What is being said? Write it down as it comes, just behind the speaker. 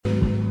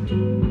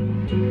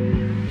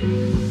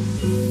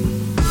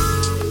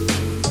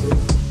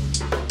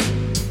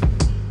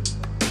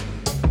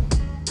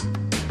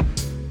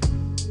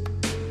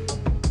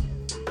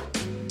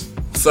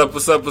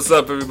What's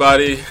up,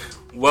 everybody?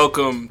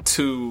 Welcome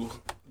to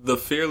the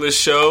Fearless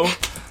Show.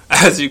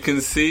 As you can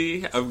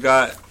see, I've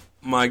got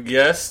my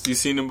guest. You've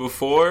seen him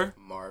before.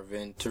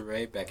 Marvin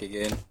Toure, back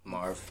again.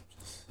 Marv.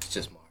 It's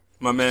just Marv.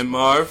 My man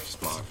Marv.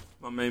 Just Marv.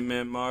 My main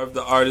man Marv,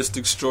 the artist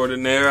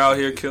extraordinaire out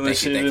here killing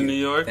shit in New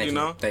York, you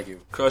know? Thank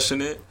you. Crushing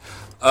it.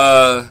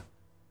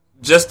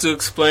 Just to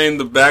explain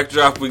the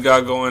backdrop we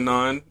got going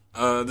on,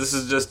 this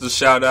is just a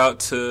shout out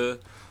to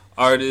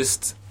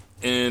artist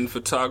and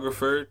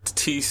photographer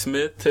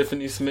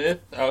Tiffany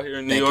Smith, out here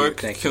in New York,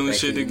 killing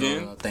shit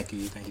again. No, thank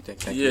you.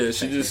 Yeah,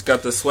 she just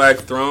got the swag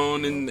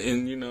thrown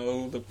and you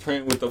know, the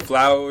print with the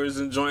flowers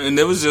and joint, and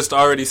it was just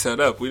already set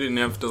up. We didn't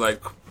have to like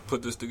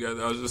put this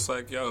together. I was just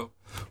like, yo,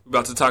 we're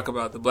about to talk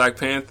about the Black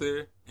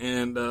Panther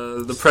and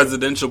the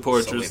presidential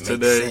portraits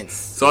today.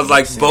 So I was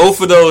like, both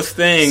of those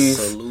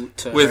things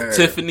with her.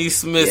 Tiffany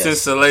Smith's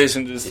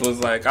installation just was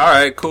like, all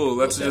right, cool.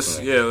 Let's let's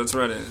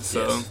run it.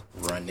 So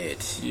run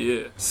it.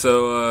 Yeah.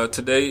 So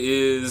today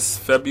is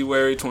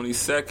February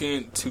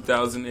 22nd,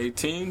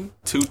 2018.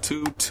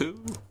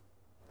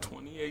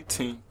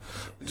 2018.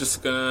 We're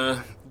just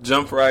gonna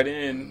jump right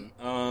in.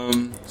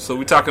 So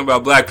we're talking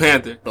about Black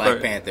Panther.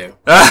 Black Panther.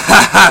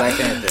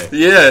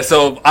 Yeah,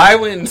 so I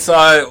went and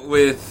saw it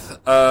with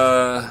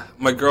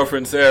my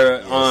girlfriend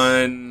Sarah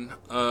on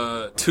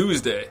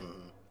Tuesday.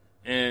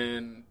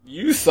 And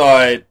you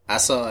saw it. I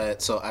saw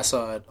it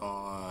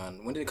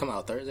on, when did it come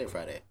out? Thursday or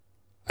Friday?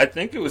 I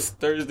think it was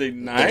Thursday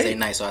night.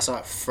 So I saw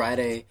it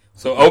Friday.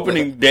 So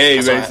opening day,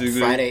 basically.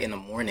 Friday in the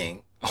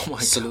morning. Oh my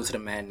God. Salute to the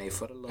matinee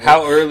for the Lord.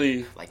 How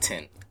early? Like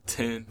 10.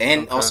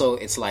 And also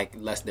it's like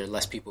there are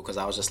less people because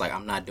I was just like,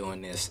 I'm not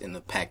doing this in the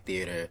packed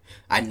theater.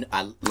 I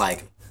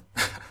like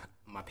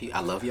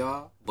I love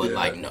y'all, but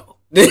like no.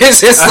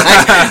 This is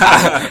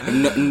like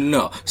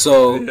no.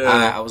 So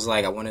I was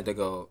like, I wanted to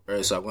go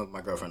early, so I went with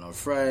my girlfriend on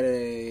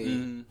Friday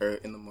in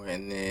the morning,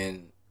 and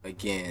then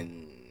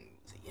again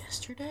was it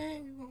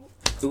yesterday?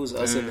 It was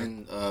us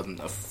and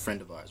a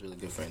friend of ours, really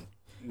good friend.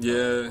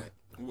 Yeah.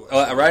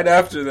 Right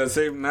after that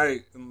same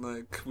night, and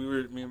like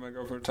me and my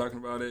girlfriend were talking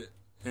about it.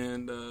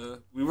 And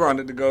we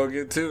wanted to go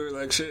again too. We're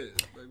like,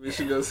 shit, like, we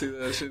should go see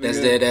that shit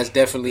again. That's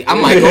definitely. I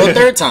might go a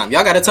third time.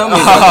 Y'all got to tell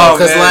me about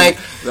because like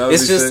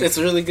it's just sick. It's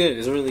really good.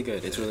 It's really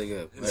good.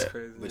 It's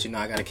crazy. But you know,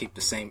 I got to keep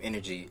the same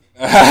energy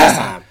last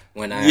time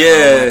when I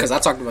because I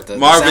talked about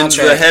Marvin's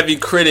the heavy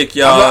critic,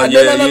 y'all.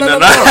 No,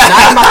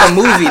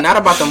 not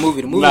about the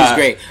movie. The movie is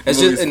great. It's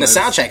just and the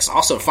soundtrack's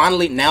also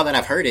finally now that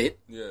I've heard it.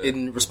 Yeah.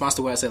 In response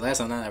to what I said last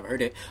time, now that I've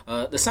heard it,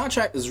 the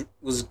soundtrack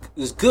was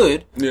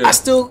good. Yeah. I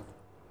still,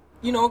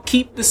 you know,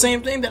 keep the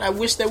same thing that I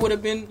wish there would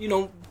have been, you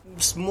know,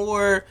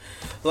 more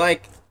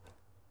like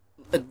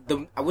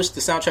I wish the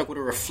soundtrack would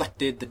have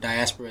reflected the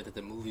diaspora that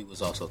the movie was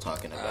also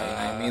talking about. You know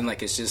what I mean?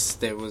 Like it's just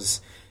but it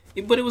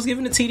was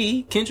given to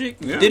TD. Kendrick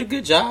did a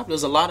good job.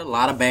 There's a lot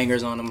of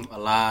bangers on him. A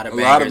lot of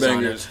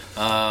bangers.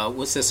 On him.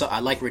 What's this? I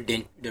like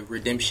the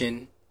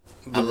Redemption.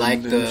 I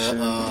like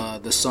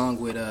the song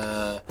with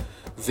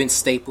Vince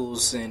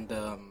Staples and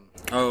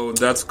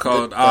that's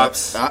called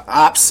Ops.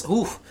 Ops.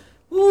 Ooh.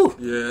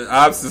 Yeah,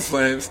 Ops is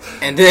Flames.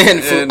 And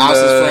then Ops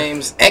is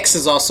Flames. X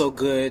is also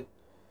good.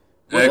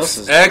 What else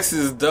is X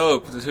is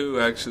dope too,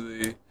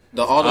 actually.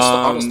 All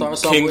the Star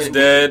song. King's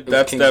Dead.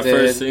 That's that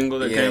first single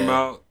that came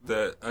out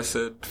that I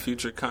said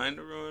Future kind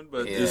of ruined,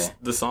 but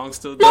the song's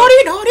still dope.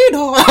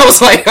 I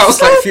was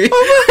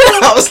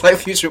like,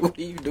 Future, what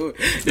are you doing?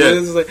 Yeah. It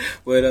was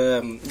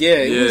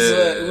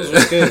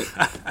really good.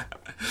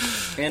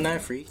 And I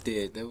Freak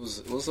did. There's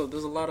a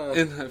lot of.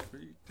 And I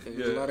Freak.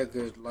 There's a lot of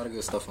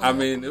good stuff on I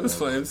mean, it was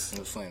Flames. It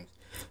was Flames.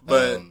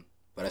 But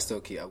I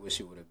still I wish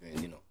it would have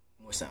been, you know,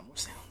 more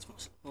sounds.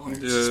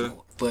 Yeah.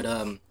 But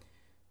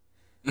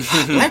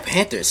Black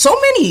Panther. So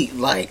many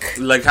like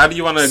how do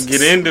you want to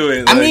get into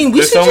it? I mean,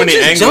 we should so many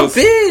just jump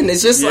in.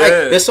 It's just like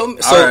there's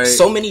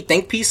so many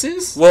think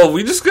pieces. Well,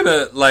 we just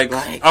gonna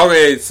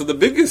okay. So the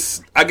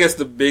biggest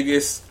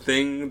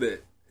thing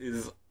that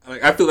is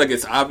I feel like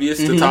it's obvious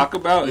to talk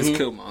about is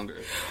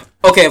Killmonger.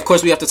 Okay, of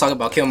course we have to talk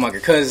about Killmonger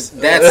because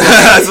that's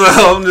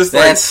so I'm just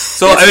like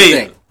I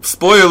mean.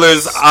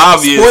 Spoilers,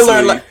 obviously. Spoiler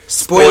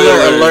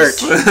alert.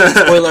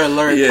 Spoiler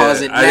alert. Yeah,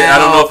 pause it now. I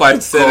don't know if I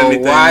said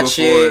anything watch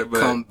before. It, but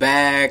come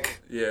back.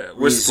 Yeah,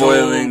 we're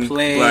spoiling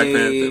Black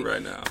Panther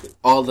right now.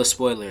 All the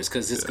spoilers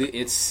because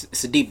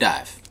it's a deep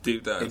dive.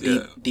 Deep dive.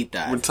 Deep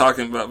dive. We're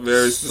talking about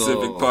very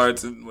specific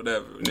parts and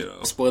whatever. You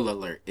know. Spoiler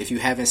alert. If you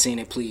haven't seen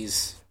it,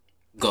 please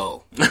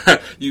go.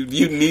 you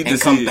need to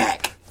see come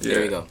back. Yeah.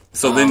 There you go.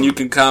 So then you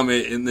can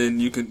comment, and then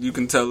you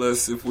can tell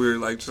us if we're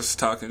like just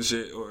talking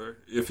shit or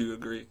if you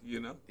agree.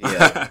 You know.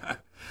 Yeah.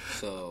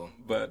 So.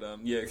 But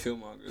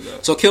Killmonger though.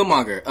 So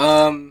Killmonger.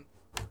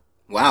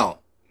 Wow.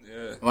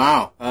 Yeah.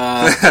 Wow.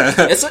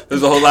 There's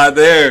a whole lot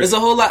there. There's a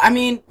whole lot. I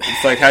mean,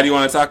 it's like, how do you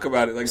want to talk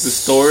about it? Like the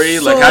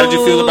story. Like, how did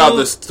you feel about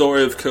the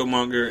story of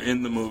Killmonger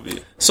in the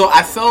movie? So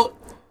I felt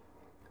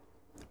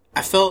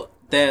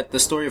that the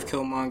story of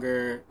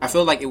Killmonger. I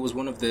felt like it was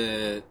one of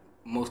the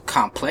most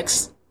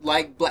complex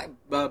like black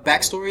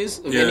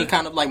backstories of any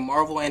kind of like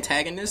Marvel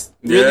antagonist.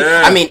 Really?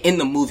 Yeah. I mean, in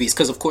the movies,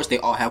 because of course they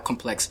all have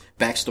complex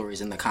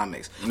backstories in the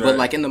comics. Right. But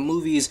like in the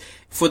movies,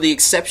 with the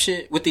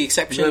exception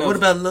of what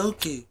about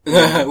Loki?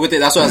 That's what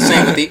I was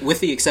saying. With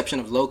the exception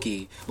of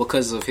Loki,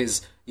 because of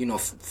his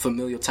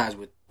familial ties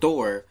with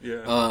Thor.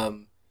 Yeah.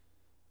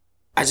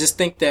 I just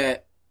think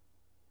that.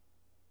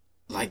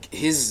 Like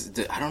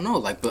I don't know,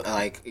 but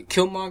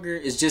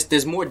Killmonger is just,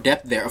 there's more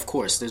depth there, of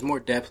course. There's more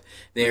depth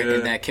there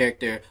in that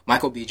character.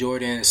 Michael B.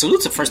 Jordan.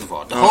 Salute to, first of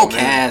all, the whole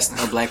cast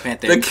of Black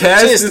Panther. The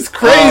cast is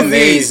crazy.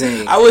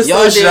 Amazing. I was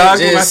so shocked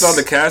when I saw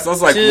the cast. I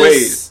was like,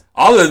 wait,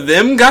 all of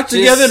them got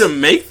together to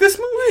make this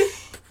movie?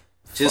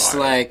 Just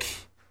like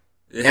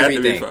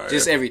everything.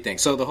 Just everything.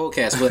 So the whole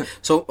cast. But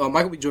so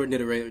Michael B. Jordan did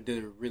a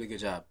really good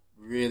job.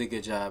 Really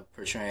good job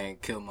portraying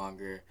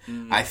Killmonger.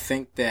 I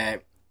think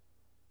that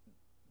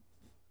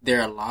there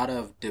are a lot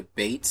of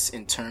debates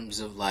in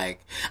terms of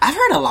like, I've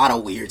heard a lot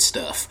of weird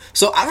stuff.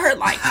 So I've heard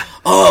like,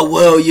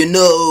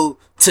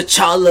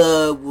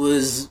 T'Challa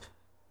was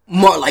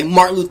like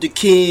Martin Luther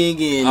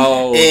King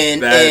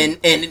and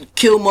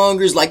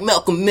Killmonger's like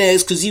Malcolm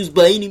X because he was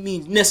by any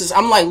means necessary.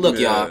 I'm like, look,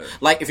 y'all,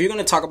 like if you're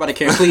gonna talk about a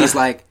character, please,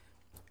 like,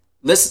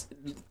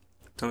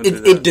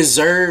 it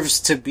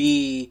deserves to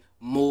be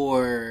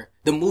more.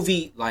 The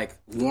movie like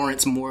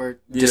warrants more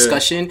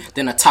discussion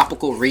than a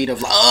topical read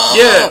of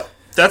like,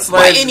 that's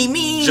like by any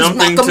means,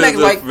 jumping to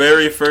the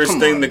very first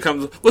thing that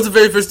comes. What's the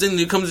very first thing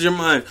that comes to your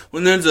mind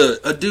when there's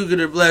a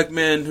do-gooder black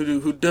man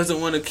who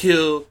doesn't want to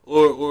kill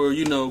or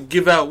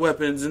give out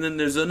weapons, and then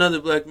there's another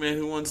black man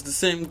who wants the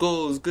same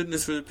goals,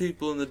 goodness for the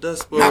people in the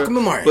Dust Bowl. Malcolm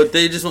and Martin. But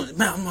they just want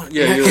Malcolm Martin.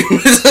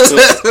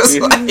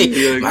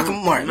 Malcolm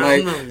and Martin.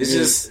 Like it's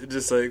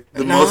just like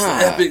the most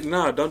epic.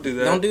 No, don't do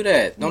that. Don't do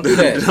that. Don't do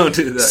that. Don't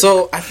do that.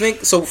 So I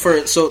think so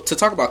to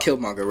talk about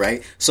Killmonger,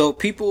 right? So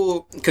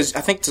people, because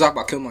I think to talk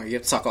about Killmonger, you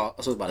have to talk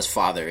also about his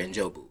father and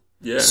Jobu.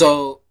 Yeah.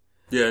 So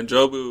and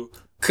Jobu,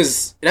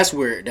 because that's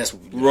royalty. That's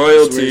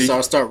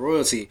where start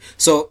royalty.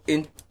 So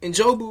in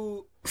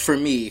Jobu, for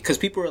me, because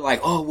people are like,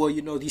 oh well,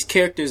 these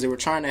characters that were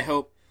trying to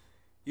help,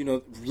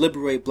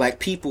 liberate black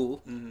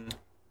people,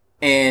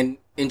 and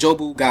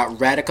Jobu got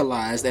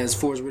radicalized, as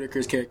Forrest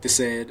Whitaker's character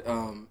said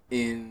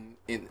in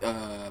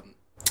the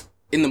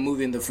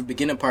movie, in the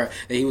beginning part,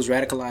 that he was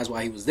radicalized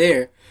while he was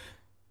there.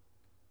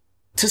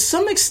 To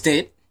some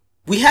extent,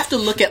 we have to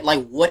look at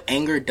like what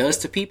anger does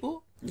to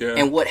people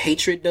and what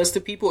hatred does to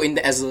people, and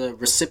as a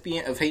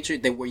recipient of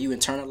hatred, that where you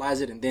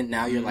internalize it and then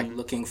now you're like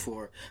looking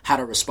for how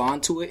to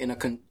respond to it in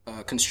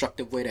a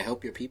constructive way to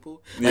help your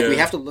people. Like we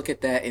have to look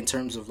at that in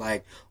terms of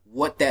like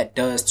what that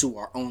does to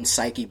our own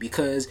psyche,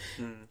 because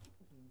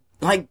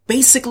like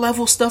basic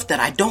level stuff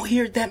that I don't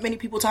hear that many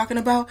people talking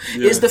about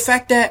is the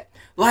fact that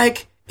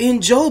like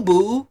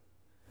Jobu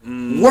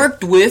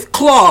worked with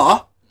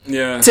Claw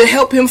to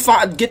help him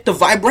get the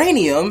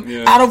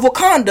vibranium out of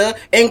Wakanda,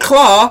 and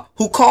Claw,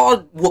 who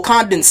called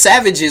Wakandans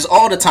savages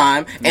all the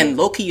time, and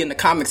Loki in the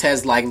comics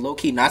has like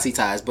low-key Nazi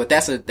ties, but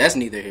that's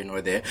neither here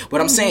nor there. But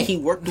I'm saying he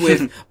worked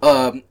with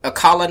a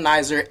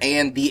colonizer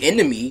and the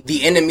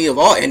enemy of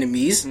all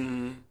enemies,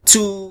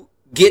 to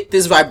get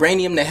this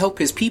vibranium to help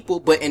his people,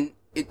 but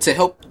to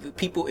help the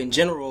people in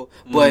general.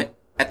 But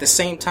at the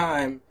same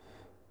time,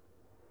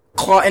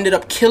 Claw ended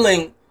up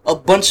killing a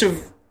bunch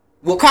of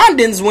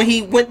Wakandans when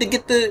he went to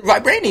get the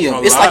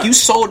vibranium. It's like you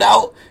sold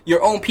out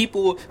your own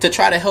people to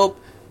try to help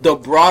the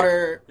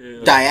broader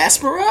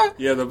diaspora.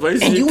 Yeah, the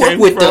place and you work came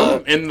with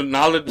from and the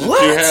knowledge that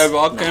you have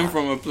all came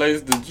from a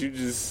place that you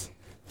just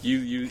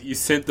you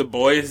sent the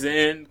boys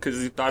in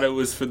because you thought it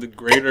was for the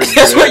greater good.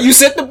 That's right, you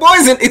sent the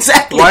boys in.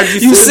 Exactly. Why'd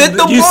you sent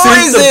the boys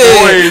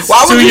in?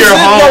 Why would you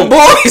send the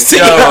boys to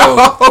your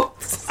home?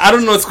 I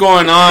don't know what's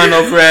going on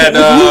over at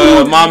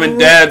Mom and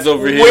Dad's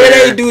over here.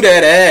 Where they do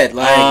that at?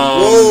 Like,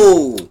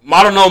 whoa.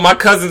 I don't know. My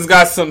cousin's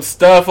got some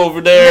stuff over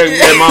there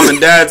at Mom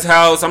and Dad's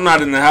house. I'm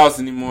not in the house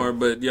anymore,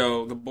 but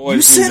the boys.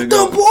 You sent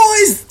the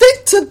boys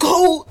to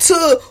go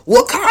to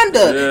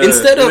Wakanda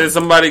instead of. And then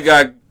somebody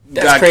got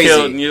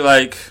killed, and you're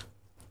like,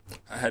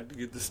 I had to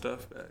get the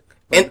stuff back.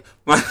 And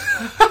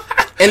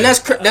and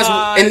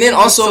then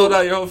also sold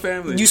out your whole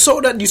family. You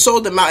sold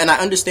them out, and I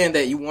understand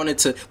that you wanted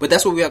to, but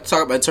that's what we have to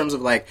talk about in terms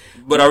of like.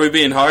 But are we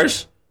being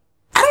harsh?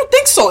 I don't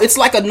think so. It's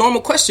like a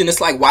normal question.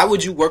 It's like, why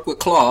would you work with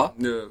Claw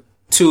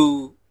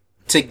to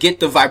get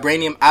the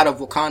vibranium out of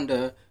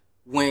Wakanda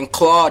when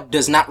Claw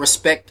does not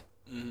respect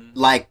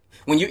like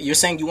when you're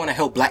saying you want to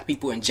help black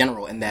people in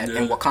general, and that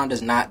and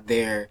Wakanda's not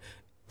there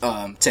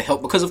to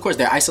help, because of course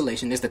their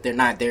isolation is that they're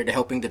not there to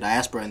helping the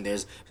diaspora, and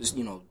there's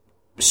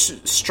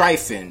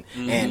strife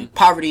and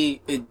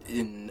poverty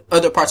in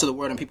other parts of the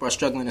world, and people are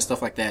struggling and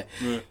stuff like that.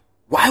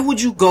 Why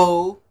would you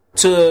go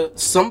to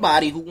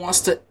somebody who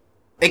wants to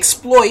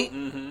exploit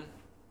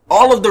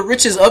all of the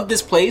riches of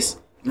this place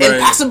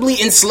and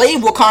possibly enslave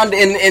Wakanda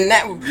in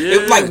that?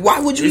 Like, why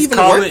would you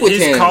work with him?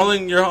 He's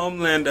calling your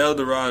homeland El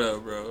Dorado,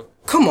 bro.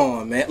 Come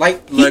on, man.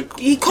 Like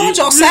he called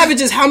y'all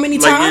savages how many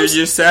times?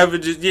 You're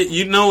savages.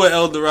 You know what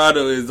El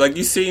Dorado is. Like,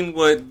 you seen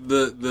what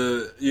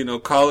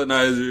the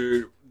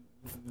colonizer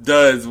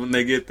does when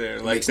they get there.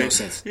 Like, makes no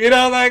sense. You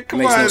know, like,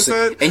 come on,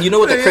 son. And you know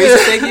what the crazy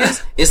thing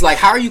is? It's like,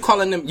 how are you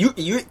calling them?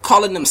 You're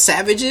calling them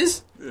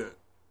savages? Yeah.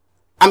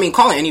 I mean,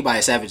 calling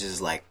anybody savages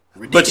is like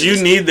ridiculous. But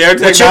you need their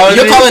technology.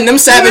 You're calling them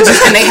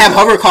savages, and they have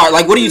hover cars.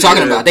 Like, what are you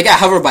talking about? They got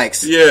hover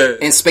bikes. Yeah.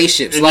 And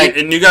spaceships. And like,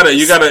 you got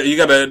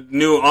a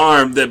new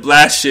arm that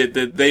blasts shit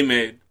that they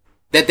made.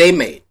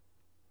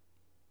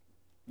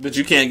 But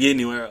you can't get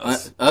anywhere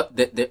else.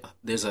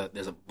 There's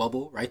a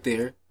bubble right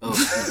there of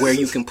where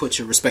you can put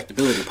your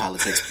respectability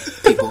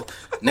politics, people.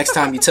 Next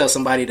time you tell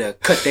somebody to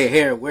cut their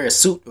hair, wear a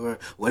suit or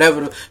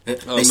whatever,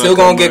 they're still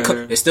gonna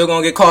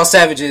get called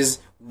savages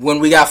when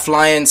we got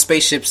flying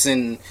spaceships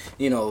and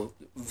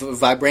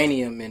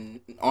vibranium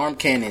and arm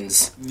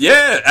cannons.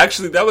 Yeah,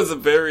 actually, that was a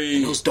very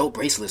and those dope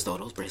bracelets though.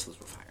 Those bracelets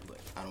were fire.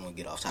 I don't want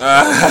to get off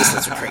topic.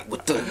 Bracelets are great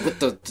with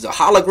the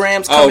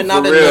holograms coming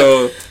out. For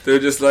real, they're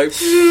just like,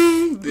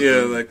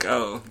 yeah, like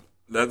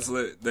that's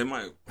lit. They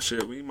might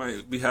we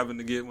might be having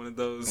to get one of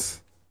those.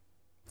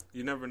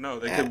 You never know.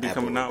 They could be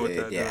coming out with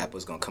that. Yeah,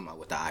 Apple's gonna come out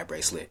with the eye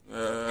bracelet.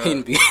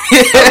 I'm gonna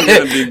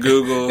be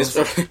Google.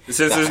 Since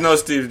there's no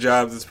Steve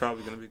Jobs, it's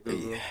probably gonna be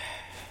Google. Yeah.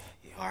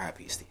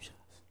 R.I.P. Steve Jobs.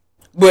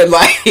 But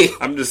like,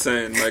 I'm just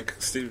saying, like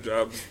Steve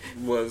Jobs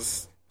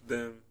was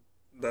them.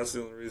 That's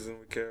the only reason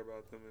we care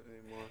about them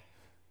anymore.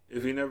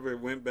 If he never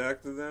went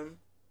back to them,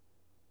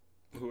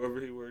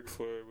 whoever he worked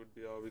for would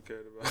be all we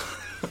cared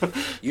about.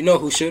 You know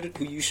who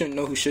you shouldn't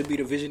know who should be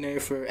the visionary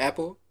for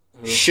Apple?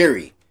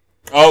 Shuri.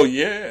 Oh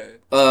yeah.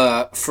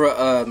 For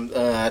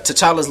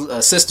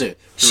T'Challa's sister,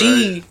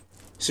 she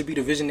should be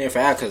the visionary for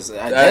Apple because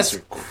that's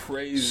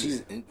crazy.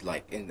 She's in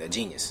a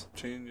genius.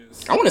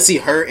 I want to see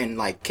her and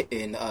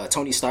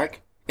Tony Stark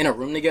in a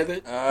room together,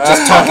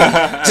 just talking.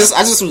 I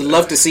just would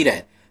love to see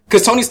that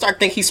because Tony Stark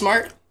think he's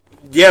smart.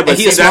 Yeah, but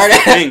that's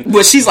the thing.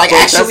 But she's like,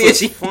 actually,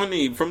 that's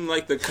funny from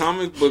like the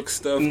comic book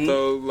stuff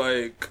though.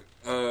 Like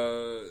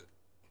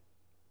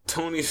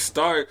Tony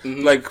Stark,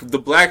 like the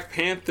Black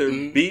Panther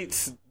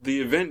beats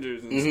the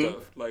Avengers and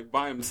stuff like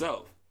by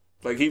himself.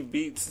 Like he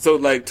beats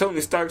like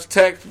Tony Stark's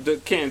tech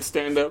can't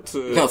stand up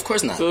to. No, of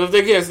course not. So if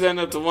they can't stand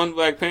up to one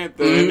Black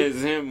Panther and it's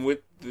him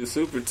with the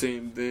super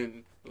team,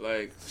 then.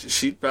 Like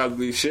she'd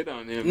probably shit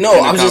on him.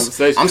 No, I'm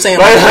saying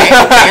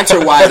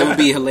banter wise, it would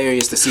be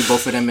hilarious to see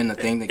both of them in the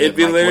thing. It'd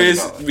be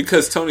hilarious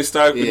because Tony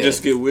Stark would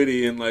just get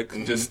witty and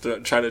just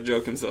try to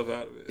joke himself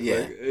out of it.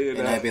 Yeah,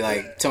 and I'd be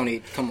like,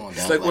 Tony, come on, down.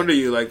 It's like, what are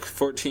you, like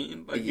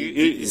 14? Like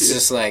it's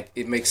just like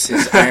it makes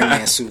his Iron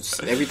Man suits.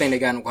 Everything they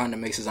got in Wakanda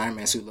makes his Iron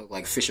Man suit look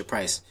like Fisher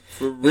Price.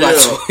 For real, right?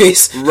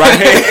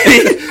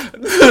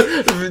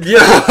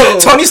 Yo,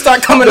 Tony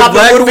Stark coming out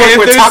the woodwork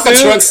with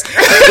Tonka trucks.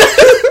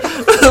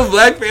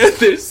 Black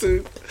Panther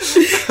suit.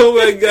 Oh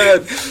my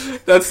god,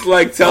 that's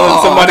like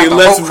telling somebody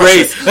let's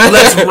race,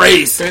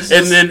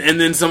 and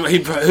then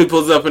somebody he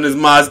pulls up in his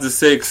Mazda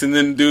 6, and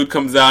then dude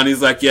comes out and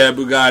he's like, yeah,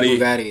 Bugatti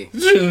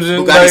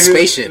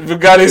spaceship.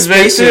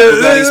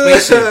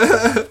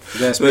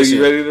 Like,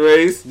 you ready to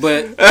race?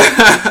 But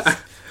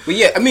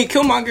yeah, I mean,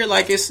 Killmonger,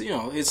 like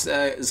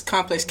it's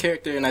complex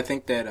character, and I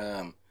think that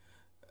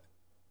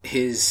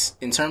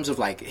in terms of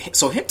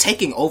him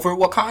taking over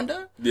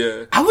Wakanda,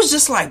 yeah, I was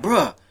just like,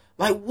 bruh.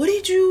 Like,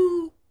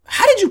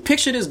 how did you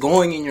picture this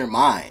going in your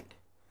mind?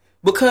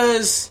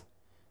 Because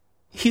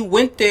he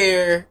went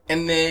there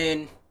and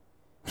then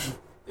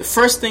the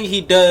first thing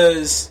he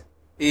does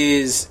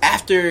is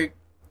after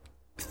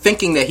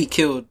thinking that he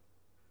killed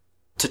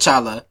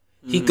T'Challa,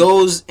 he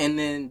goes and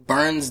then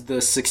burns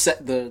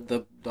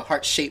the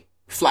heart-shaped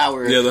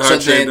flower. Yeah, the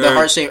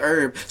heart-shaped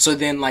herb. So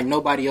then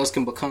nobody else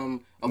can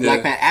become a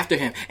Black Panther after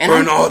him. And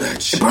burn all that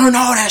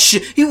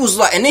shit. He was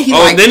like, and then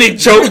then he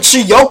choked.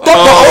 She yoked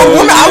up the old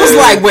woman. I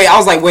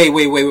was like,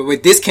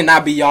 wait. This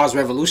cannot be y'all's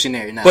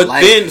revolutionary now. But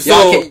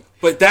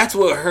but that's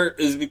what hurt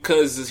is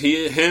because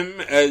him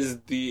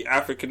as the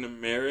African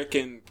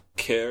American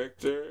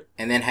character,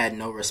 and then had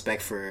no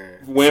respect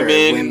for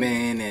women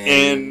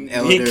and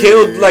he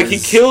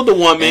killed a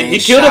woman. He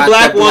killed a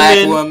black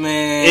woman,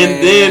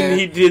 and then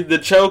he did the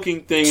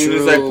choking thing. True. And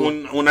it's like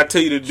when I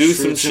tell you to do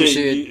some shit.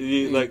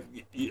 You like.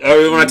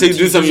 Or when I tell you to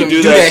do something, you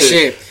do that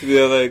shit.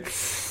 Yeah,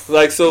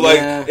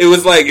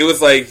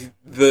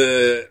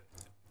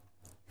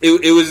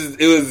 it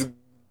was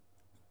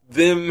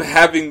them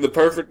having the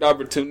perfect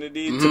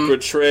opportunity to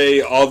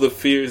portray all the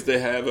fears they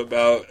have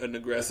about an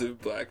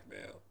aggressive black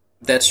male.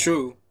 That's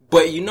true,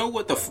 but you know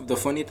what the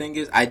funny thing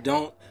is? I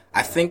don't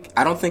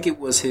think it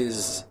was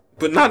his,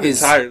 but not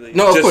entirely.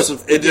 No, of course,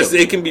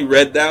 it can be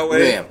read that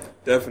way. Yeah,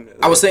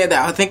 definitely. I was saying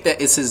that I think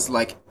that it's his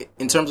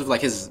in terms of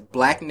his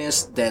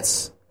blackness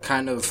that's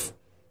kind of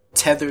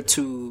tethered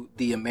to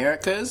the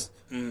Americas,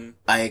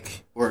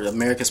 or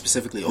America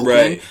specifically,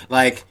 Oakland,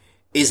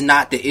 is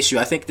not the issue.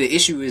 I think the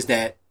issue is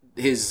that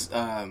his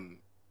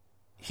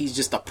he's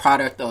just a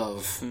product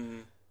of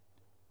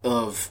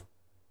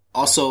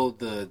also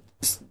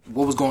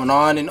what was going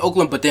on in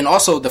Oakland, but then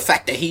also the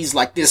fact that he's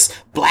this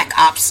black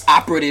ops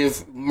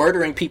operative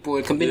murdering people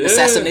and committing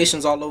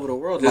assassinations all over the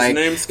world. His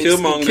name's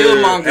Killmonger.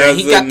 Killmonger.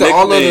 He got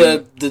all of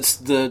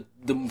the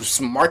the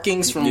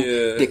markings from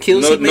the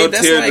kills he made.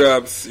 No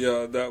teardrops.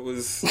 That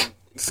was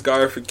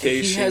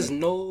scarification. He has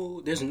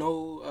no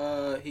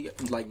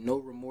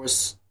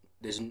remorse.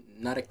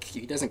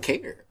 He doesn't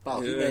care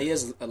about he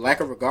has a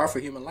lack of regard for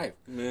human life.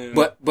 Man.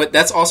 But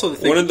that's also the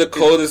thing. One of the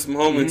coldest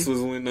moments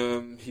was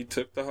when he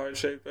took the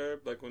heart-shaped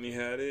herb, like when he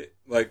had it,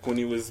 like when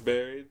he was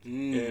buried,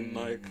 and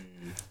like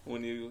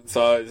when he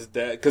saw his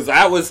dad. Because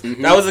that was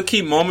a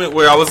key moment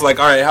where I was like,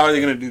 all right, how are they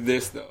gonna do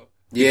this though?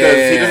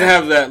 Because he doesn't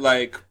have that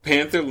like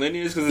panther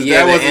lineage because his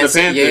dad wasn't a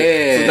panther.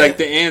 Yeah. So like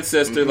the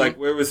ancestor, like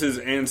where was his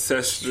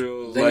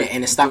ancestral lineage?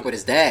 And it stopped with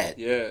his dad.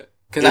 Yeah,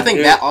 because I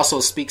think that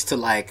also speaks to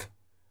like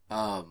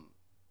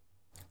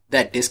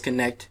that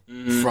disconnect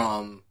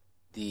from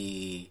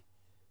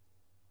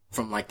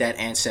like that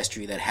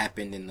ancestry that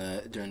happened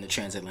during the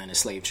transatlantic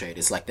slave trade.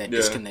 It's like that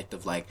disconnect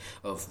of like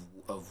of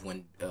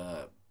when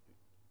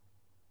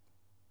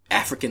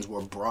Africans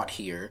were brought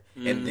here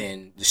and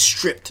then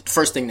stripped. The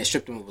first thing they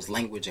stripped them was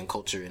language and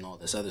culture and all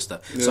this other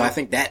stuff. Yeah. So I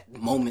think that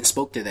moment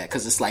spoke to that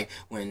because it's like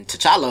when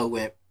T'Challa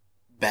went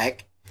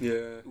back.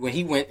 Yeah. When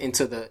he went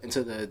into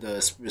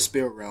the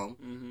spirit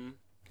realm,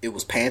 it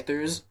was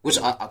panthers, which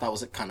I thought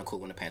was kind of cool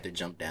when the panther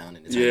jumped down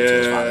and it turned into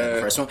his father in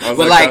the first one.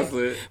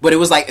 But it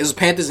was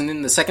panthers, and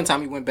then the second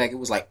time he went back, it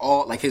was like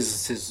all like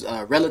his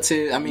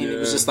relative. I mean, it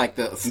was just like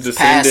the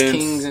past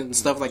kings and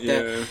stuff like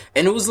that,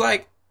 and it was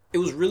like. It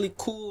was really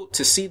cool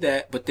to see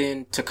that, but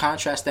then to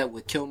contrast that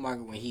with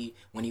Killmonger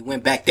when he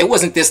went back, there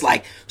wasn't this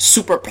like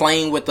super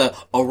plane with the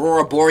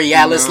Aurora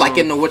Borealis like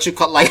in the what you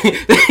call like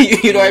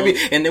you know what I mean,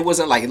 and there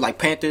wasn't like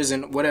Panthers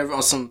and whatever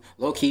on some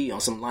low key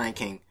on some Lion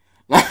King.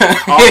 All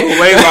the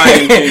way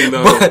Lion King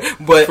though,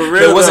 but for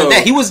real, it wasn't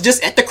that. He was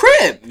just at the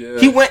crib. Yeah.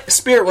 He went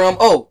Spirit Realm.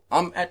 Oh,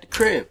 I'm at the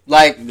crib.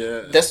 Like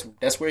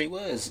that's where he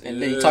was,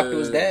 and then he talked to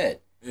his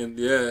dad. And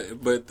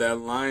but that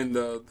line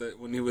though,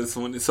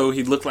 that so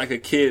he looked like a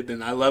kid,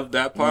 and I loved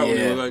that part when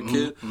he looked like a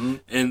kid.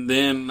 And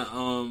then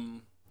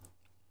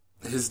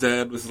his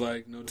dad was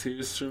like, "No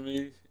tears for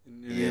me,"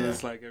 and then he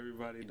was like,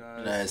 "Everybody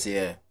dies." Nice,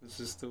 it's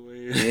just the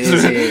way it is.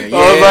 I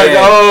was like,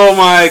 "Oh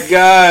my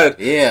god!"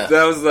 Yeah,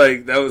 that was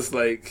like, that was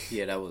a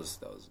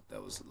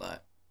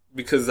lot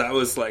because I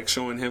was like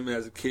showing him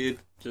as a kid,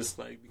 just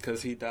like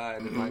because he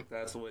died and like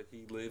that's what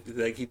he lived.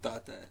 Like he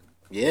thought that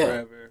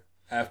forever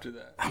after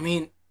that. I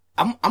mean.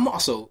 I'm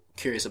also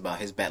curious about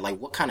his back. Like,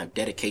 what kind of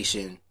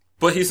dedication?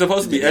 But he's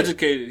supposed to be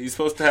educated. He's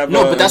supposed to have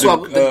but that's why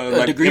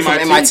a degree from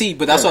MIT.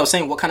 But that's what I was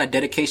saying. What kind of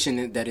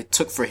dedication that it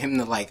took for him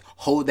to like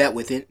hold that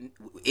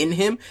in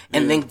him,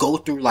 and then go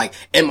through like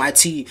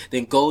MIT,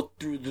 then go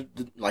through the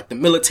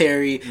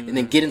military, and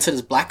then get into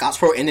this Black Ops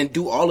program, and then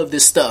do all of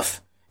this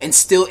stuff, and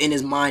still in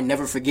his mind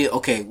never forget.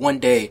 Okay, one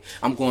day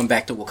I'm going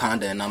back to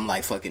Wakanda, and I'm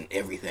like fucking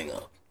everything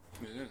up.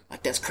 Yeah.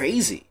 Like that's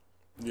crazy.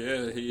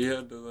 Yeah, he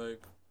had to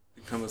like.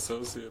 Become a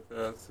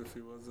sociopath if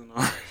he wasn't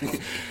already,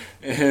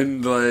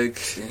 and like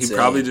he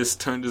probably just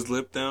turned his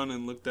lip down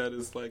and looked at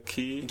his like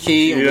key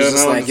and was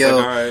just like, "Yo,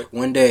 right.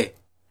 one day,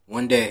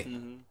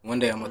 I'm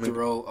gonna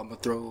throw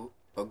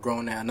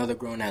another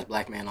grown ass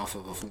black man off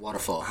of a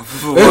waterfall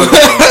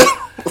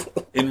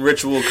in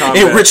ritual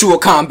combat,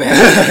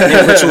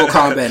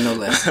 no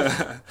less.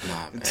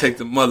 Take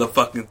the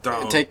motherfucking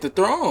throne. Take the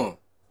throne.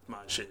 My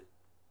shit.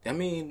 I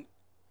mean,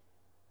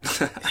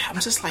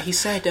 I'm just like he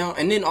sat down,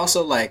 and then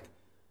also like.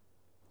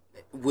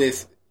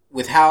 With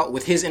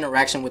his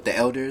interaction with the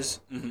elders,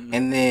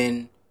 and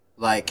then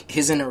like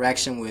his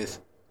interaction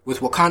with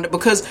Wakanda,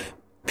 because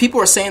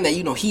people are saying that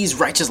he's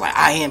righteous, like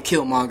I am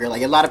Killmonger.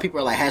 Like a lot of people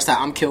are like hashtag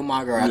I'm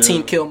Killmonger or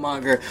Team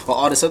Killmonger or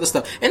all this other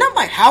stuff, and I'm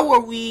like, how are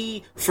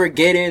we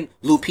forgetting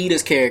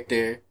Lupita's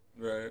character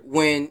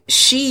when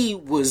she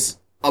was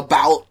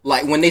about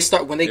like when they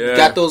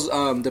got those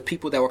the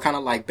people that were kind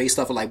of like based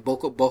off of like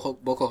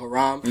Boko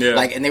Haram,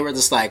 like, and they were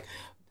just like.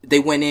 They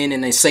went in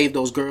and they saved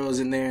those girls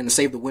in there and they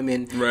saved the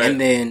women,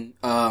 and then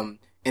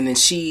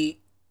she,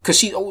 because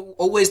she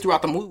always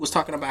throughout the movie was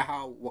talking about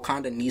how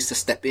Wakanda needs to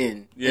step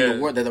in the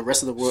world, that the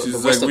rest of the world, she's the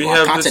rest of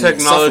our continent,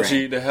 the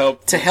technology to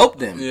help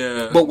them.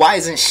 Yeah, but why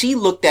isn't she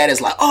looked at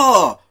as like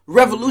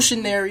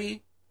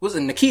revolutionary? Was it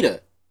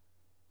Nikita?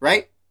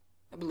 Right,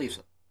 I believe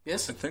so.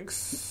 Yes, I think.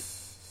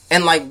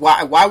 And like,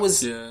 why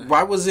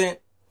wasn't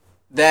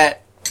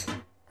that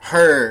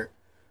her?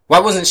 Why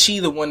wasn't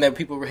she the one that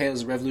people hailed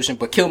as a revolution,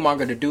 but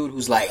Killmonger, the dude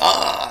who's like,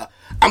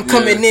 I'm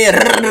coming in,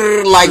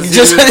 like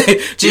just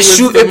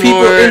shooting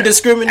people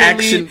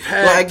indiscriminately,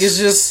 like it's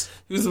just.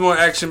 He was more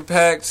action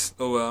packed.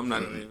 Oh well, I'm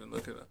not gonna even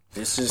look it up.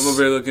 I'm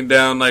over here looking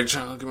down, like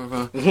trying to look at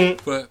my phone.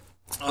 But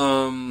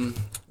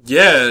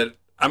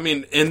I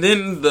mean, and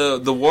then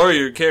the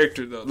warrior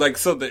character though, like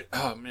so they.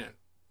 Oh man,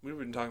 we've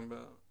been talking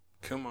about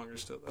Killmonger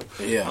still though.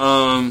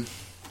 Yeah.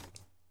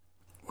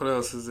 What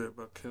else is there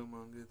about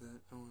Killmonger that?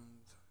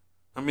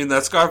 I mean,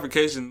 that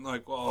scarification,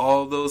 like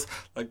all those,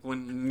 like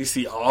when you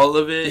see all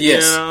of it,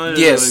 yes,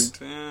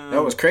 like,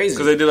 that was crazy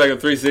because they did like a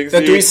 360, the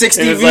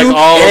 360 and view, like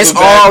and it's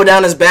all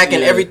down his back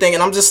and everything,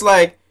 and I'm just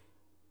like,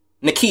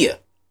 Nakia,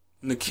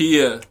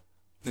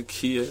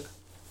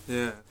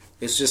 yeah,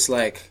 it's just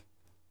like,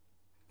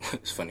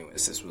 it's funny when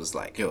this was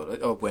like,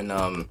 when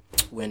the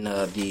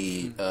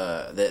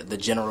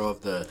general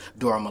of the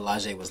Dora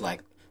Milaje was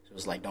like,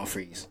 don't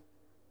freeze.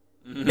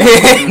 And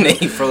then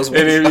he froze.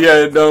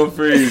 Don't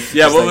freeze.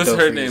 Yeah, what was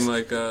her name?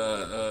 Like,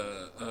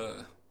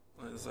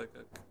 it's like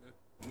a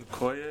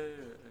Okoye?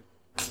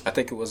 I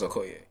think it was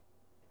Okoye.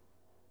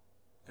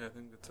 Yeah, I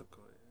think it's Okoye.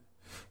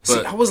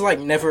 See, I was like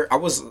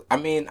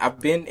I've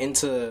been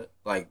into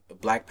like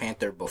Black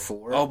Panther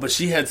before. Oh, but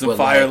she had some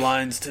fire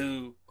lines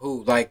too.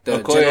 Who, like the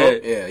Okoye.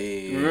 Yeah.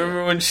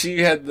 Remember when she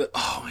had the?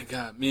 Oh my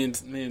God, me and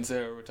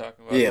Sarah were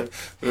talking about. Yeah.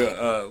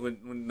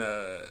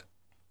 When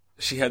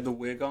she had the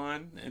wig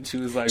on and she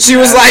was like, she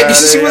was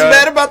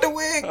mad about the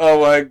wig.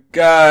 Oh my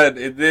God,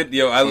 it did.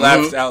 I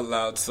laughed out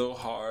loud so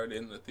hard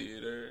in the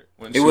theater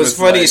when it was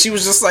funny. Like, she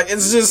was just like,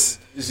 it's just.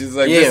 She's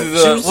like, this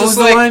is what was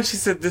the line? She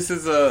said, "This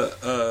is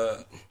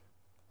a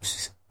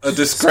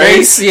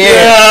disgrace."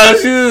 Yeah.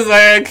 She was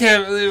like, I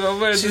can't believe I'm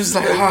wearing this. She was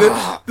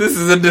like, this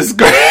is a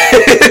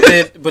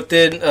disgrace. But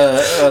then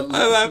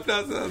I laughed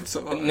out loud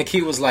so hard.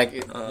 Nikki was like,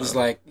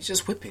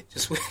 just whip it.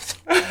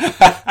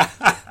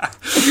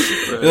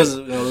 It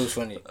was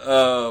funny.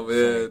 Oh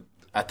man.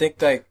 I think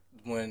like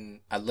when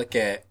I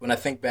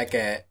think back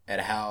at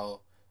how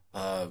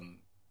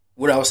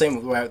what I was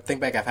saying, when I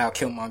think back of how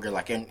Killmonger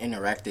like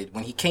interacted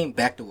when he came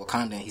back to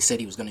Wakanda, and he said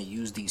he was going to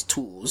use these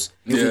tools.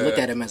 If you look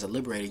at him as a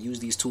liberator, use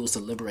these tools to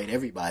liberate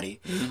everybody.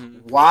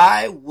 Mm-hmm.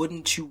 Why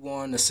wouldn't you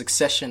want a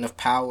succession of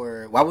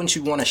power? Why wouldn't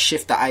you want to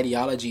shift the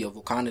ideology of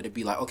Wakanda to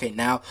be like, okay,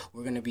 now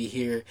we're going to be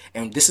here,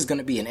 and this is going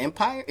to be an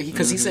empire?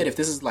 Because he said if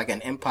this is like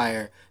an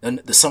empire, then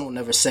the sun will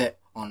never set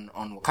on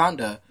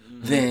Wakanda.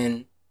 Mm-hmm.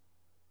 Then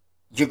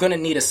you're going to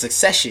need a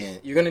succession.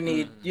 You're going to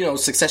need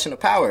succession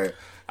of power.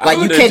 Like,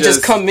 you can't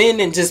just come in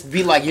and just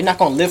be like, you're not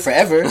going to live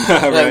forever.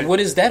 Right. Like, what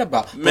is that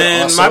about?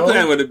 Man, also, my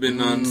plan would have been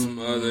on some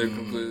other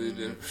completely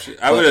different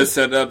shit. I would have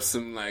set up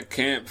some, like,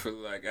 camp for,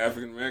 like,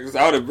 African Americans.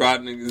 I would have brought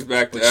niggas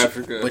back to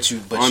Africa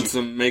on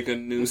some make a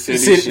new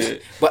city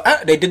shit.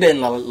 But they did that in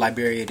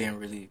Liberia. It didn't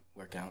really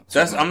work out.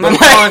 So I'm not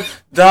going,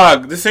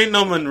 dog, this ain't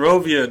no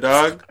Monrovia,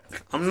 dog.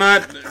 I'm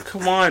not,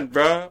 come on,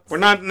 bro. We're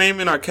not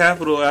naming our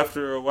capital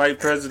after a white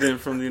president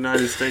from the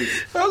United States.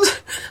 I'm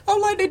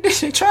like, they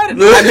tried it.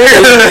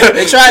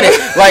 They tried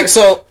it. Like,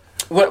 so,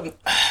 what, oh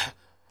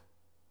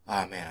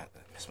man, I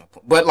missed my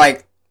point. But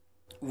like,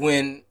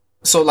 when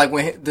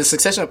the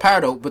succession of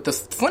power though, but the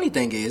funny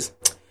thing is,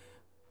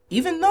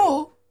 even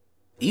though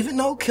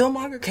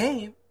Killmonger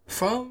came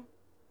from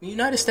the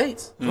United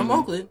States, from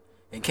Oakland,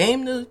 and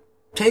came to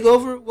take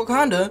over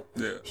Wakanda,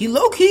 he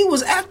low-key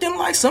was acting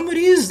like some of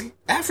these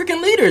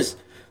African leaders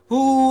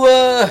who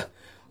are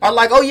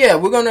like, oh yeah,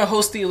 we're going to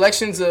host the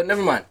elections,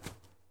 never mind.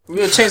 We're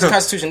going to change the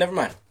Constitution, never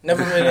mind.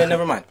 Never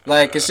mind.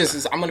 Like,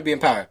 I'm going to be in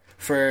power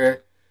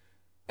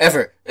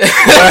forever.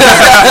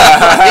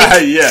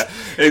 Yeah,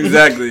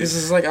 exactly. This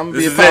is like, I'm going to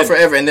be in power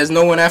forever, and there's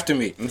no one after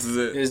me. This is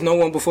it. There's no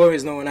one before me,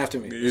 there's no one after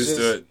me. Get used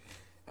to it.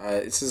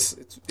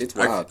 It's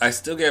wild. I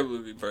still can't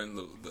believe we burned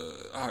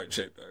the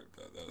heart-shaped herb,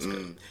 though. That was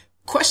great.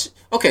 Question.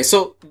 Okay,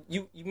 so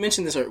you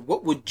mentioned this earlier.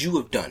 What would you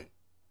have done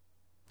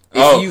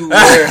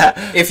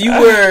if you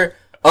were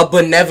a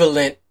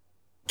benevolent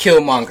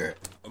Killmonger?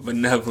 A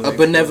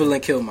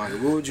benevolent Killmonger.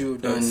 What would you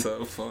have done? That's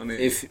so funny.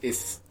 If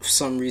for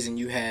some reason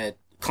you had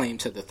claim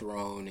to the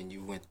throne and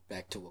you went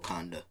back to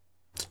Wakanda?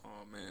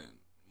 Oh man.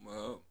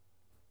 Well,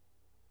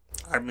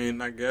 I mean,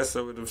 I guess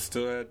I would have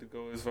still had to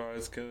go as far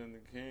as killing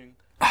the king,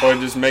 or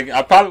just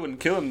I probably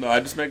wouldn't kill him though.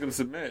 I'd just make him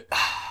submit.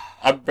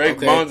 I'd break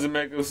bones and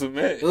make him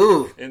submit.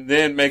 Ooh. And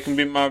then make him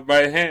be my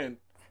right hand.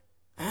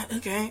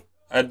 Okay.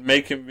 I'd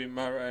make him be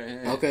my right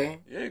hand. Okay.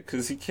 Yeah,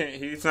 because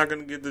he's not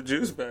going to get the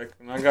juice back.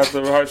 And I got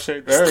the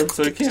heart-shaped herb,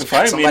 so he can't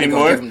fight me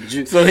anymore.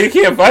 So he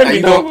can't fight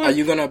me no more. Are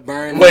you going to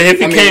burn? But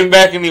if he came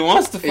back and he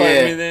wants to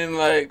fight me, then,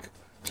 like,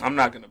 I'm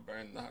not going to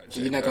burn the heart-shaped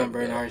herb. You're not going to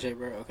burn the heart-shaped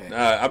herb? Okay.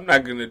 Nah, I'm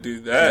not going to do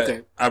that.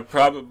 Okay. I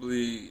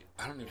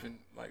don't even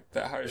like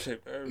that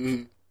heart-shaped herb.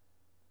 Mm-hmm.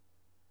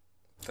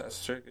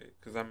 That's tricky,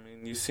 because I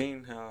mean, you've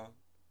seen how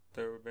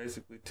there were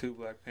basically two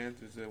Black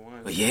Panthers at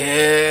once.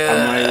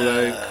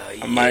 Yeah,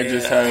 I might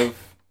just have,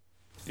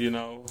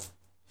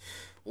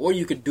 or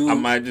you could do. I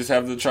might just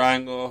have the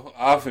triangle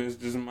office.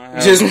 Just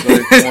might have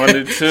like 1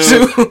 or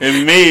 2,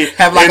 and me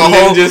have like a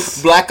whole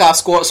Black Ops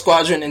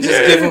squadron, and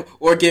just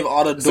give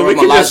all the Dora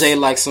Milaje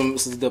like some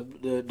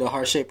the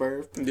heart shaped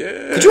herb.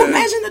 Yeah, could you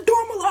imagine the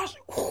Dora Milaje?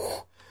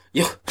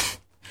 Yo,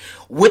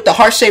 with the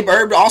heart shaped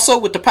herb, also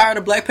with the power of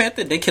the Black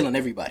Panther, they killing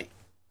everybody.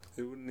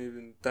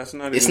 It's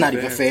not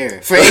even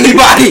fair for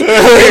anybody.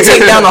 They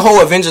take down the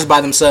whole Avengers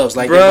by themselves.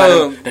 Like,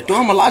 bro, the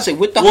Dora Milaje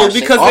with the heart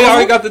shape. Because they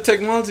already got the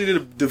technology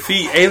to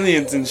defeat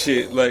aliens and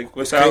shit. Like,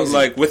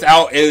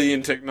 without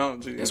alien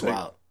technology. That's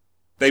wild.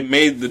 They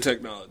made the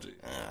technology.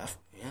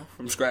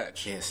 From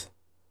scratch. Yes.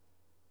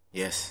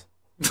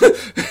 So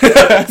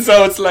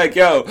it's like,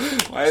 yo,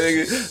 why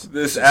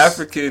this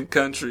African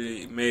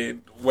country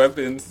made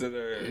weapons that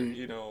are,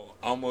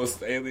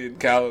 almost alien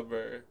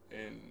caliber,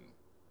 and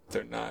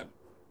they're not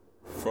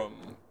from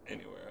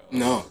anywhere else.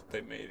 No.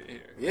 They made it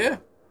here. Yeah.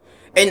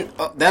 And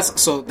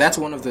that's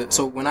one of the.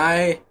 So when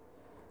I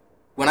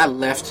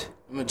left,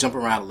 I'm gonna jump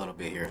around a little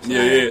bit here.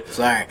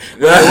 Sorry.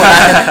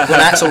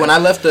 When I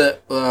left the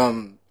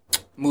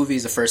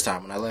movies the first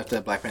time, when I left the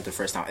Black Panther the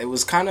first time, it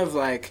was kind of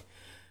like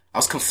I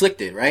was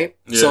conflicted, right?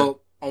 Yeah. So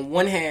on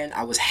one hand,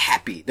 I was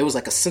happy. There was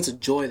like a sense of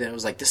joy that I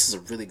was like, this is a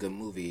really good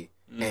movie.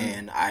 Mm-hmm.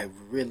 And I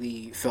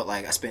really felt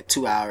like I spent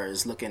 2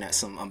 hours looking at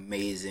some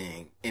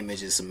amazing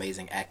images,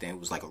 amazing acting. It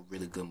was like a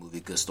really good movie,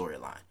 good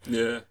storyline.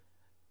 Yeah.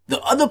 The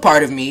other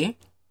part of me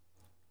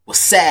was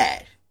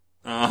sad.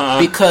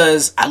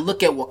 Because I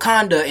look at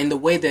Wakanda in the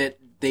way that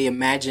they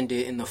imagined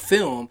it in the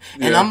film,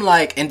 and I'm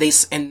like, and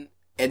this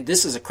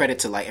is a credit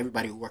to like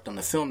everybody who worked on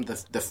the film,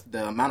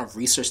 the amount of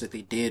research that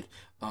they did,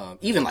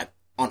 even like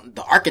on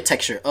the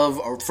architecture of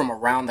or from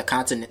around the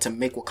continent to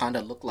make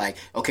Wakanda look like,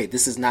 okay,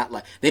 this is not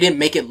like, they didn't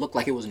make it look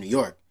like it was New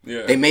York.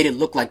 Yeah. They made it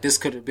look like this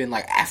could have been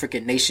like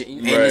African nation,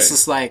 and it's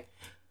just like.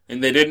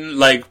 And they didn't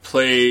like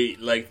play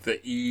like the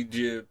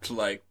Egypt,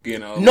 like, you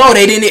know. No,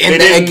 they didn't. And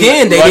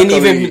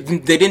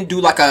they didn't do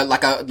like a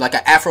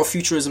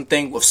Afrofuturism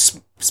thing with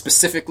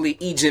specifically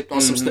Egypt on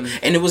some stuff.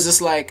 And it was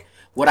just like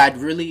what I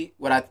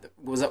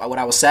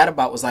was sad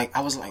about was like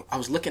I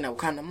was looking at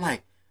Wakanda. I'm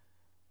like,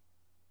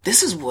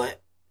 this is what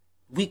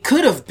we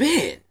could have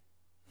been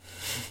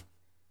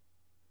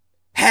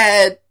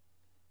had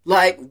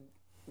like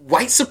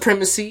white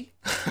supremacy,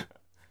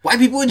 white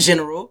people in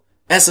general.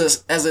 As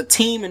a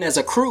team and as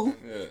a crew,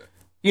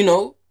 you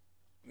know,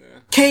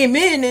 came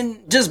in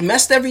and just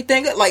messed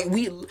everything up. Like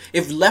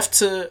if left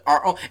to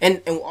our own,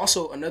 and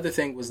also another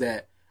thing was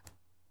that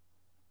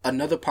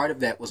another part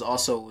of that was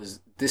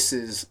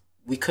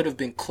we could have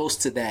been close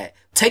to that.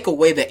 Take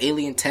away the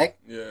alien tech,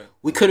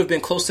 we could have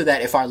been close to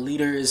that if our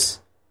leaders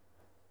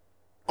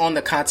on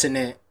the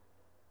continent,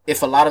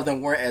 if a lot of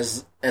them weren't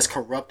as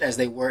corrupt as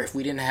they were, if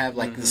we didn't have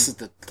like this is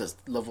the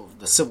level of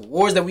the civil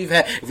wars that we've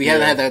had, if we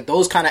hadn't had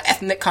those kind of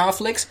ethnic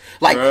conflicts,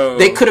 like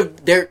they could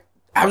have.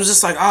 I was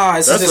just like,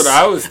 that's what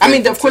I was. I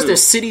mean, of course,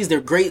 there's cities.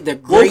 They're great. They're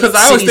great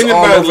cities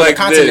all over the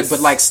continent, but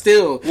like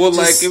still. Well,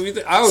 like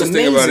I always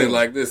think about it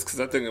like this because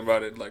I think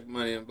about it like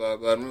money and blah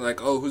blah. I'm like,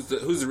 oh, who's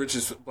the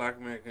richest Black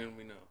American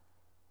we know?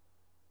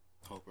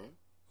 Oprah.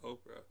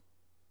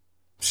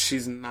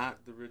 She's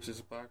not the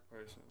richest Black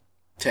person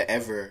to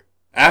ever.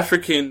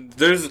 African,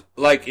 there's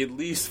like at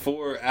least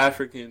 4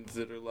 Africans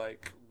that are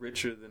like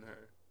richer than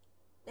her.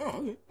 Oh,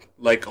 okay.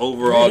 Like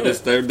overall,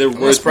 just they're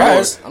worth more.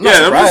 I'm not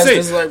surprised. I'm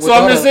just saying. So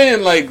I'm just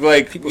saying,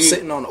 like people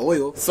sitting on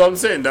oil. So I'm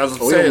saying that's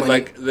what I'm saying. Money.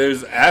 Like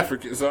there's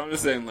Africans. So I'm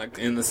just saying, like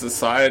in the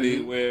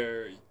society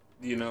where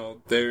you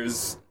know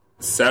there's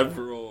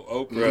several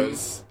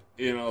Oprahs.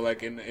 You know,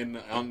 like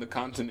on the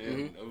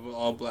continent of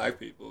all Black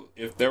people,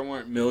 if there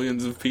weren't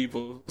millions of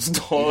people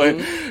stolen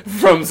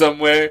from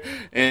somewhere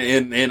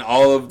and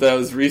all of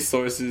those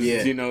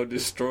resources, you know,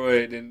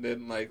 destroyed and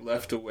then like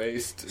left to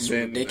waste,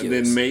 then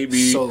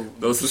maybe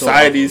those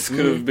societies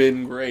could have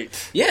been great.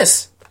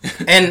 Yes,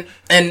 and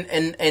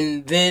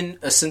then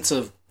a sense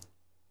of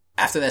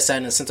after that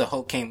sadness, a sense of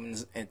hope came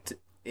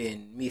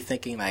in me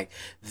thinking like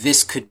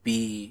this could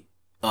be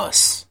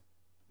us.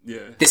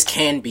 Yeah, this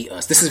can be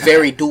us. This is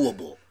very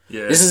doable.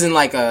 Yeah. This isn't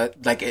like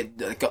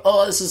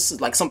this is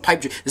like some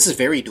pipe dream. This is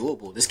very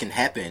doable. This can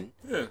happen.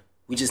 Yeah.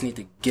 We just need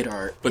to get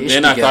our. But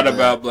then I thought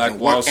about Black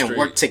Wall Street and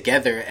work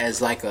together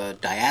as like a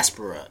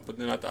diaspora. But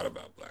then I thought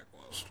about Black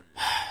Wall Street.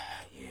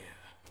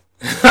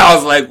 Yeah. I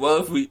was like,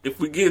 well, if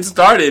we get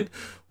started,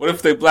 what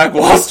if they Black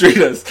Wall Street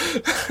us?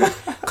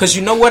 Because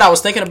you know what, I was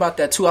thinking about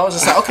that too. I was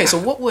just like, okay, so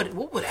what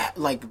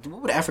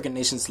would African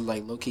nations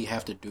like low key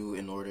have to do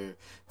in order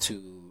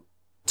to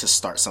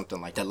start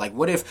something like that? Like,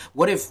 what if,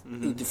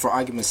 for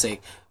argument's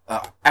sake,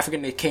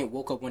 African they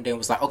woke up one day and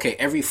was like, okay,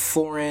 every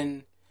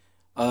foreign,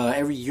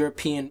 every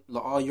European,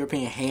 all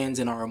European hands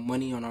in our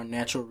money on our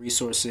natural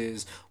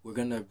resources, we're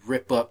gonna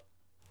rip up.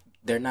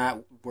 They're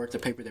not worth the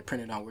paper they're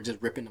printed on. We're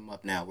just ripping them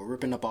up now. We're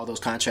ripping up all those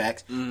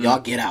contracts. Y'all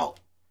get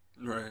out,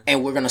 right?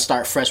 And we're gonna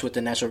start fresh with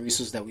the natural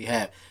resources that we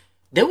have.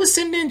 They were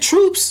sending in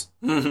troops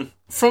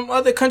from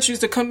other countries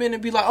to come in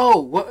and be like,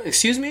 oh, what?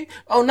 Excuse me?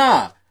 Oh,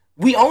 nah,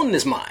 we own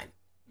this mine.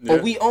 Yeah.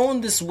 Or we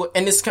own this,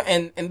 and it's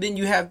and then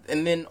you have,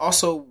 and then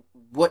also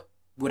what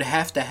would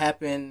have to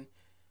happen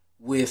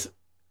with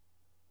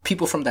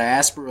people from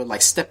diaspora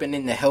like stepping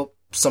in to help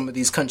some of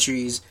these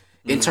countries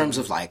in terms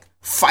of like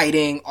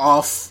fighting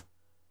off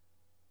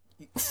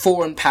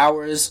foreign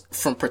powers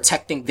from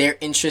protecting their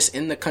interests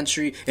in the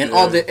country and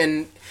all that,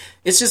 and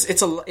it's just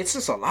a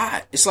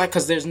lot. It's like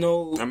because there's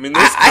no. I mean,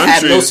 I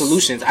have no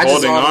solutions. I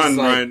holding on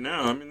right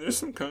now. I mean, there's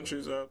some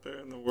countries out there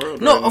in the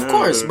world. No, of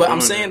course, but I'm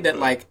saying that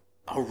like.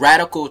 A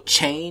radical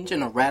change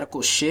and a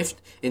radical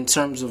shift in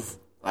terms of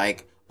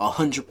like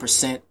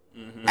 100%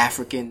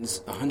 Africans,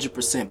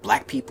 100%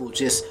 Black people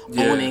just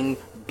owning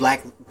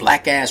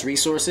black ass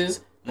resources.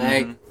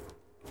 Like,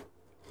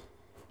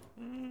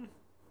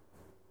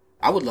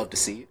 I would love to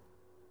see it.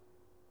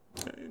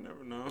 Yeah, you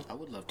never know. I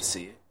would love to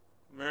see it.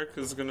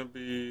 America's gonna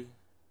be,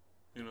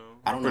 you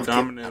know,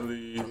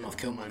 predominantly. I don't know if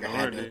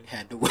Killmonger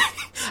had the way.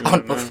 I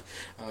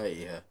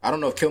don't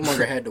know if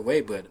Killmonger had the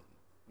way, but.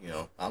 You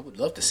know, I would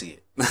love to see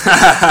it.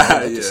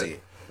 I would love to see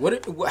it.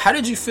 How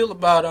did you feel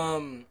about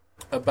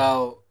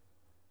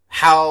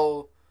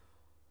how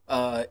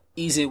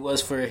easy it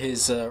was for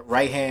his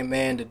right hand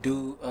man to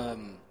do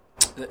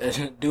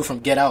from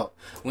Get Out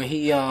when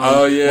he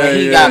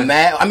got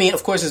mad? I mean,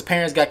 of course, his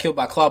parents got killed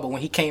by Claw, but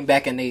when he came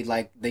back and they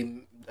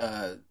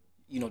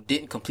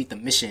didn't complete the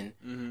mission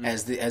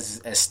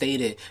as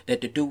stated,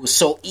 that the dude was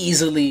so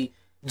easily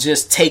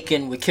just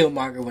taken with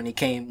Killmonger when he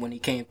came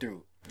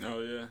through. Oh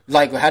yeah.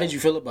 Like, how did you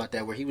feel about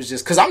that? Where he was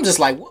just, because I'm just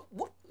like,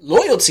 what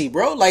loyalty,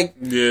 bro? Like,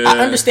 I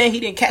understand he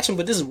didn't catch him,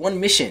 but this is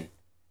one mission.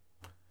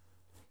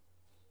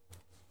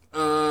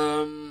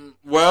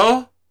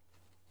 Well,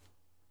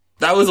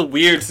 that was a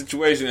weird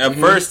situation at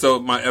first. So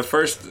my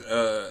first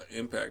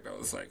impact, I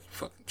was like,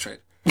 fucking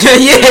traitor.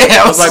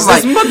 I was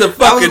like, this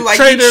motherfucking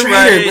traitor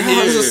right here.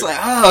 I was just like,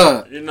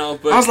 you know,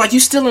 but I was like, you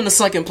still in the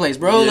sunken place,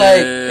 bro.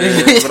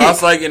 Yeah, but I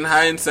was like, in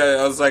hindsight,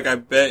 I was like, I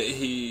bet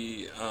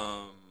he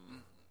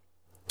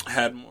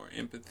had more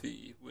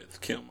empathy with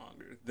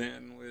Killmonger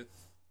than with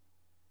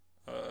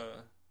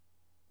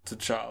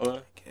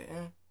T'Challa. Okay.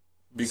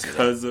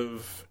 Because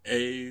of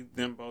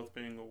them both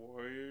being a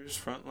warriors,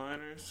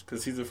 frontliners,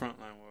 because he's a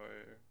frontline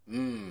warrior,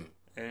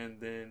 and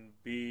then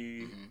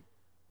B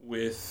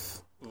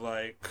with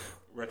like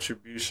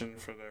retribution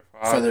for their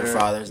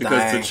fathers because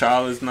dying.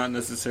 T'Challa is not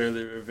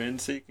necessarily revenge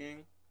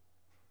seeking.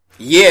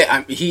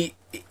 Yeah, he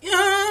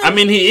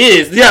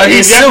is. Yeah,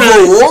 in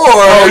Civil War.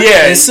 Oh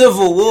yeah, in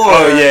Civil War.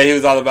 Oh yeah, he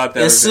was all about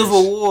that. In revenge.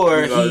 Civil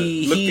War,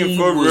 he looking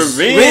for was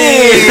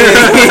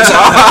revenge.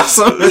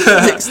 Awesome.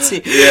 I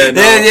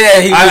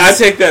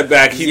take that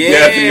back.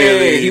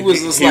 He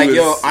was just like,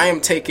 yo, I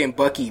am taking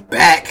Bucky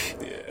back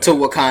to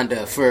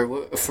Wakanda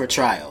for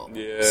trial.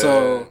 Yeah.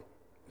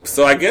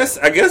 So I guess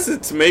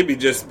it's maybe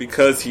just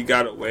because he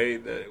got away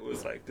that it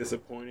was like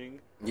disappointing.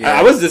 Yeah.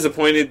 I was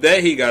disappointed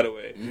that he got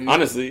away.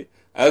 Honestly,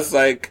 I was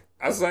like,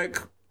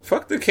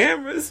 fuck the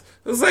cameras.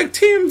 I was like,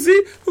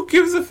 TMZ, who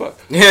gives a fuck?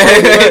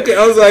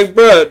 I was like,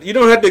 bro, you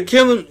don't have to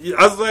kill him.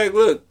 I was like,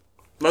 look,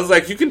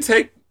 you can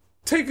take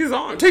his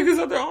arm, take his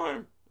other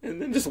arm,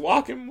 and then just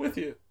walk him with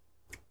you.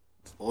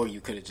 Or you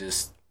could have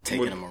just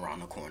taken him around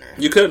the corner.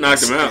 You could have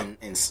knocked him out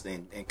and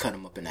cut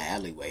him up in the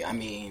alleyway. I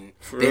mean,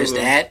 there's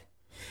that.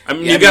 I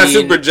mean, you got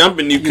super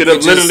jumping. You could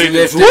have literally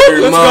just let's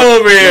go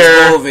over here.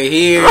 Let's go over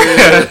here. You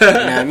know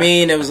what I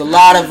mean? There was a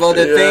lot of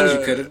other things you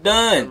could have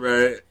done.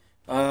 Right.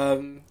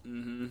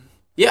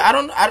 Yeah, I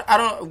don't.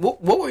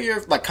 What were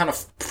your like kind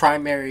of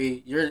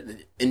your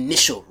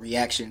initial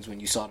reactions when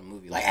you saw the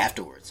movie, like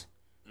afterwards,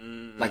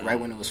 like right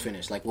when it was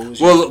finished? Like, what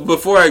was? Well,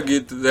 before I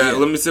get to that,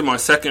 let me say my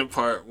second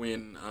part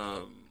when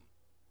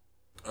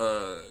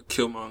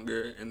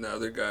Killmonger and the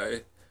other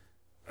guy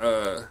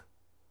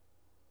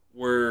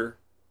were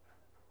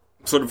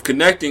sort of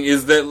connecting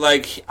is that,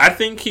 like, I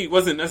think he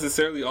wasn't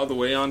necessarily all the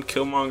way on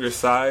Killmonger's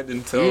side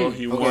until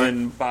he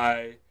won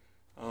by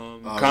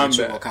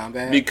combat.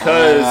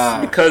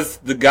 Because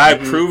the guy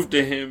proved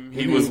to him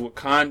he was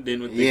Wakandan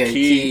with the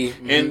key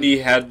and he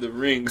had the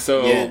ring.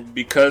 So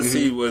because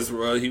he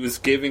was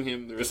giving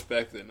him the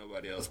respect that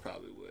nobody else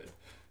probably would.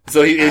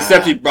 So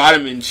except he brought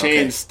him in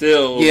chains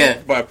still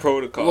by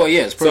protocol. Well,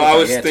 yeah, it's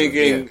protocol. So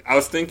I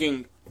was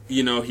thinking,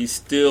 you know, he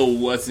still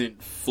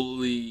wasn't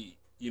fully,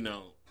 you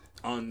know,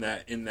 in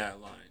that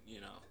line,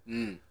 you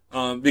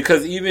know,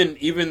 because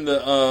even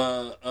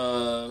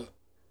the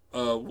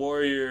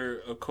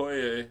warrior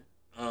Okoye,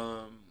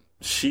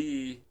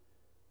 she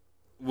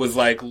was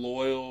like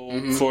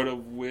loyal, sort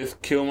of with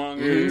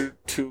Killmonger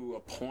to a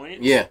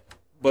point,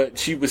 but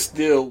she was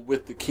still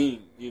with the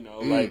king, you know,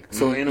 like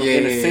so in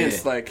a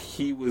sense, like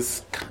he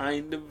was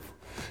kind of,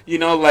 you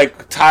know,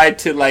 like tied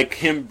to like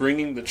him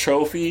bringing the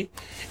trophy.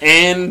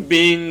 And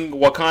being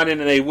Wakandan,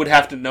 and they would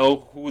have to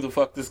know who the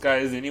fuck this guy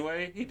is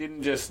anyway. He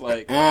didn't just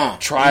like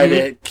try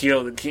to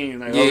kill the king,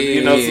 like,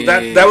 you know. So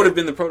that would have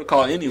been the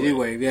protocol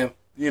anyway.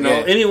 You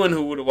know, anyone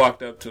who would have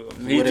walked up to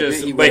him, he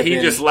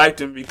just liked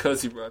him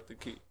because he brought the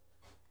key.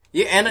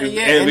 And he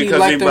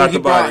liked him.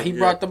 He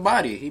brought the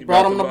body. He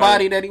brought him the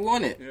body that he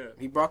wanted. Yeah.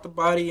 He brought the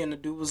body, and the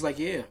dude was like,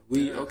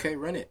 okay,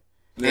 run it.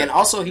 Yeah. And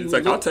also he's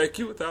like, I'll take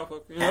you without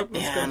fucking up.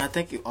 And I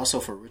think also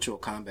for ritual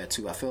combat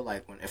too, I feel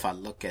like if I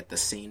look at the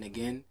scene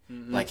again,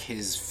 like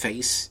his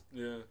face,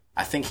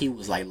 I think he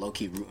was like low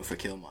key rooting for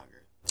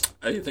Killmonger.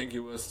 I think he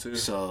was too.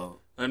 So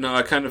I know,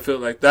 I kind of feel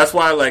like that's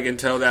why, like,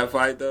 until that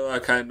fight though, I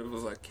kind of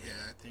was like,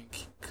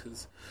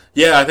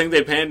 I think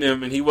they panned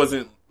him and he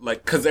wasn't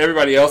like, because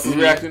everybody else was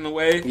reacting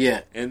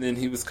away, and then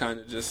he was kind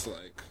of just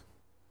like,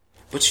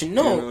 but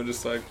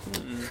just like,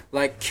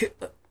 like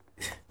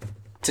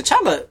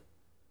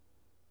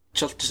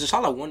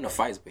T'Challa won the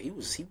fights, but he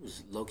was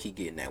low key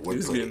getting that work. He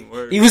was getting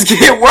work. He was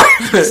getting worked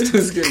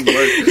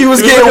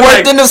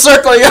in the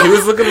circle. Yo. He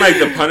was looking like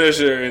the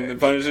Punisher in the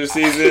Punisher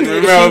season.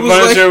 Remember how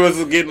Punisher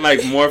was getting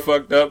like more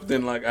fucked up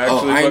than like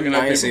actually fucking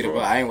up people.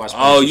 I ain't watched.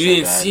 Oh, you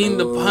ain't seen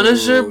the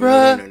Punisher,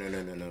 bro?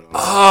 No.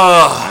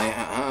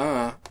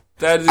 Oh,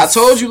 that is. I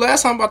told you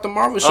last time about the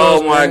Marvel shows.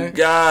 Oh my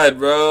god,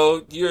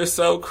 bro, you're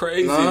so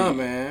crazy. Nah,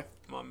 man.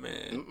 My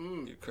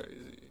man, you're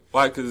crazy.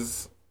 Why?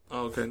 Because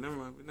Oh, okay, never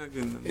mind. We're not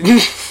getting them.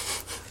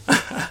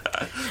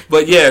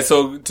 But yeah,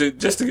 so to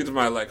get to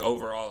my like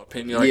overall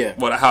opinion,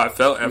 like how I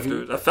felt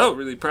afterwards, I felt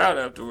really proud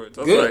afterwards.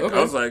 I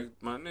was like,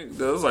 my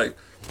nigga, I was like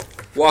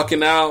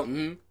walking out,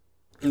 and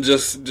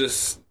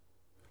just.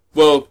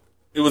 Well,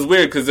 it was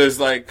weird because there's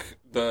like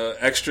the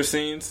extra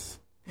scenes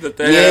that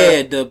they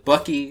had. The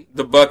Bucky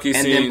scene,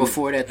 and then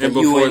before that the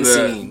UN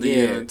scene. The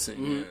UN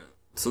scene. Yeah.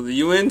 So the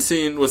UN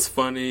scene was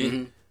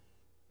funny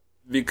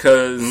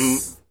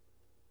because,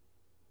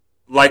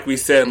 like we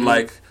said,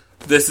 like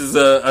this is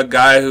a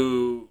guy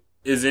who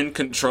is in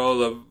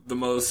control of the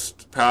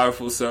most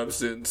powerful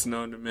substance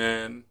known to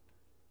man,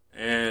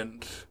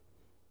 and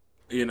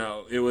you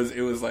know it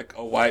was like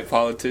a white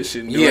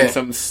politician doing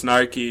some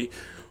snarky.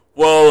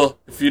 Well,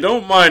 if you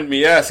don't mind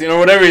me asking, or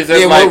whatever he said.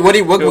 Yeah, like,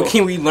 what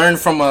can we learn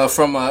from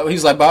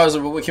he's like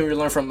Bowser, what can we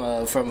learn from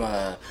a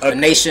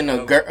nation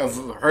of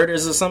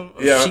herders or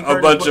something? Yeah, a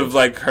bunch of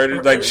like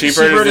herders, like sheep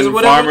herders and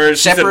farmers,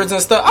 shepherds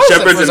and stuff.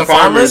 Shepherds and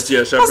farmers.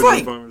 Yeah, shepherds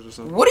and farmers or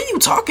something. What are you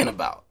talking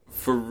about?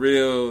 For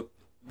real,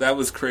 that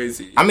was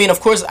crazy. I mean, of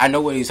course, I know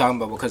what he's talking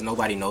about because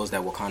nobody knows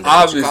that Wakanda.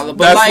 Obviously,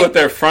 that's like, what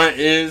their front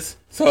is.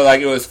 So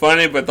like it was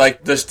funny, but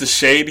like just the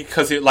shade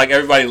because like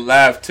everybody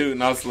laughed too,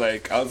 and I was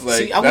like,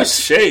 see, that's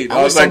shade.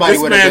 I was like, somebody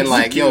would have been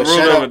like, "Yo,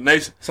 shut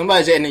up!"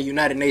 Somebody in the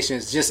United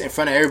Nations just in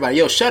front of everybody,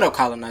 "Yo, shut up,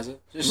 colonizer!"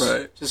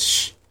 Just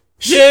shh.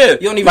 Yeah,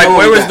 you don't even like know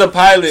where was the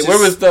pilot? Where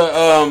was the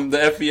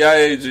FBI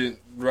agent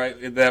right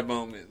at that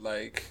moment?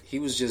 Like he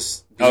was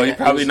just. He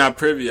probably not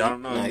privy. I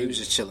don't know. No, he was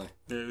just chilling.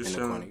 Yeah, he was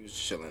in the corner. He was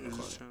just chilling in the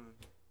corner.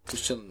 He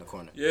was chilling in the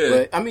corner. Yeah,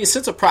 but I mean,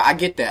 sense of pride. I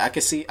get that. I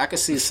can see a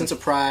sense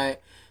of pride.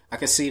 I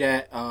can see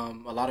that. A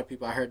lot of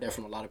people, I heard that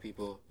from a lot of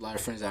people, a lot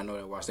of friends that I know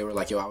that watched. They were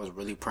like, "Yo, I was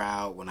really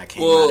proud when I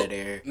came out of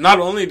there." Not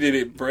only did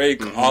it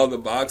break all the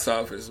box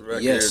office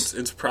records,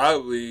 it's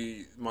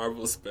probably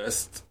Marvel's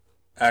best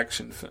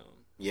action film.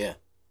 Yeah,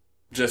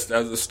 just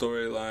as a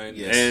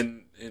storyline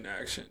and in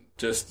action,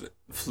 just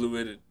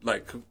fluid,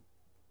 like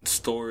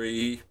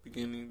story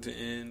beginning to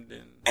end,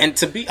 and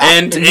to be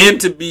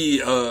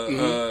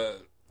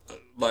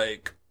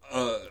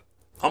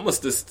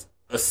almost this.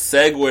 A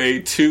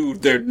segue to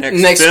their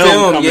next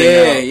film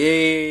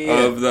coming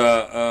out of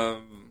the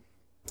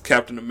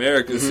Captain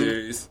America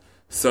series.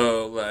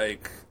 So,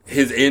 like,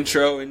 his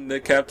intro in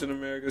the Captain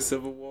America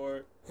Civil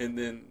War, and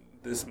then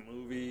this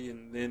movie,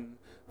 and then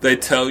they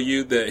tell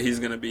you that he's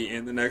going to be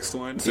in the next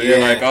one. So you're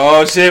like,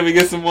 oh, shit, we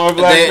get some more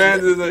Black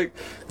Panthers. Like,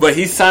 but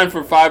he's signed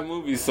for 5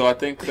 movies, so I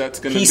think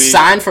that's going to be... He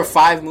signed for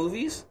 5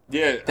 movies?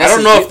 Yeah, I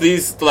don't know if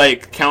these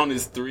like count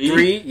as 3.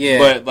 3, yeah.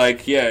 But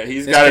like, yeah,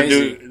 he's got to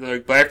do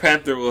like Black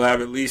Panther will have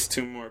at least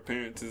 2 more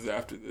appearances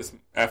after this.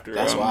 After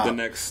the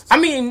next. I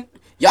mean,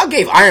 y'all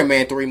gave Iron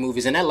Man 3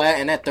 movies, and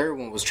that third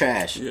one was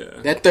trash. Yeah,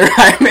 that third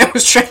Iron Man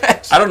was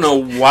trash. I don't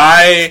know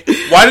why.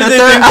 Why did they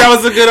think that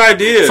was a good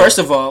idea? First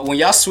of all, when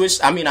y'all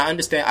switched, I mean, I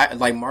understand.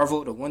 Like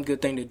Marvel, the one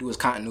good thing they do is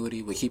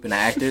continuity with keeping the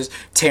actors.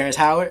 Terrence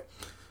Howard.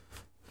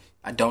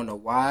 I don't know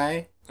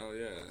why. Oh,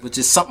 yeah. But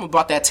just something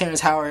about that Terrence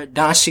Howard,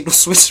 Don Cheadle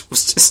switch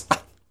was just like...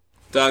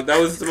 Dog, that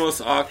was the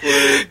most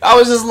awkward. I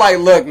was just like,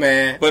 look,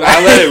 man. But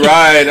I let it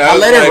ride. I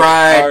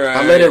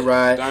let it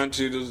ride. Don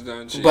Cheadle's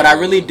Don Cheadle. But I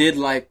really did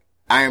like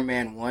Iron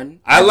Man 1.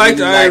 I liked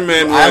Iron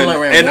Man 1.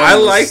 I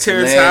like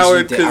Terrence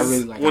Howard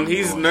because when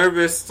he's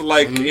nervous,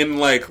 like, in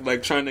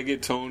like trying to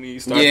get Tony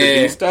started to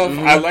do stuff,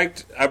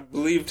 I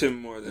believed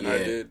him more than I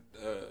did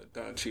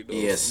Don Cheadle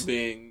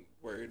being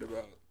worried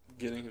about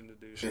getting him to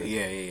do shit.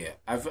 Yeah.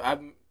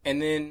 And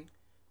then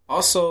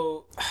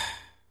also,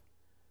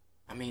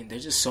 I mean,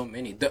 there's just so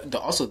many.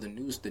 Also the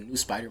new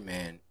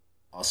Spider-Man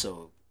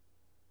also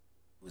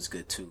was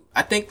good too.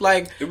 I think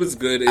like it was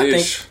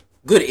good-ish.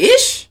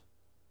 Good-ish.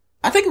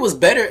 I think it was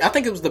better. I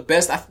think it was the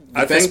best. I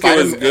think Spider-Man.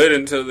 It was good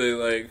until they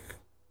like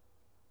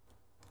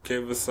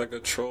gave us like a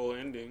troll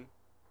ending.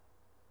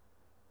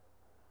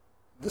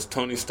 This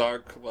Tony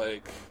Stark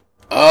like.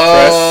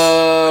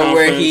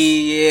 Where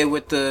he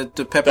with the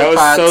Pepper Potts.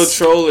 That was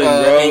so trolling,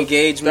 bro.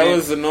 Engagement. That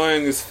was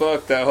annoying as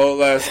fuck. That whole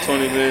last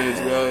 20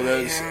 minutes, bro.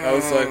 I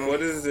was like,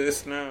 what is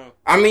this now?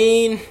 I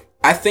mean,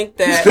 I think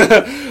that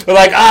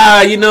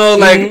like you know,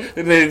 like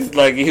and then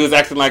like he was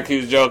acting like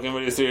he was joking,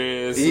 but he's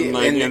serious. And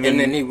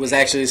then he was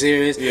actually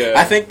serious. Yeah.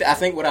 I think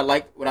what I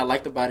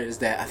liked about it is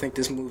that I think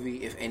this movie,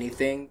 if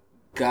anything,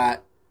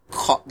 got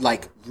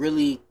like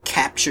really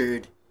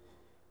captured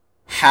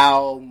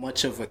how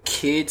much of a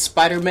kid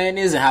Spider-Man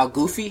is and how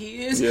goofy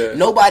he is. Yeah.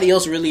 Nobody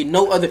else really,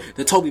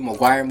 the Tobey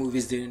Maguire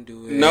movies didn't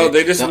do it. No,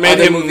 they just made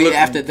him look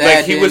after that.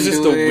 Like he was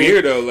just a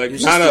weirdo, like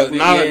not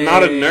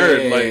a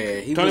nerd.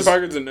 Like Tony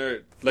Parker's a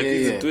nerd. Like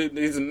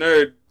he's a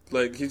nerd.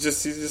 Like he's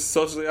just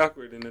socially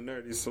awkward and a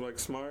nerd. He's so like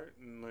smart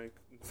and like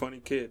funny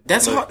kid.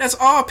 That's all. That's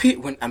all.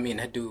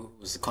 That dude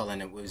was calling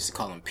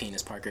him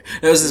Penis Parker.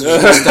 It was this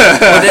weird stuff.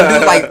 But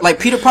that dude, like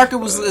Peter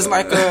Parker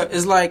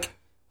is like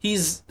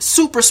he's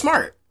super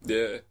smart.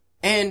 Yeah.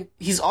 And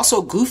he's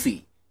also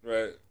goofy.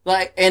 Right.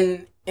 Like,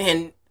 and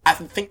I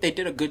think they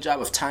did a good job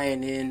of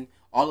tying in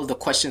all of the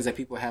questions that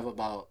people have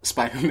about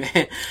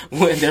Spider-Man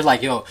when they're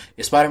like, yo,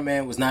 if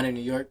Spider-Man was not in New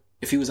York,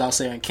 if he was out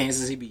there in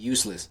Kansas, he'd be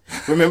useless.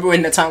 Remember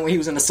when the time when he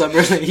was in the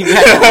suburbs and he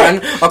had to run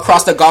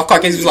across the golf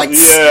cart and he was like,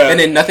 and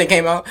then nothing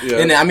came out? Yeah.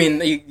 And then, I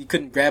mean, you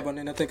couldn't grab on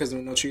nothing because there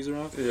were no trees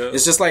around. Yeah.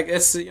 It's just like,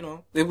 it's, you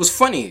know, it was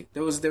funny.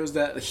 There was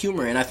that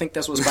humor, and I think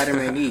that's what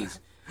Spider-Man needs.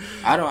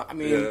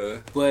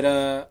 But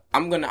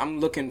I'm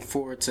looking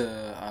forward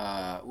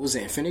to, what was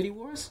it, Infinity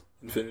Wars?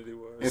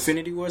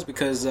 Infinity Wars,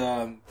 because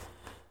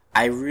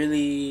I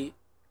really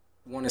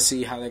want to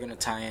see how they're going to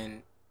tie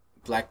in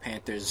Black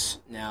Panther's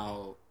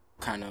now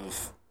kind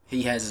of,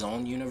 he has his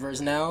own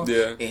universe now,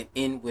 and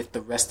in with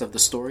the rest of the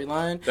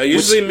storyline. That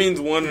usually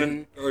means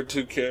one or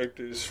two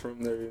characters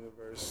from their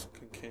universe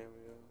can cameo.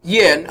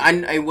 Yeah,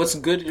 and what's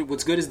good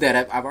is that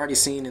I've already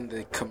seen in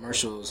the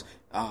commercials,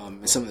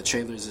 and some of the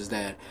trailers, is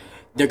that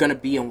they're going to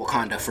be in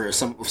Wakanda for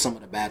some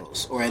of the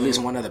battles, or at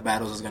least one of the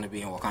battles is going to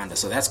be in Wakanda,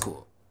 so that's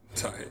cool.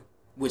 Tight.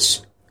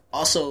 Which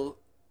also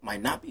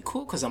might not be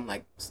cool, because I'm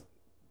like,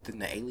 then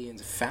the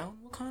aliens found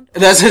Wakanda?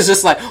 That's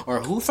just like,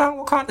 or who found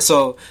Wakanda?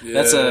 So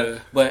that's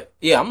but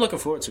yeah, I'm looking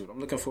forward to it. I'm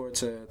looking forward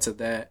to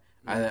that.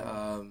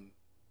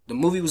 The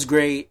movie was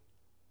great.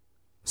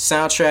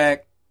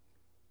 Soundtrack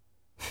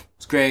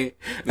was great.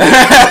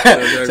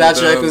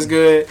 Soundtrack was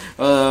good.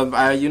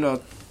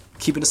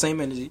 Keeping the same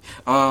energy.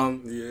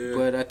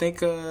 But I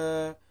think,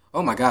 oh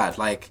my God,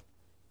 like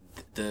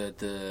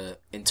the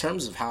in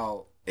terms of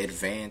how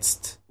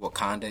advanced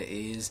Wakanda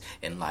is,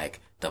 and like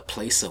the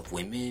place of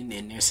women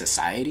in their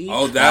society.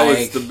 Oh, that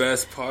was the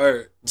best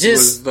part. Just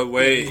was the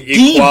way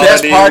the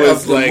best part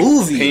of the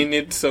movie,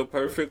 painted so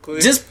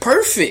perfectly. Just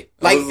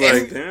perfect. Like,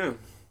 damn.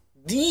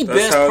 The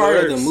best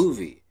part of the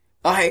movie.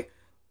 Like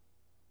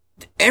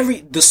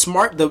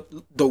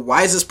the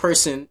wisest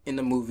person in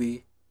the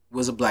movie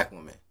was a black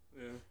woman.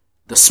 Yeah.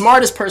 The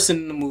smartest person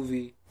in the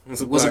movie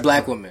was a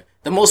black woman.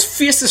 The most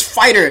fiercest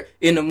fighter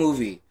in the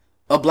movie,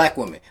 a black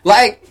woman.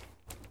 Like,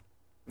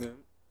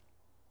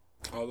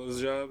 all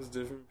those jobs,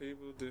 different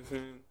people,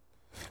 different.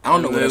 I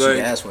don't know what else you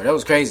asked for. That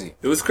was crazy.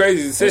 It was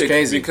crazy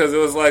because it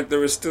was like there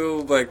was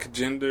still like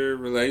gender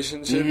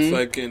relationships,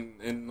 like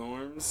in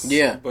norms.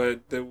 Yeah.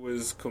 But there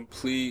was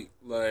complete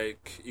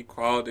like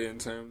equality in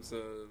terms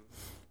of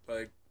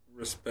like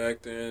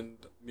respect and,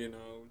 you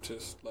know,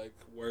 just like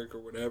work or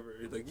whatever.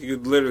 Like you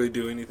could literally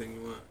do anything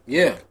you want.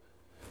 Yeah. Like,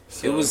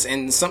 so. It was,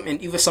 and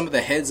even some of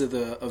the heads of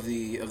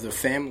the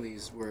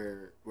families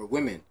were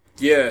women.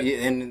 Yeah,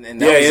 and that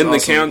was in awesome. The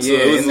council. Yeah,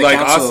 it was like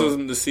council.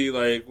 Awesome to see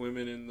like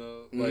women in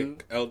the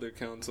like elder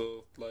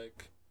council.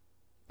 Like,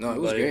 no,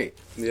 it was great.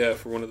 Yeah,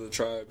 for one of the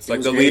tribes,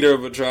 like the leader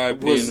of a tribe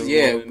being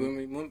a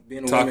woman,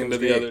 being a talking woman to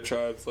the other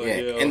tribes. Like,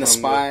 and the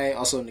spy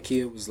also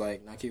Nakia was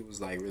like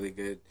really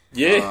good.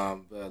 Yeah,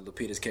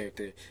 Lupita's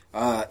character.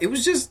 It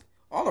was just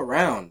all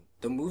around.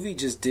 The movie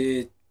just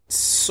did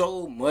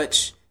so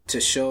much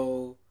to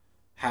show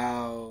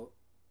how,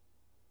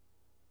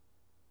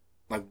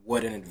 like,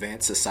 what an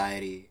advanced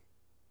society.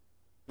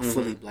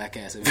 Fully black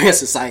ass advanced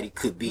society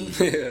could be.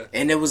 Yeah.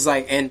 And it was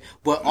like,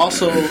 but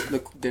also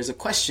there's a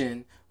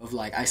question of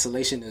like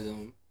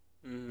isolationism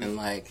and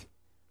like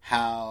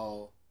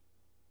how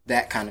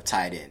that kind of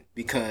tied in,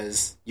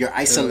 because you're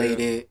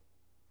isolated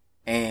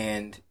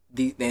and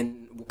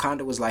then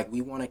Wakanda was like,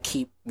 we want to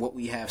keep what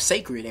we have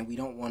sacred and we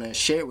don't want to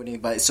share it with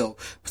anybody. So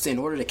in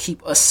order to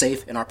keep us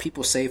safe and our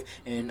people safe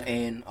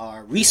and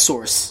our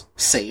resource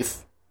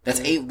safe,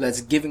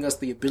 that's giving us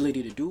the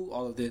ability to do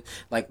all of this.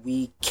 Like,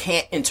 we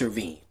can't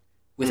intervene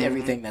with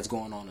everything that's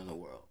going on in the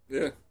world.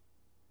 Yeah,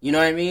 you know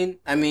what I mean?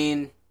 I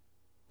mean,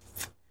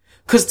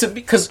 because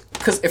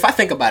if I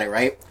think about it,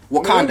 right,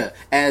 Wakanda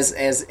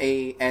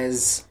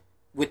as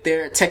with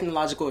their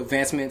technological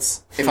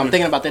advancements, if I'm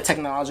thinking about their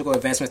technological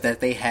advancements that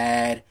they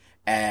had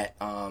at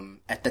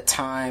the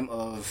time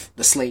of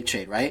the slave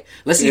trade, right?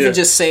 Let's even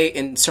just say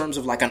in terms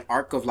of like an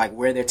arc of like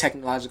where their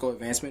technological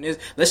advancement is.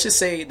 Let's just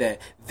say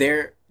that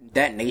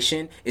that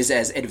nation is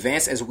as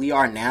advanced as we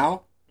are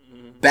now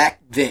back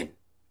then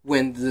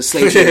when the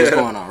slave trade was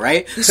going on,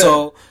 right?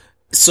 So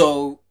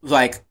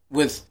like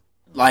with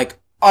like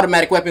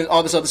automatic weapons,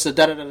 all this other stuff,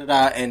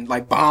 and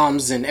like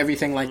bombs and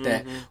everything like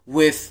that.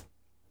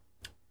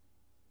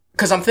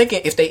 Because I'm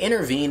thinking if they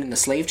intervene in the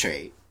slave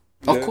trade,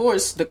 of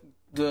course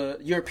the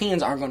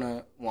Europeans aren't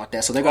gonna want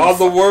that, so they're gonna all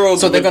the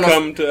world. So they're gonna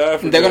come to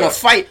Africa. They're gonna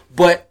fight,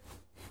 but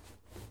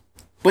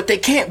they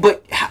can't.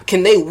 But how,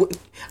 can they?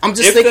 I'm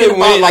just thinking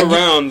about like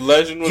around.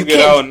 Legend would get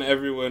out, and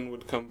everyone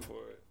would come for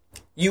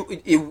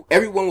it.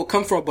 Everyone would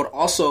come for it, but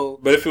also.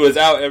 But if it was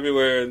out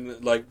everywhere,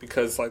 and like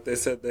because like they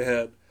said they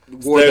had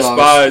their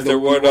spies, their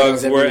war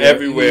dogs were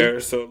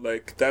everywhere. So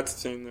like that's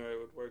the thing that it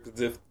would work,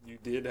 as if you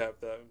did have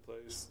that in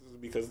place,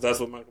 because that's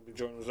what Michael B.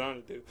 Jordan was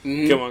trying to do.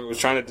 Killmonger was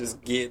trying to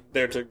just get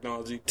their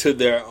technology to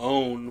their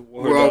own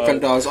war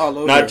dogs all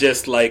over, not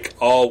just like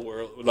all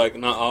world, like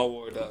not all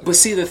war dogs. But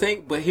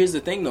here's the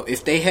thing though: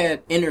 if they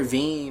had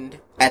intervened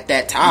at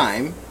that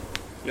time,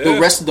 the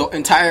rest of the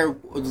entire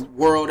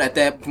world not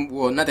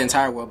the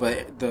entire world,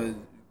 but the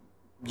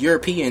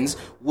Europeans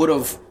would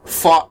have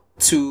fought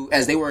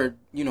as they were,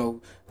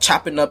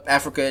 chopping up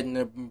Africa in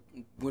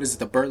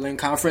the Berlin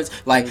Conference.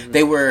 Like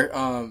they were,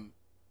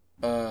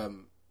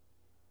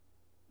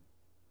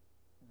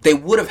 they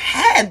would have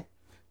had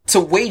to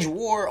wage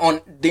war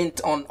on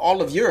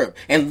all of Europe,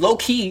 and low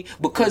key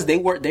because they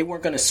weren't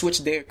going to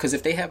switch there, because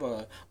if they have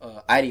a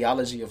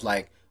ideology of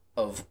like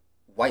of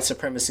white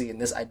supremacy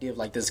and this idea of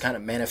like this kind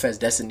of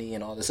manifest destiny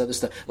and all this other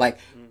stuff, like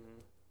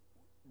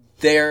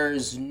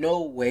there's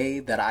no way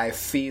that I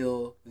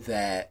feel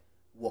that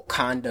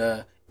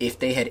Wakanda, if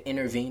they had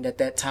intervened at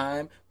that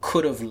time,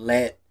 could have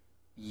let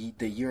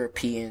the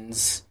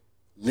Europeans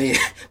live,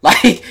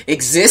 like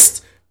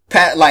exist,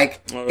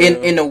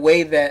 in a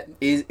way that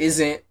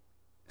isn't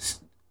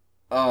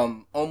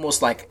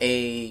almost like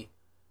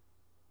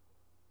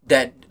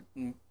that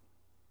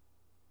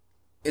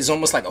is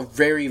almost like a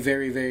very,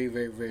 very, very,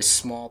 very, very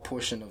small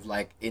portion of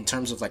like in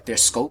terms of like their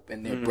scope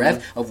and their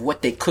breadth of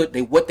what they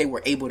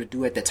were able to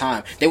do at the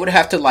time. They would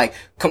have to like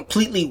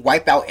completely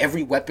wipe out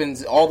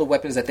all the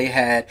weapons that they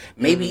had,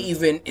 maybe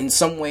even in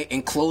some way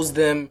enclose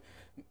them.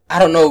 I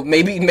don't know,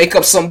 maybe make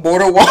up some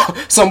border wall.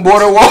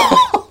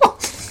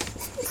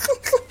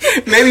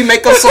 Maybe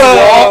make up some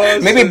wall.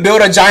 Maybe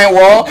build a giant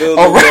wall. Build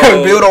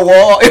a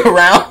wall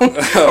around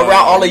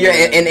all of your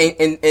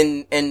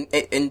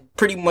and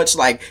pretty much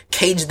like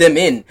cage them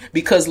in,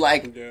 because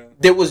like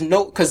there was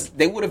because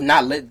they would have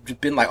not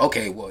been like,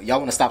 okay, well, y'all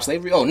want to stop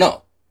slavery? Oh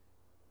no,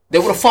 they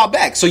would have fought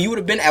back. So you would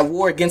have been at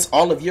war against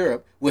all of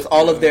Europe with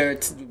all of their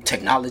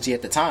technology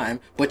at the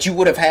time, but you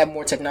would have had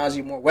more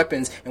technology, more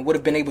weapons, and would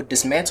have been able to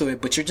dismantle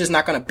it. But you're just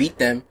not gonna beat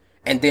them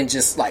and then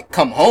just like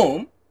come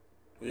home.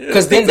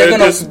 Because then they're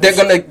gonna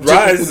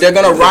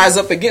rise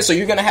up again. So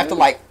you're gonna have to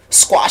like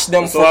squash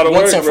them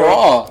once and for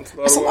all.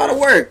 That's a lot of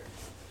work.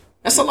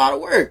 That's a lot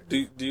of work.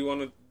 Do you want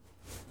to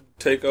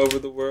take over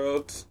the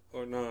world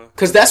or not?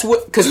 Because that's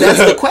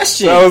the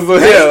question.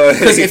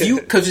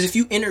 Because if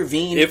you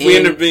intervene, we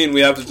intervene, we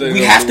have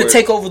to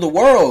take over the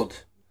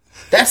world.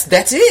 That's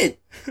it.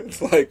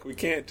 It's like we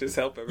can't just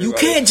help everybody. You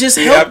can't just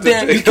help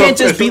them. You can't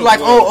just be like,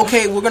 oh,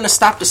 okay, we're gonna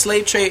stop the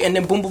slave trade, and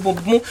then boom, boom, boom,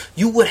 boom.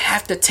 You would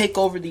have to take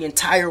over the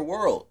entire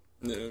world.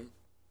 Yeah.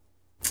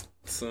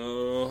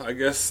 So I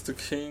guess the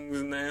kings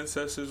and the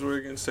ancestors were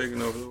against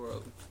taking over the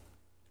world.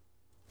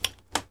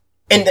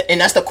 And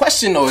that's the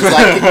question though. It's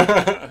like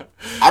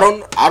I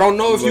don't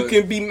know if you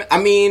can be.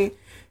 I mean,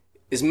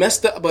 it's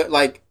messed up, but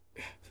like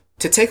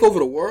to take over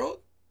the world,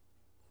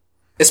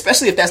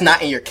 especially if that's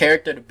not in your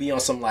character, to be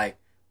on some like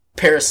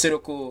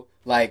parasitical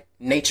like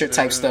nature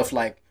type stuff,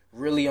 like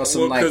really on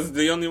some like, because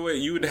the only way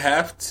you would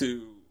have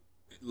to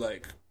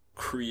like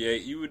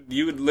create, you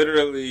would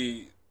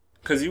literally,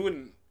 because you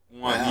wouldn't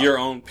want your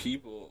own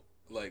people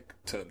like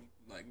to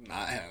like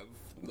not have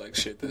like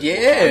shit that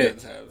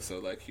Wakandans have. So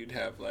like you'd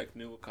have like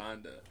New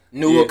Wakanda.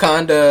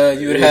 Wakanda,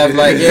 you would have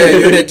like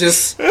you would have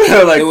just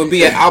like it would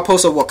be an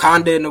outpost of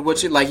Wakanda, and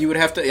what you like you would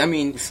have to. I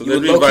mean, so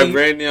there'd be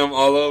vibranium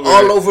all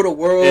over the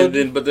world,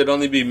 but there'd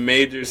only be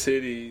major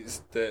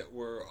cities that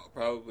were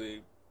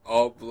probably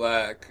all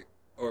black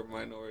or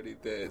minority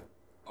that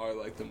are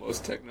like the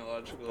most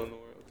technological in the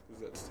world,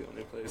 because that's the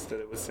only place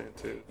that it was sent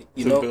to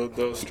build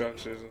those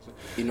structures. And stuff.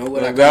 You know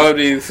what? Like, that would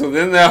be so.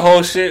 Then that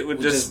whole shit would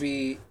just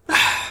be.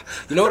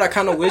 You know what I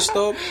kind of wish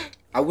though?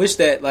 I wish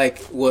that like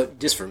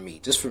just for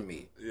me.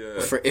 Yeah.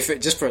 For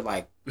shits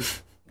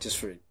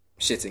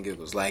and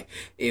giggles, like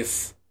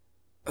if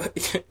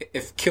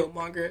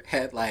Killmonger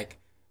had like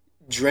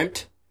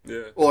dreamt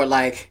or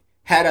like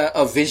had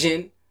a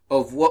vision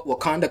of what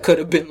Wakanda could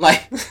have been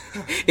like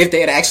if they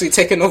had actually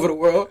taken over the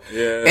world,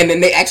 and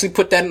then they actually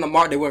put that in the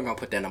Marvel. They weren't gonna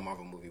put that in a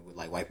Marvel movie with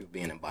like white people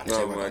being in bondage.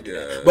 Oh my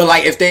God. But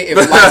like if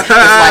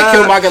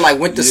Killmonger like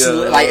went to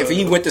sleep, like if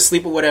he went to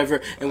sleep or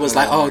whatever and was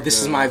like, oh,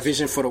 this is my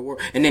vision for the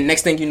world, and then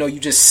next thing you know, you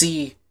just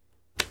see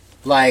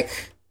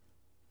like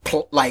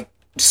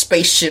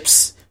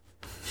spaceships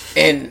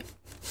and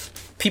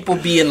people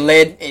being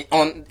led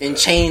in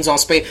chains on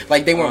space.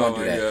 Like they weren't gonna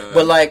do that.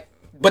 God.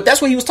 But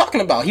that's what he was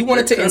talking about. He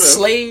wanted to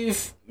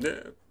enslave. Yeah.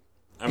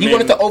 He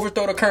wanted to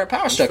overthrow the current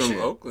power structure. From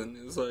Oakland.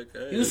 It was like,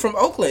 hey. He was from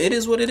Oakland. It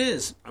is what it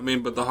is. I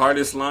mean, but the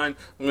hardest line,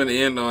 I'm going to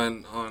end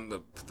on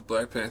the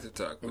Black Panther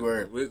talk.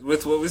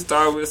 With what we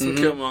started with, some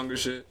Killmonger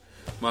shit.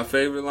 My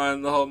favorite line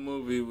in the whole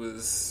movie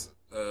was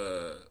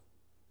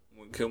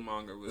when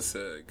Killmonger was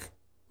like,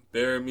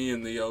 bury me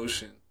in the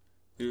ocean.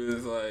 He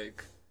was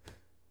like,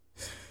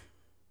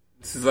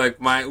 this is like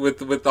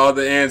with all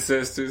the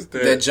ancestors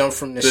that jump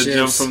from the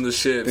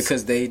ships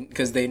because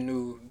they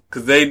knew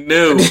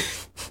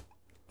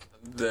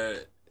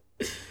that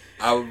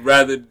I would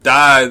rather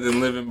die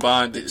than live in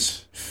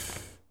bondage.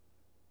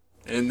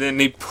 And then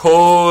he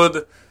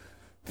pulled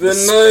the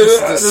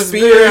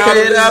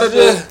spearhead out of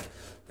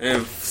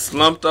and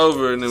slumped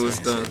over, and it was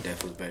done.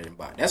 Death was better than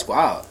bondage. That's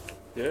wild.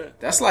 Yeah,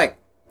 that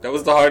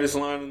was the hardest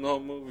line in the whole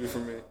movie for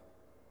me.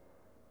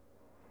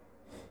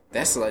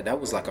 That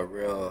was like a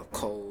real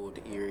cold,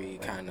 eerie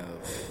kind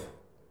of.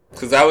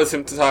 Because that was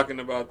him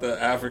talking about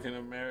the African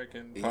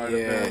American part of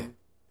him,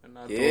 and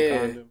not the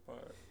Wakandan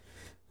part,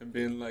 and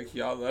being like,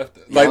 "Y'all left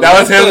us." Like that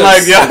was him,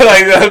 like y'all,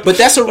 like that. But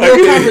that's a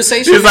real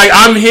conversation. He's like,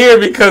 "I'm here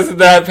because of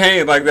that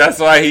pain." Like that's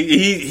why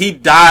he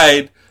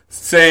died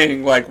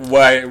saying like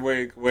why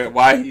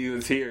he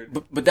was here.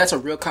 But that's a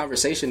real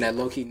conversation that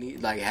low-key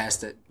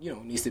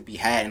needs to be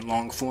had in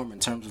long form in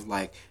terms of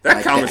like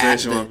that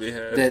conversation will be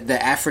had.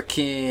 The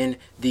African,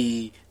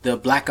 the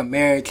Black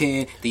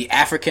American, the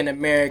African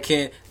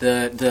American,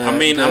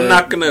 I'm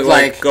not gonna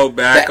like go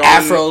back the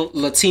on Afro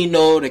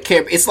Latino, the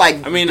Caribbean. It's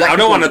like I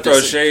don't want to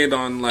throw shade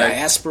on like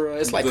diaspora.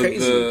 It's like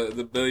crazy.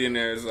 The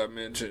billionaires I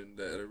mentioned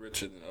that are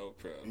richer than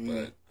Oprah,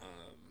 but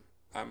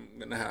I'm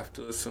gonna have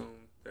to assume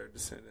they're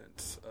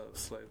descendants of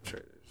slave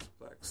traders,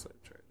 black slave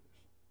traders.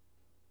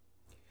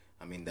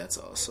 I mean, that's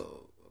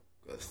also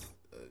a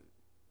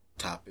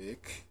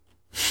topic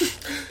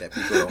that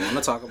people don't want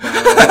to talk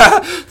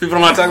about. People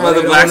don't want to talk about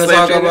the black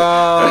slave traders.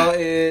 About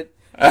it.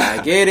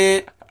 I get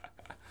it,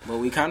 but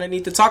we kind of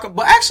need to talk.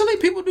 But actually,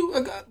 people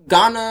do.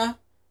 Ghana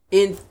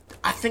I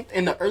think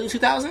in the early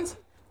 2000s.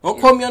 Don't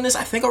quote me on this.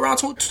 I think around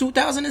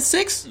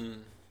 2006.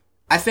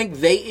 I think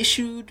they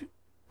issued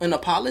an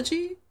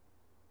apology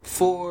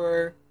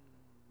for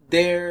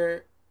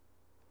their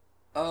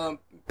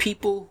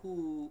people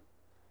who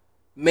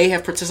may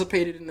have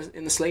participated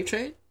in the slave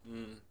trade.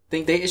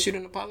 Think they issued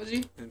an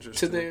apology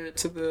to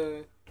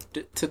the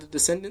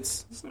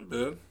descendants. That's not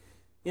bad.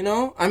 You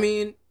know, I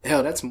mean,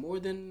 hell, that's more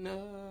than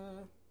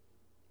the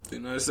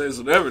United States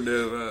would ever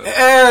do.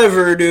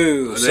 Ever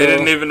do. They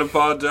didn't even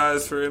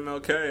apologize for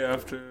MLK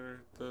after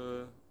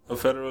a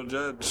federal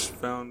judge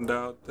found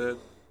out that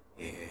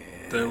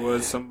there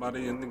was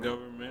somebody in the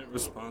government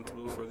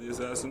responsible for the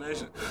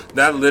assassination.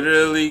 That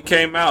literally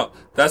came out.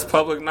 That's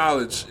public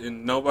knowledge,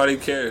 and nobody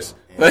cares.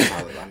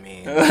 I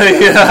mean,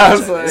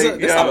 there's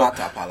a lot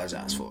to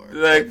apologize for.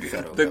 Like,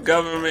 the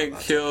government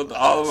killed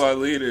all of our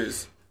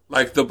leaders.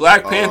 Like, the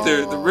Black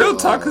Panther, the real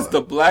talk is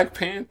the Black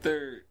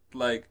Panther,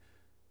 like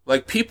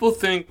people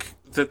think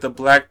that the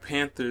Black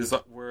Panthers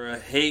were a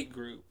hate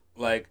group.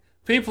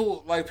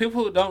 People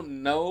who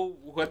don't know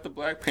what the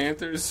Black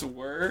Panthers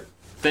were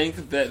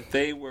think that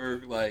they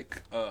were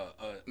like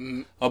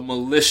a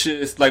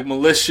malicious, like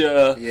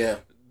militia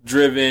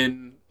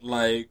driven,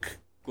 like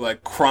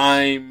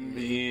crime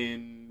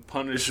and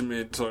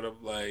punishment sort of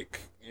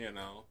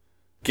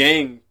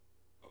gang,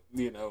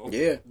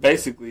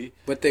 basically.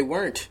 But they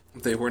weren't.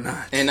 They were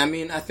not. And I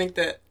mean, I think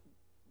that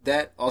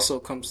also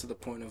comes to the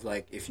point of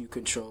like, if you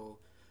control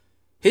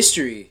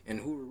history and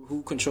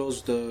who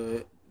controls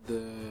the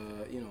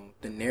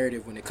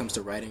narrative when it comes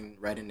to writing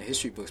the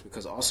history books,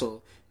 because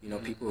also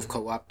people have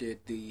co-opted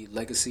the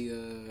legacy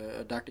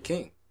of Dr.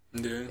 King.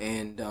 Yeah.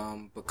 And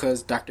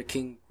because Dr.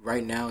 King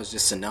right now is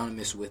just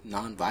synonymous with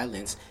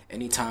nonviolence,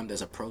 anytime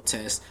there's a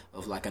protest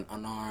of like an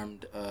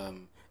unarmed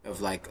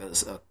of like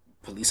a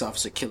police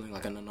officer killing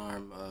like an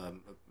unarmed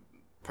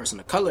person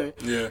of color,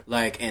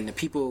 and the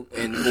people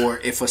or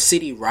if a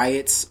city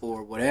riots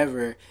or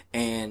whatever,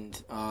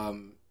 and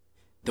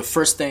the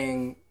first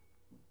thing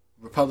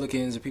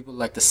Republicans and people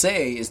like to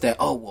say is that,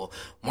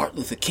 Martin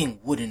Luther King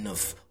wouldn't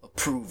have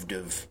approved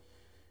of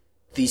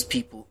these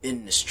people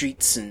in the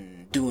streets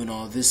and doing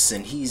all this,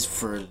 and he's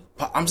for.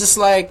 I'm just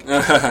like,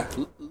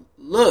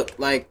 look,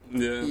 like,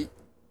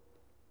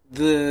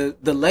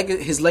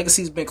 his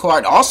legacy's been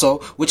co-opted also,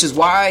 which is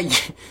why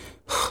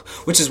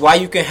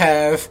you can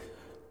have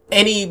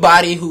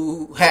anybody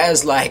who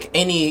has like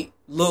any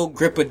little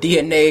grip of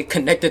DNA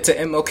connected to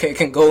MLK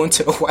can go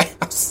into the White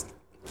House.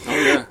 Oh,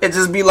 yeah. And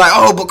just be like,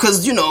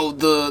 because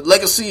the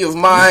legacy of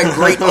my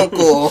great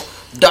uncle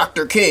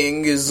Dr.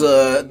 King is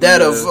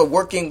that of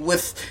working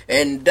with,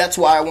 and that's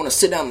why I want to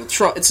sit down with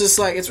Trump. It's just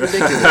like, it's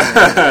ridiculous.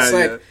 It's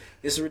like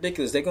it's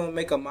ridiculous. They're gonna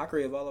make a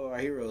mockery of all of our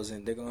heroes,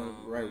 and they're gonna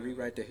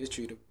rewrite the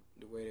history the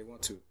way they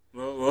want to.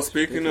 Well,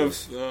 speaking of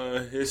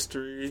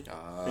history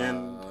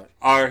and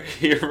our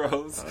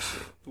heroes,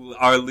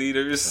 our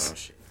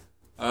leaders,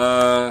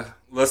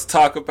 let's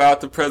talk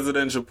about the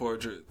presidential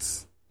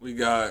portraits. We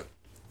got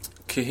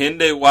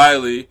Kehinde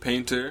Wiley,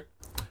 painter,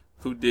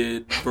 who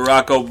did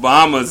Barack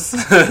Obama's.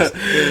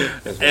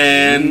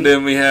 And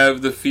then we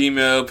have the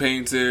female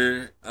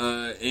painter,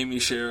 Amy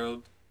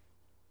Sherald.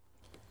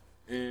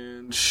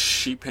 And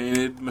she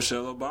painted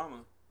Michelle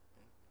Obama.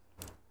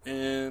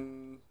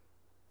 And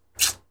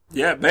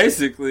yeah,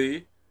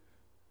 basically,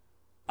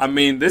 I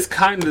mean, this,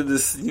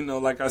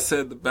 like I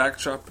said, the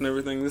backdrop and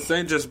everything, this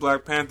ain't just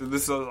Black Panther,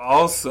 this is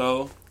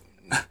also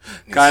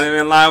kind of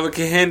in line with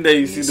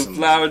Kehinde. You see the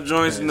flower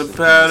joints and the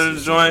pattern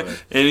joint,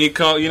 and you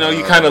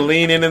kind of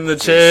leaning in the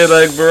chair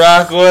like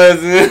Barack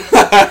was.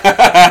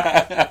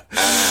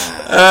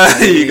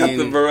 You got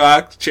the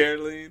Barack chair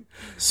lean.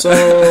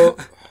 So,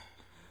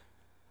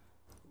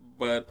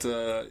 but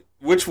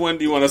which one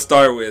do you want to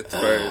start with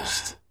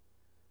first?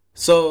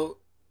 So,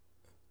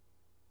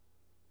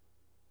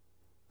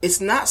 it's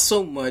not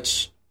so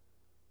much.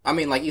 I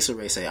mean, like Issa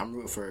Rae say, I'm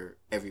rooting for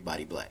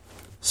everybody black.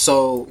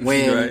 So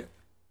when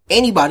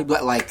anybody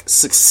black like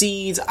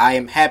succeeds, I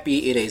am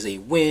happy. It is a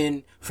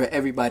win for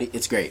everybody.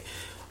 It's great.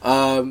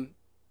 However,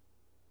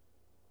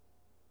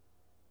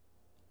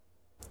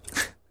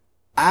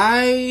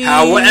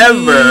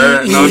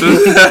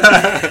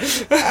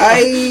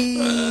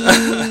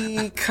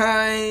 I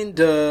kind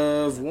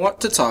of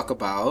want to talk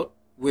about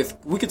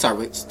we could start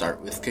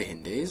with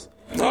Kahinde's.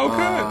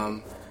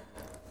 Okay.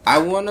 I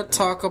want to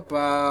talk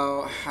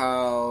about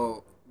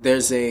how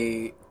there's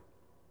when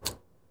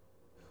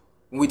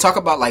we talk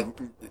about like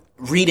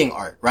reading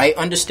art, right?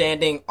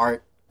 Understanding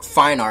art,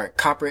 fine art,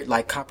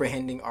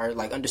 comprehending art,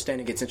 like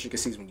understanding its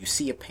intricacies when you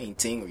see a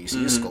painting or you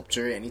see a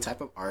sculpture, any type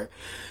of art,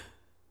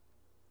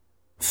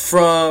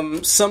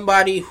 from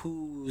somebody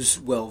who's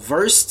well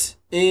versed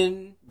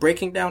in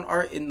breaking down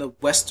art in the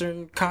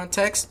Western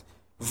context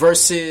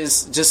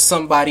versus just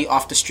somebody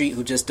off the street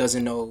who just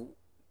doesn't know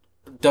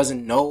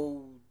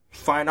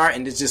fine art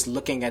and is just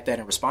looking at that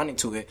and responding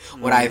to it.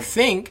 What I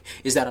think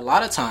is that a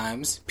lot of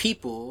times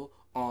people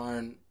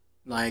on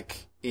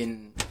like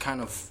in kind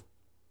of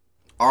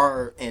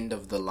our end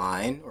of the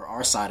line or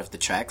our side of the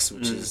tracks,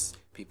 which is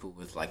people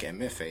with like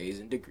MFAs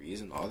and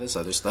degrees and all this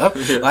other stuff,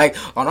 like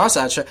on our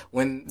side of the track,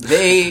 when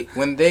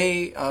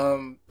they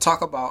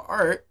talk about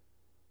art,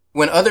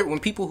 when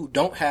people who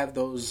don't have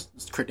those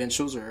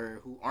credentials or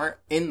who aren't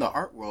in the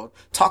art world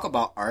talk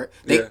about art,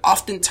 they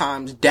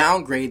oftentimes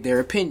downgrade their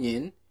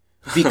opinion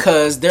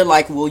because they're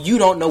like, well, you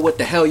don't know what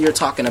the hell you're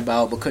talking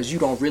about because you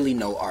don't really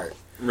know art.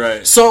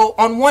 Right. So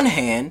on one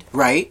hand,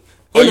 right?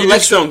 Or you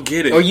just don't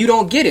get it. Or you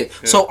don't get it.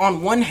 Yeah. So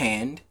on one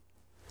hand,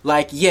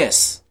 like,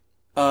 yes,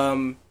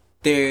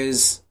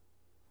 there's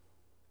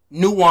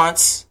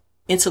nuance,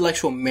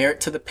 intellectual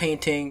merit to the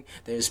painting.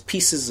 There's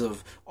pieces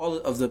of all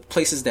of the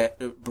places that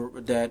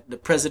the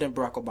President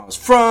Barack Obama's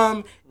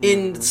from,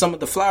 in some of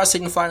the flowers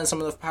signifying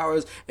some of the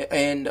powers,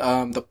 and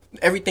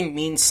everything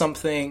means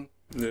something.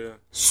 Yeah.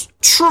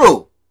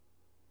 True.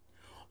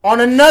 On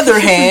another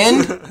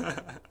hand,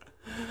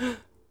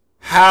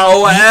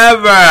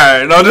 however,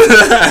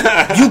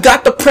 you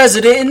got the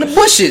president in the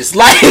bushes,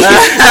 like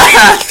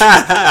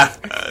I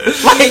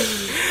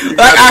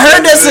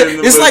heard that.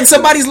 It's like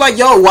somebody's like,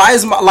 "Yo, why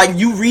is my like?"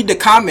 You read the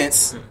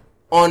comments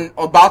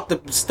about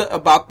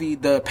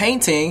the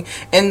painting,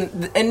 and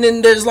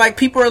then there's like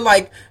people are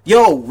like,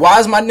 "Yo, why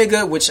is my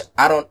nigga?" Which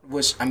I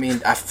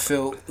mean, I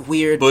feel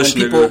weird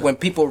when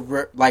people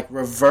refer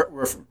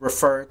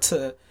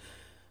to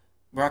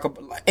Barack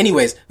Obama.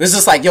 Anyways, it's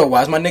just like, "Yo,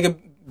 why is my nigga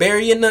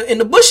buried in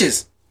the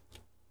bushes?"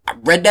 I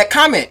read that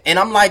comment, and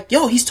I'm like,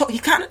 "Yo, he's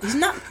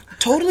not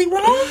totally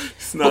wrong."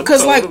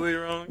 Because totally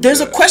wrong.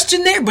 There's a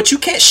question there, but you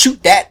can't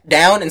shoot that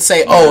down and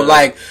say, "Oh,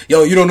 like,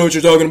 yo, you don't know what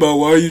you're talking about.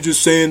 Why are you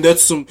just saying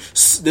that's a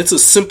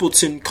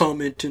simpleton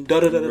comment and da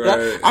da da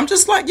da?" I'm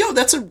just like, "Yo,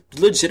 that's a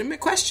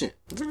legitimate question."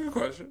 That's a good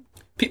question.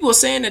 People are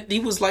saying that he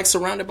was like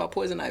surrounded by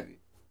poison ivy.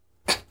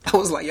 I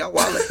was like, y'all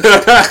wild.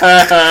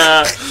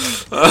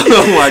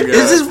 Oh my god!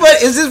 It's just funny.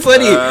 It's just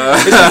funny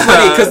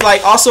because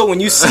like also when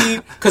you see,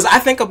 because when I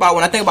think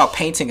about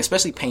painting,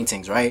 especially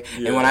paintings, right?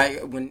 Yeah.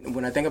 And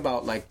when I think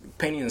about like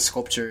painting and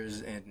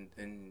sculptures and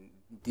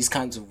these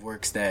kinds of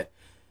works that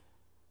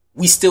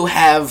we still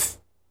have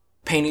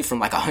painted from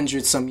like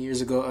 100 some years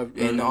ago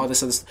and all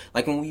this other stuff.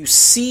 Like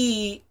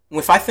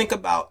if I think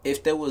about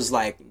if there was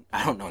like,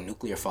 I don't know,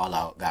 nuclear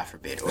fallout, God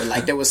forbid, or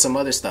like there was some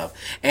other stuff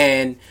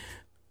and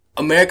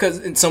America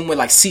in some way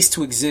like ceased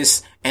to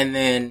exist, and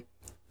then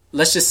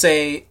let's just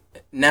say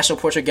National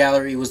Portrait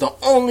Gallery was the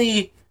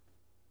only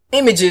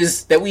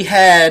images that we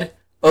had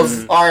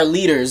of our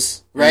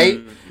leaders,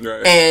 right?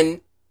 Right. And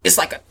it's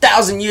like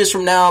 1,000 years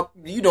from now,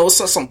 you know,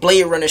 some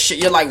Blade Runner shit.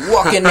 You're like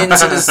walking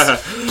into this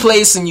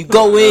place and you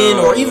go in,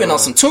 or even on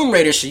some Tomb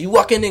Raider shit. You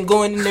walk in and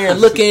going in there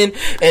and looking,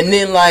 and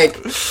then like,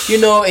 you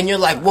know, and you're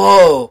like,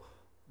 whoa,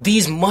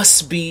 these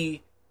must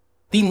be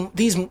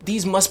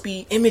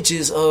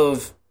images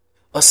of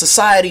a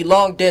society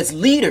long dead's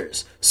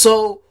leaders.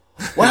 So,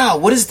 wow,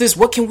 what is this?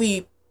 What kind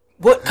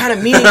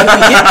of meaning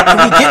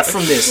can we get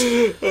from this?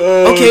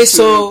 Okay,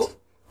 so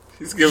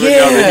he's giving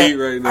y'all the heat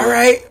right now. All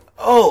right.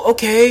 Oh,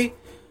 okay.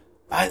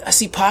 I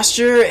see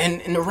posture,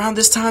 and around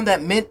this time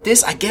that meant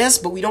this, I guess,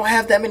 but we don't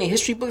have that many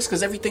history books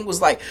because everything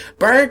was like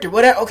burnt or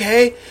whatever.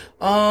 Okay.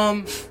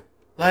 Well,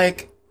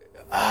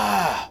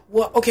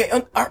 okay.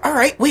 All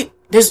right. Wait,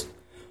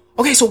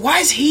 okay, so why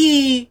is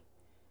he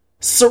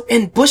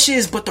in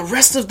bushes, but the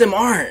rest of them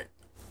aren't?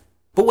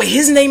 But wait,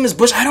 his name is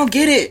Bush. I don't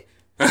get it.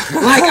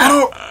 Like, I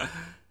don't.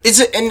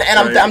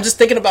 I'm just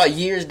thinking about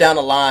years down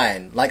the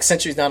line, like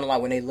centuries down the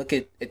line, when they look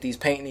at these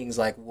paintings,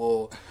 like,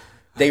 well,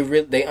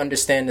 they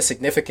understand the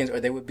significance, or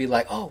they would be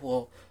like, oh,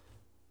 well,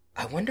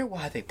 I wonder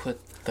why they put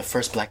the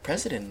first black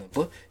president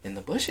in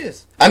the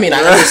bushes. I mean,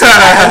 I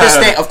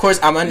understand. Of course,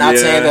 I'm not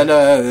saying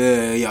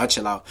that. Y'all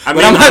chill out. I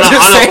mean, on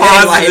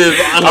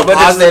a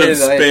positive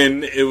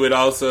spin,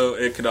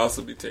 it could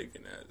also be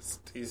taken as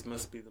these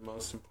must be the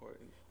most important.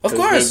 Of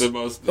course, they're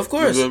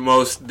the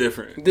most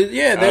different.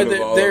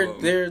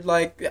 They're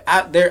like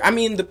I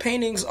mean, the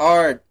paintings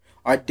are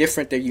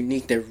different. They're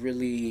unique.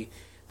 They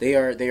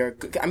are.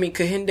 I mean,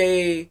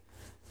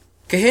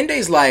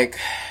 Kahinde's like.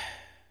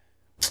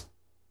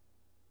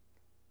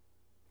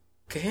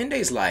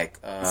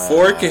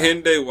 For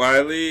Kehinde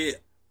Wiley,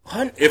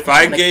 if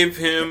I gave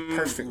him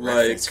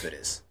like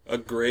a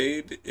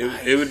grade,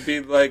 it would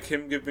be like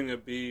him giving a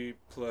B+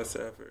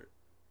 effort,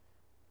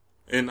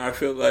 and I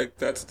feel like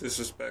that's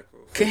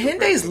disrespectful.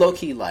 Kahinde's low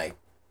key like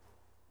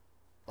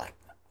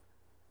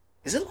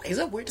is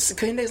it weird to say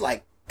Kahinde's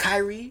like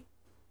Kyrie?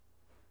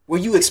 Where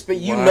you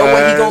expect know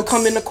what he gonna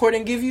come in the court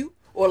and give you?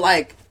 Or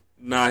like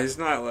nah, he's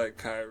not like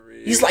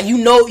Kyrie. He's like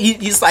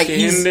he's like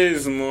Kahinde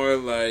is more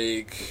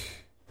like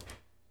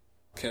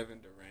Kevin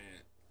Durant.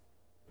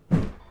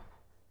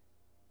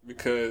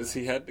 Because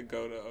he had to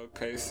go to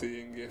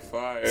OKC and get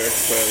fired,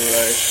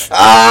 but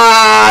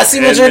I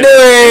see what you're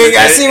doing.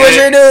 I see what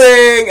you're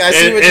doing.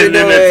 And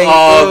then it's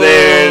all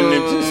there, and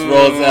it just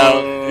rolls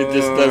out. It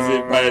just does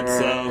it by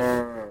itself.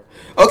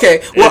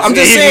 Okay, well, I'm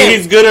just saying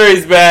he's good or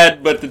he's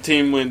bad, but the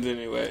team wins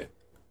anyway.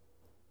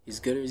 He's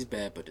good or he's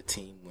bad, but the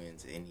team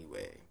wins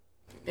anyway.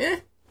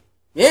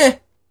 Yeah.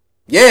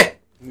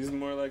 He's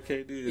more like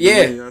KD.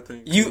 Yeah, me, I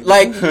think. You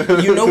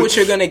know what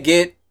you're gonna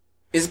get.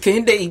 Is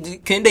Kahinde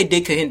did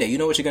Kahinde. You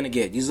know what you're going to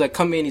get. He's like,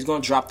 come in, he's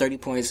going to drop 30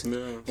 points, and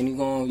he's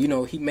going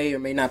to, he may or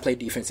may not play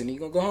defense, and he's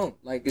going to go home.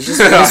 Like, it's just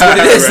that's what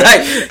it is.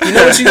 Right. Like, you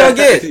know what you're going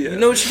to get. You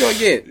know what you're going to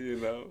get.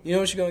 You know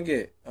what you're going to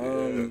get.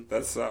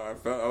 That's how I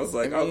felt. I was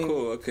like, oh,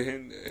 cool,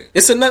 Kahinde.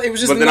 It was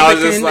just but then I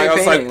was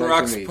like,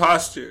 Brock's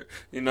posture,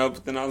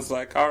 but then I was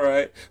like, all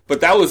right. But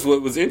that was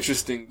what was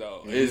interesting,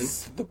 though,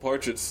 is the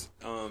portraits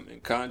in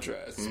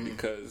contrast,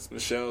 because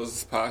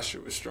Michelle's posture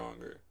was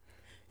stronger.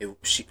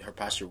 Her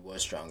posture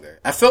was stronger.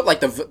 I felt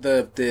like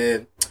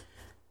there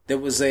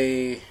was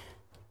I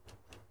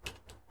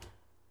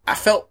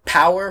felt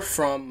power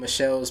from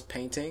Michelle's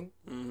painting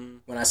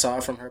when I saw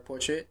it from her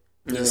portrait.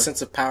 There's a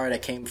sense of power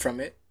that came from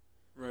it.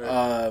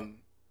 Right.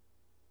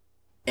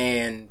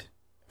 And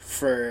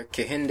for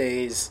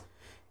Kahinde's,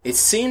 it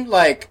seemed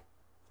like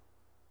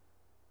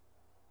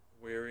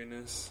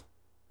weariness.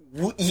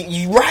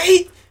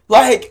 Right?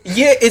 Like,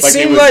 yeah, it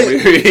seemed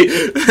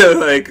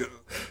like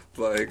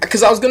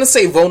because I was gonna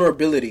say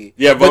vulnerability.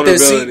 Yeah,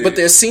 vulnerability. But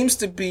there seems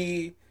to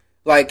be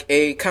like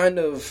a kind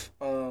of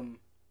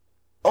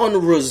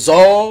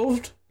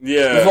unresolved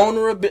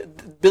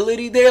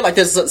vulnerability there. Like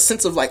there's a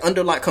sense of like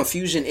underlying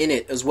confusion in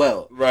it as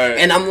well. Right.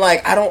 And I'm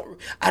like, I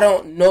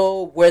don't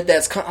know where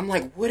that's come. I'm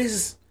like, what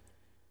is?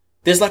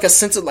 There's like a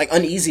sense of like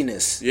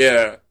uneasiness.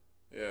 Yeah.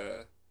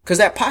 Because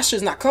that posture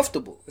is not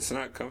comfortable. It's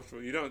not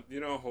comfortable. You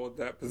don't hold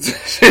that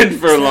position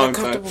for a long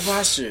time. Comfortable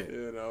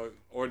posture.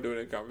 Or doing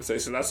a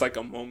conversation. That's like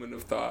a moment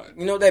of thought.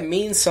 That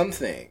means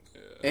something.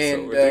 Yeah,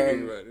 and so we're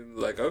thinking about it.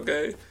 Like,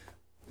 okay,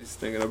 he's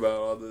thinking about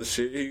all the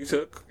shit he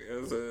took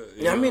as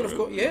of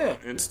course, yeah,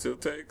 and still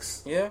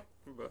takes. Yeah,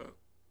 but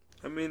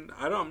I mean,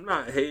 I'm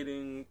not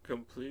hating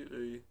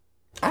completely.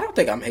 I don't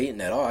think I'm hating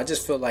at all. I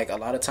just feel like a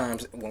lot of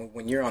times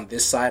when you're on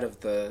this side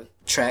of the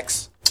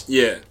tracks,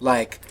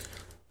 like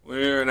when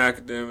you're an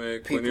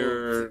academic, when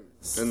you're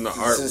in the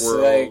art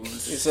world,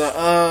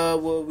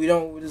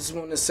 we just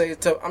want to say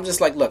it tough. I'm just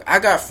like, look, I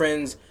got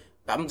friends.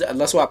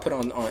 That's why I put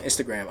on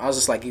Instagram. I was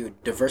just like, you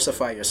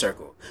diversify your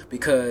circle,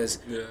 because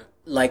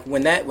like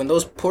when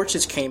those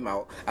portraits came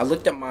out, I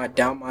looked at my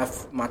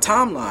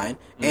timeline,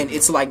 and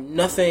it's like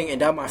nothing, and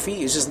down my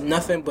feed it's just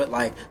nothing but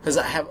like, because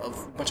I have a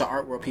bunch of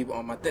art world people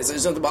on my thing. So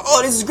it's something about,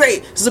 oh, this is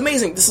great, this is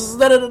amazing, this is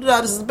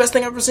this is the best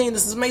thing I've ever seen,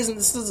 this is amazing,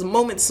 this is a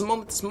moment, this is a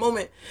moment, this is a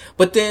moment.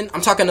 But then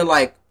I'm talking to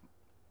like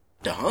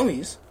the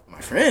homies,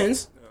 my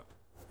friends,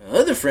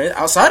 other friends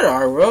outside of the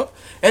art world,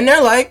 and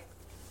they're like,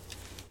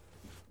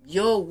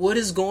 yo, what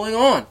is going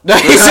on?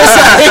 It's just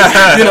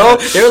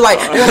like, they're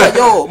like,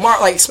 yo, Mark,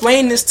 like,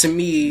 explain this to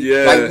me,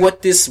 like,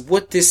 what this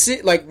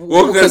is, like,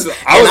 well, because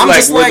I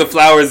was like, were the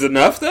flowers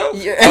enough, though?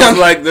 Yeah, and I was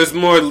like, there's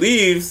more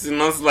leaves,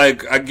 and I was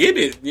like, I get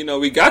it,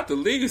 we got the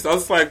leaves. I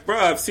was like, bro,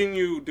 I've seen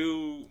you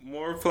do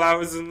more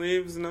flowers than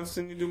leaves, and I've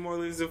seen you do more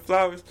leaves than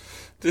flowers.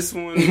 This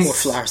one's... more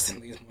flowers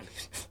than leaves, more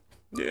leaves.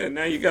 Yeah,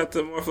 now you got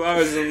the more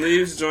flowers than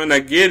leaves joint, I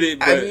get it,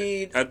 but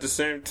at the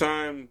same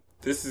time,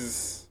 this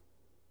is...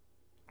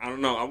 I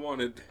don't know. I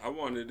wanted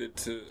it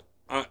to.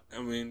 I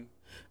mean,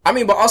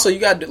 but also you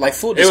got like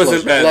full disclosure. It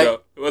wasn't bad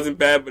though. It wasn't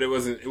bad, but it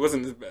wasn't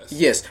his best.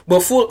 Yes,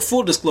 but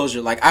full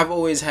disclosure. Like I've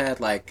always had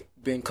like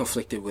been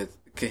conflicted with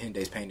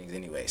Kahinde's paintings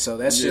anyway. So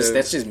that's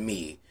just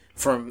me.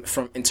 From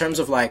in terms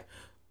of like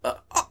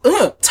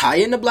tie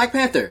into Black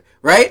Panther,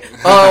 right?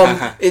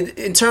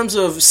 In terms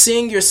of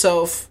seeing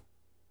yourself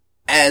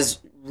as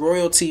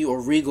royalty or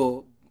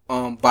regal.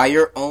 By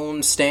your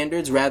own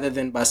standards rather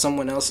than by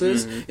someone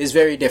else's is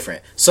very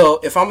different. So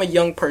if I'm a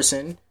young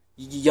person,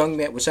 young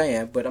man, which I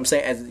am, but I'm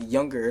saying as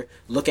younger,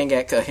 looking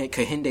at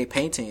Kahinde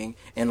painting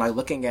and like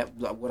looking at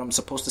what I'm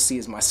supposed to see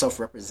as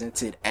myself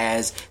represented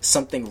as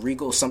something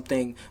regal,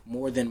 something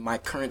more than my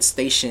current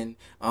station,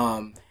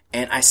 and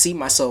I see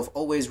myself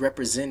always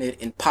represented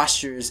in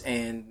postures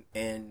and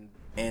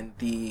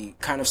the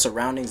kind of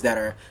surroundings that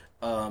are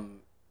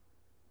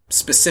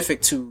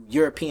specific to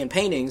European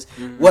paintings.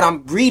 What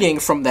I'm reading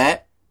from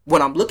that,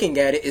 when I'm looking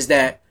at it, is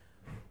that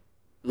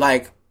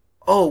like,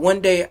 oh,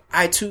 one day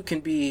I too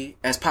can be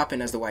as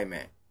poppin' as the white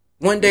man.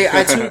 One day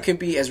I too can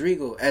be as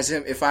regal as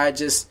him if I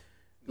just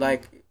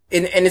like,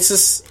 and it's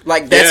just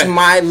like, that's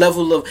my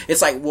level of,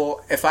 it's like,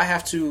 well, if I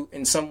have to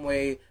in some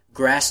way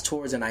grasp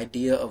towards an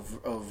idea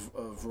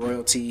of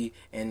royalty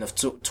and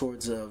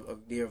towards a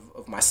idea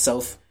of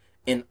myself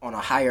on a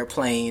higher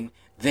plane,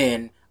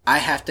 then I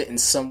have to in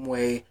some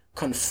way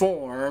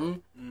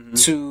conform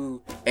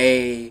to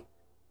a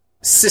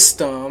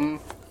system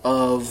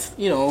of,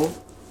 you know,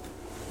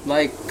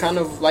 like kind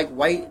of like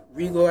white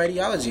regal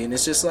ideology, and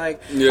it's just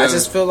like I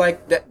just feel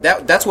like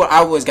that's what I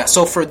always got.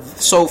 So for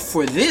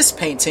this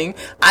painting,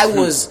 I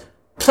was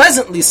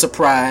pleasantly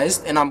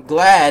surprised, and I'm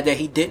glad that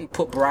he didn't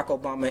put Barack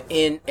Obama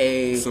in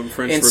some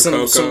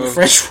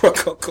French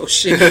Rococo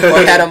shit,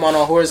 or had him on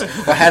a horse,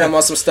 or had him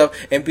on some stuff,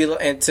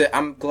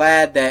 I'm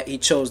glad that he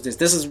chose this.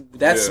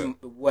 That's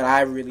what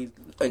I really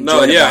enjoyed.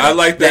 No, yeah, I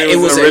like that it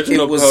was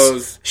original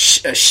pose.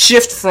 A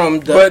shift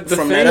from the. But the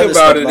thing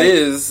about it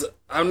is,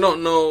 I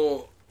don't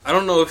know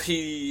if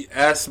he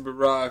asked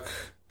Barack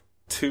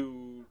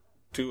to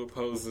do a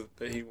pose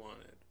that he wanted.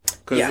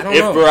 Because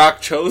if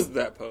Barack chose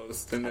that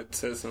pose, then it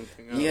says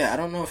something else. Yeah, I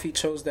don't know if he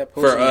chose that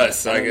pose for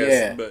us, I guess.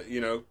 Yeah. But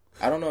you know,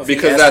 I don't know if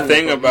because that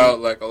thing about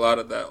like a lot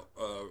of that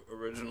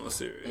original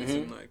series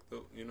and like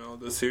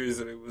the series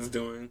that he was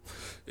doing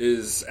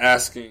is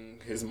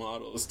asking his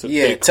models to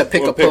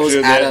pick a pose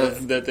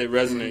that they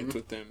resonate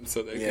with them,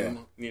 so they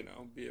can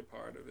be a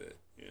part of it.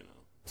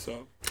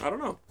 So I don't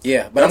know.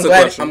 Yeah, but I'm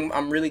glad.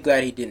 I'm really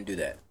glad he didn't do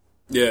that.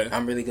 Yeah,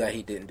 I'm really glad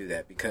he didn't do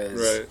that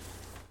because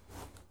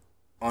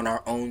on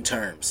our own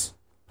terms.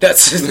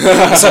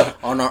 That's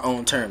on our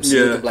own terms.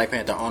 The Black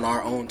Panther on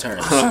our own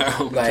terms.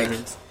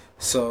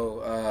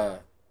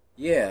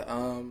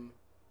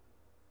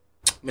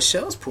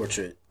 Michelle's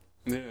portrait.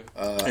 Yeah,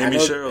 Amy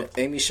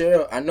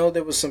Sherrill. I know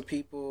there was some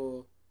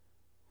people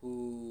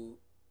who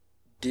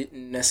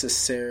didn't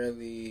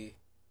necessarily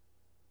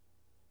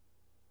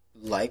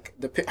like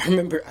the. I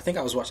remember. I think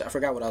I was watching. I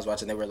forgot what I was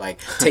watching. They were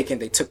like they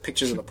took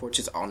pictures of the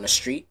portraits on the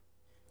street,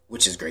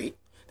 which is great.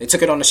 They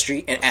took it on the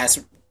street and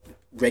asked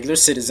regular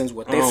citizens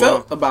what they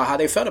felt about how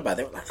they felt about it.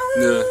 They were like,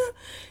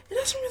 it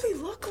doesn't really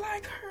look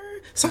like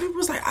her. Some people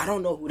was like, I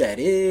don't know who that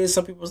is.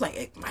 Some people was like,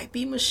 it might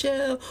be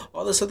Michelle.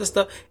 All this other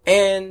stuff.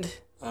 And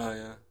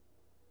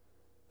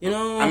you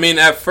know, I mean,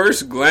 at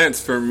first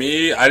glance, for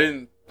me, I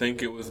didn't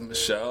think it was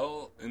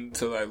Michelle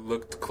until I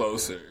looked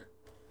closer.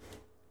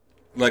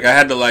 Like, I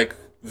had to like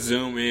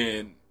zoom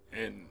in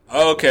and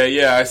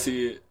I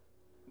see it.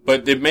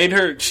 But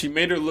she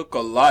made her look a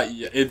lot.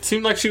 It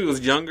seemed like she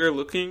was younger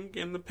looking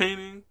in the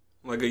painting.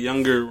 Like a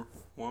younger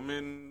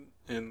woman,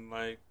 and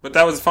but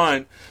that was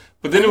fine.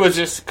 But then it was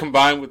just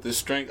combined with the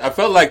strength. I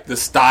felt like the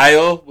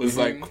style was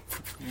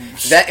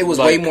that it was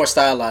way more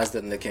stylized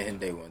than the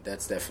Kehinde one.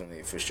 That's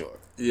definitely for sure.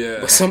 Yeah.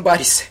 But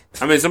somebody said,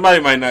 somebody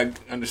might not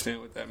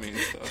understand what that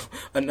means though.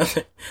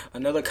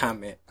 Another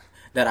comment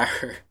that I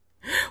heard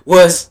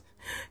was,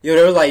 they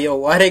were like,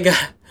 why they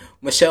got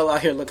Michelle out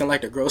here looking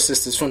like the Gross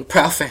sisters from the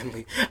Proud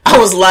Family? I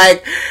was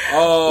like,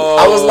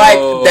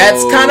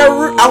 that's kind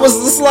of. I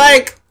was just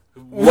like.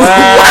 Wow. I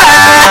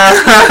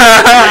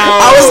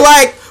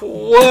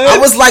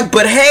was like,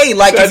 but hey,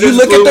 like if you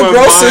look at the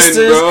Gross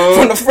sisters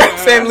from the Proud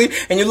Family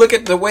and you look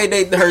at the way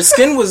her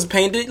skin was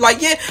painted,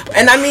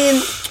 and I mean,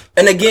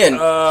 and again, of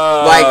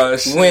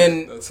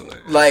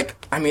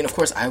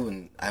course, I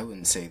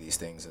wouldn't say these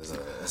things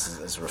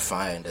as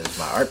refined as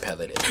my art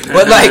palette is,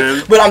 but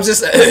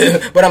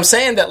I'm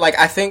saying that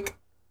I think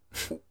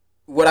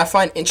what I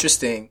find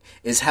interesting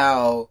is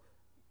how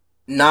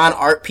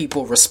non-art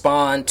people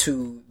respond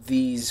to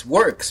these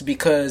works,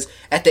 because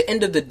at the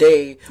end of the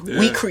day,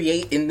 we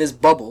create in this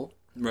bubble,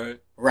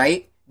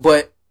 right?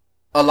 But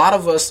a lot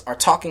of us are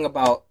talking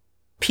about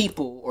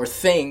people or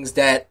things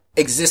that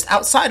exist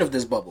outside of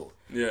this bubble.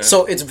 Yeah.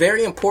 So it's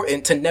very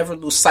important to never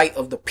lose sight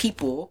of the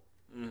people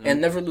and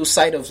never lose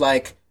sight of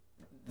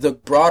the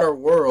broader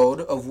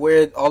world of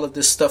where all of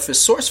this stuff is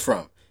sourced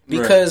from,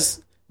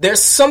 because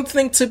there's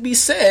something to be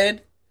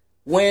said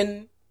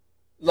when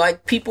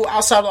people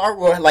outside of the art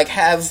world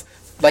have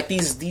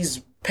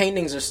these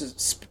paintings are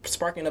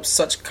sparking up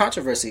such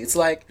controversy. It's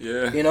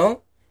you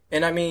know,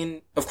 and I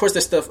mean, of course,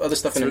 there's other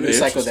stuff in the news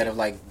cycle that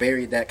have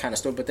buried that kind of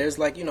stuff. But there's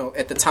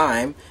at the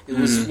time, it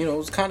was it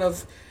was kind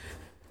of.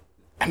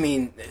 I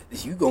mean,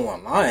 you go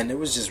online, it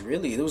was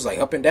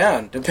up and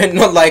down, depending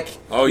on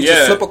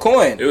just flip a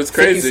coin. It was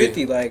crazy.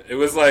 50-50, it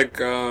was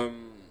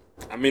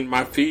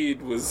my feed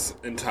was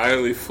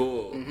entirely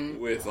full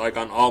with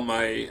on all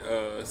my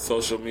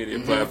social media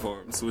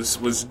platforms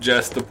was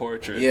just the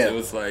portraits. Yeah. It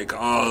was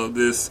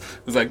this.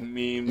 It was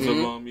memes of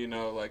them. It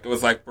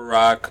was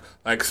Barack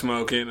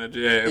smoking in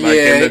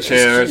the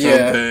chair or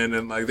something,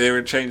 and they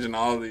were changing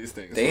all of these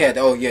things. They had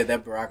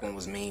that Barack one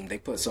was meme. They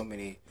put so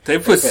many. They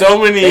put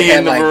so many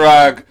in the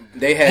Barack.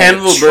 They had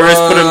Hannibal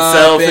Buress put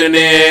himself in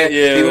it.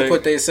 Yeah, people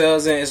put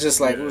themselves in. It's just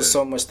it was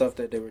so much stuff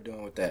that they were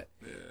doing with that.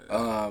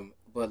 Yeah.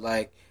 But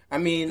I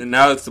mean, and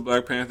now it's the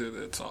Black Panther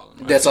that's all.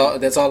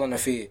 That's all on the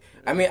feed.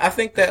 I mean, I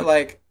think that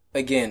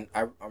again,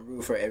 I'm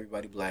rooting for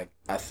everybody black.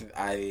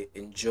 I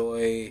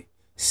enjoy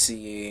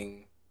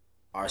seeing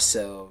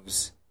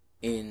ourselves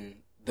in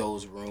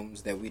those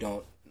rooms that we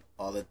don't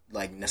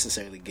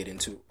necessarily get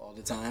into all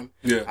the time.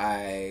 Yeah,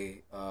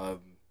 I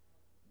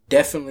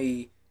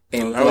definitely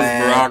am glad. That was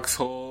Barack's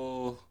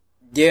whole.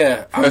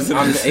 Yeah, I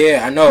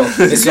know.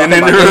 It's in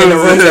the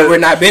rooms that we're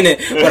not been in,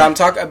 but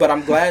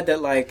I'm glad that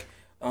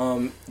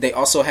They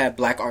also had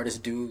black artists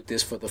do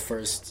this for the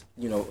first,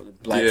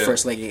 black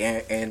first lady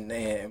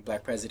and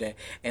black president,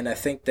 and I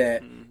think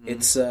that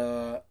it's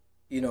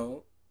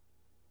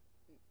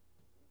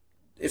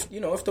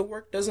if the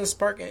work doesn't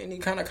spark any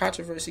kind of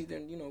controversy,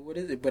 then what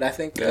is it? But I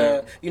think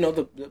the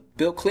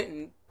Bill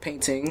Clinton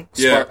painting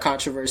sparked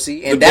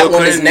controversy, and that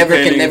one can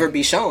never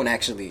be shown.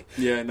 Actually,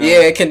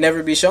 it can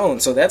never be shown.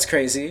 So that's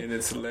crazy, and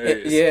it's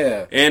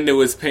hilarious. And it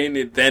was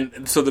painted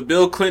then. So the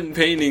Bill Clinton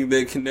painting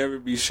that can never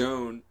be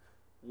shown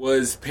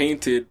was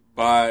painted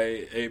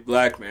by a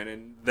black man,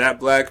 and that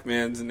black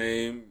man's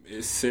name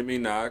is Simi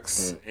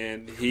Knox.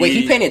 And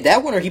he painted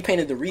that one, or he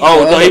painted the Reed?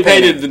 Oh no, he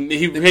painted the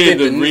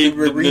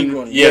Reed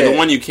one. Yeah, the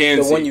one you can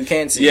see. The one you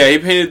can see. Yeah, he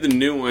painted the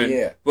new one.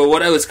 Yeah. But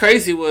what was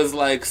crazy was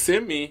like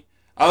Simi.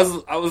 I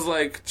was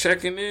like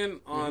checking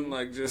in on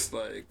just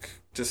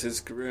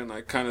his career and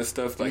like kind of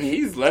stuff. Like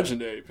he's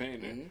legendary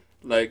painter.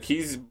 Like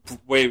he's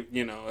way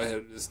ahead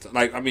of his time.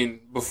 Like I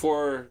mean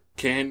before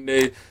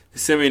Kanye,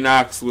 Simi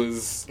Knox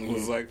was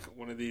like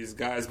one of these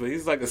guys, but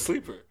he's like a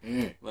sleeper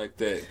like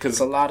that. Cause it's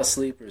a lot of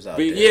sleepers out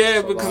there.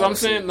 Yeah, because I'm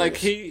saying like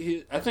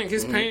he I think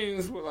his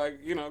paintings were like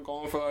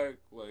going for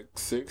like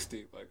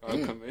 60 like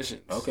on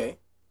commissions. Okay,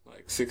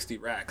 like 60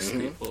 racks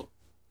people.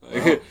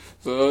 Like,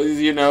 so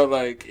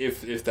like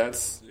if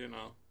that's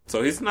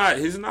so he's not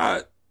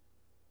that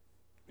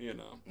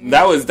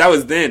was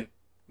then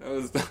that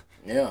was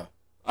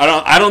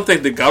I don't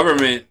think the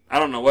government. I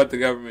don't know what the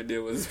government did.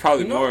 Was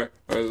probably more,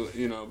 or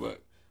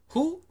but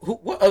who?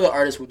 What other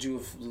artists would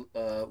you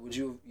have?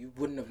 You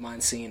wouldn't have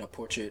mind seeing a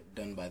portrait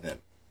done by them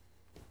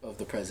of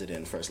the president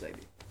and first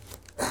lady?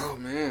 Oh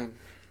man,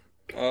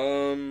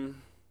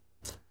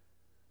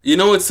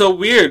 it's so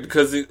weird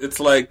because it's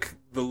like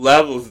the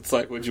levels. It's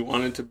like, would you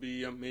want it to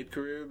be a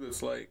mid-career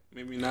that's like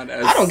maybe not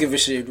as... I don't give a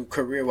shit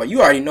career-wise.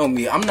 You already know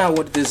me. I'm not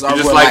with this like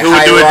who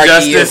would do it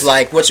justice? Of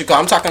like what you call.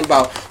 I'm talking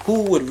about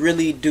who would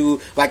really do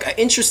like an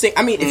interesting.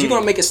 I mean, if you're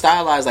gonna make it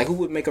stylized, like who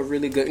would make a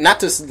really good.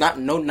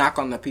 No knock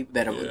on the people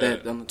that are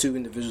that on the two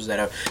individuals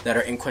that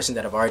are in question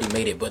that have already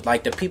made it, but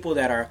like the people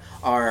that are.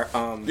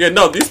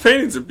 These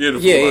paintings are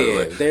beautiful.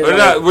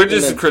 Yeah. We're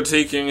just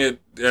critiquing it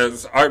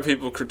as art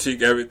people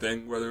critique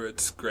everything, whether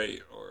it's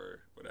great.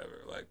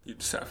 You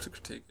just have to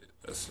critique it.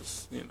 That's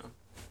just,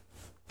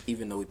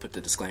 Even though we put the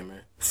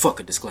disclaimer,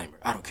 fuck a disclaimer.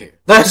 I don't care.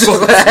 Fuck a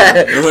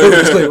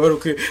disclaimer. I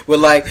don't care. But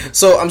like,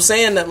 so I'm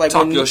saying that like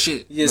talk your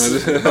shit. Yes.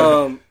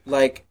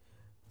 Like,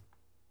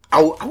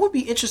 I would be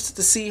interested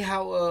to see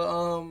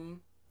how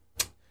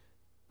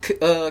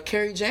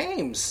Kerry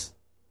James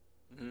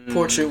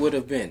portrait would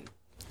have been.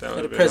 That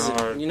would have been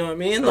hard. You know what I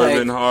mean? That would have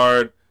been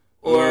hard.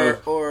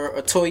 Or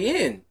a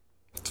Toyin.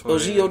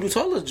 Oji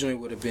Odutola's joint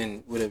would have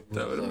been been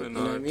hard. You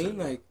know what I mean?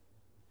 Like.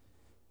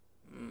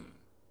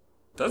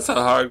 That's a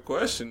hard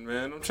question,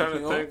 man. I'm trying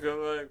to think of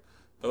like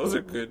those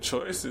are good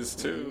choices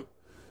too.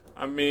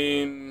 I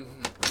mean,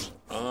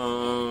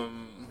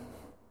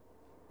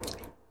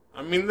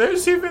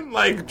 there's even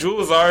like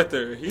Jules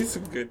Arthur. He's a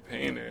good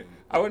painter.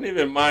 I wouldn't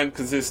even mind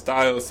because his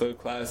style is so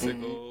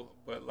classical,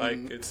 but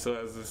like it still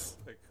has this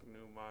like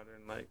new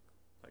modern like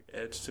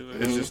edge to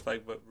it. It's just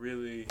like, but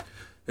really,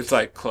 it's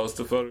like close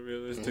to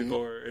photorealistic,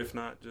 or if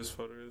not just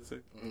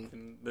photorealistic.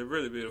 And they're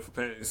really beautiful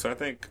paintings. So I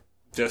think.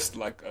 Just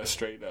like a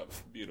straight up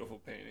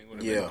beautiful painting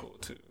would have been cool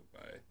too.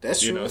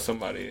 That's true.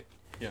 Somebody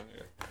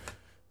younger.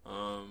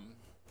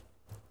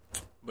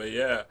 But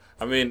yeah,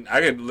 I mean,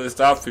 I could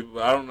list off people,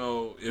 but I don't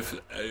know if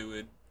it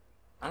would.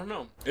 I don't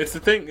know. It's the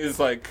thing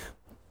is like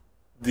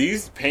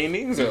these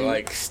paintings are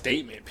like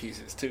statement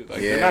pieces too.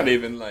 Like they're not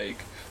even like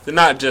they're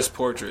not just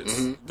portraits.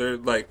 They're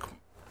like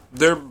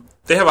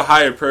they have a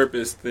higher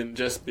purpose than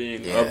just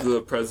being of the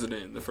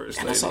president and the first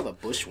lady. I saw the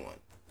Bush one.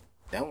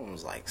 That one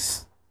was like.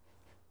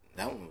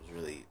 That one was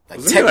really like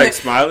was he like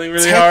smiling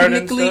really hard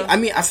and stuff? I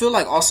mean, I feel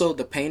like also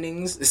the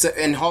paintings,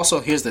 and also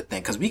here's the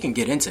thing, because we can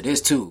get into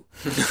this too.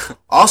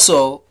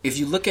 Also, if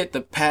you look at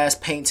the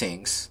past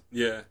paintings,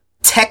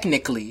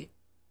 technically,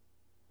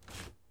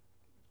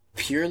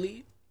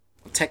 purely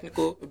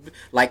technical,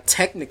 like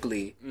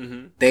technically,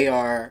 they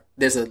are.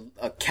 There's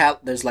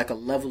there's like a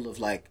level of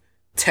like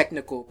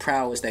technical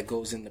prowess that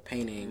goes in the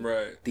painting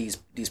these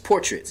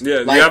portraits. Yeah,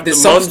 like all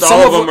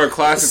of them are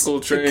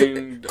classical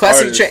trained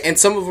artists. And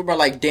some of them are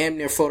like damn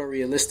near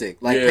photorealistic,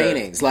 like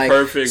paintings. Like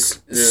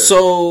perfect. Yeah.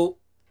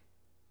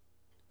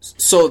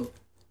 So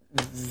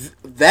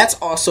that's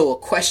also a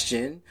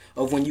question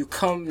of when you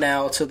come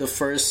now to the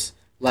first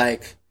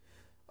like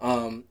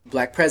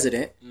black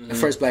president, the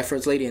first black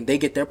first lady, and they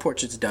get their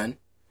portraits done,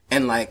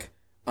 and like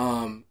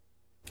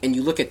and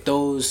you look at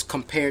those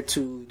compared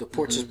to the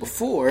portraits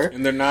before,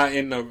 and they're not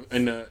in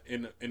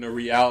a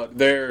reality.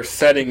 Their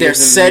setting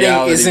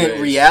isn't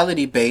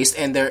reality based,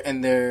 and their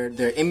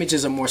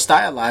images are more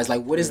stylized.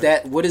 Like what is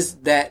that? What is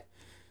that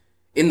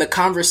in the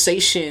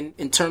conversation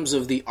in terms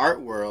of the art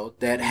world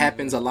that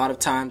happens a lot of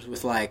times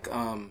with like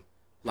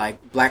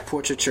black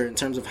portraiture in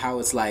terms of how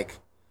it's like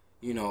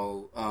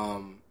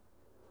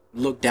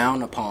looked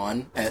down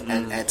upon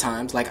at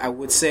times. Like I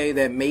would say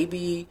that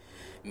maybe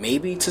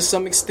to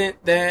some extent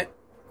that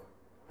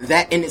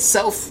in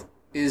itself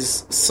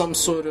is some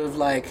sort of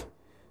like,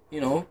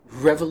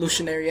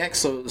 revolutionary act,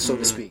 so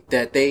to speak.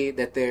 That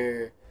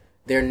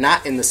they're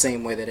not in the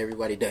same way that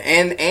everybody does,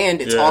 and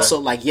it's also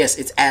like, yes,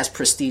 it's as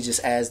prestigious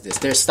as this.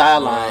 They're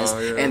stylized,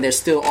 and they're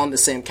still on the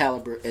same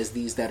caliber as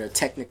these that are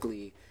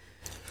technically.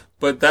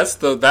 But that's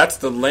the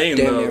lane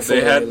though.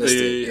 They had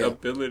the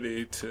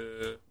ability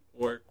to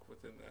work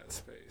within that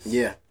space.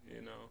 Yeah,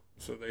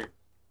 so they,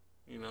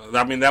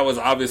 I mean, that was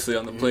obviously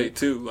on the plate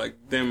too. Like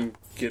them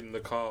getting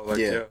the call, like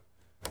you're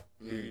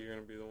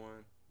gonna be the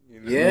one.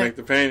 Make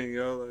the painting,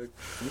 Like,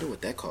 I wonder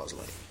what that calls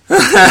like.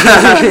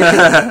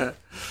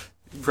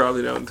 You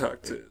probably don't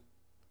talk to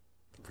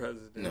the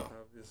president,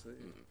 obviously.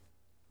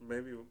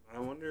 Maybe, I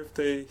wonder if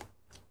they...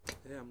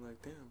 Yeah, I'm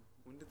like, damn,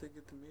 when did they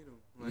get to meet him?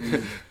 Like,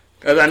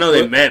 cause I know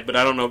they met, but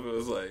I don't know if it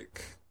was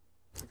like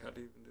how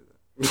do you even do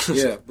that?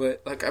 Yeah,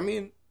 but, like, I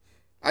mean,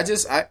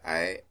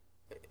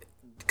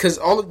 because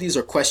all of these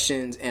are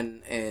questions,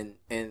 and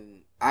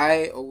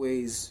I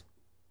always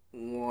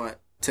want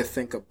to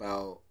think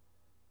about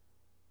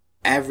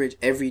average,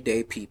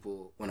 everyday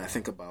people when I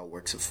think about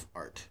works of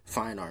art,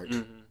 fine art.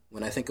 Mm-hmm.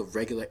 When I think of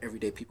regular,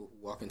 everyday people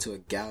who walk into a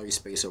gallery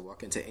space or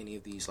walk into any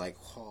of these, like,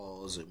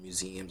 halls or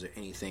museums or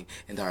anything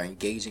and are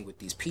engaging with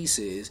these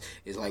pieces,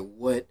 is like,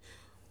 what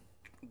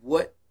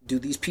do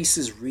these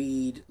pieces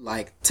read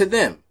like to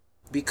them?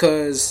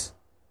 Because,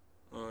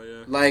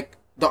 like,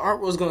 the art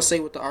was going to say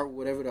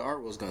whatever the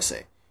art was going to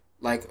say.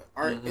 Like,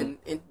 art and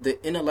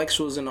the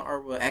intellectuals in the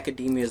art world,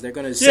 academias, they're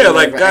going to say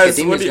like,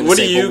 guys, what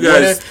do you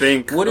guys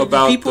think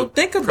about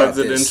the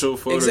presidential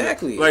photo?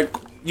 Exactly. Like,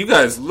 you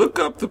guys look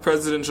up the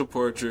presidential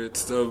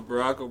portraits of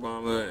Barack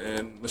Obama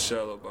and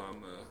Michelle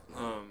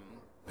Obama,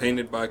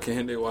 painted by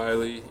Kehinde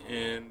Wiley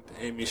and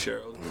Amy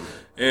Sherrill,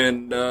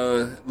 and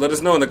let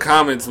us know in the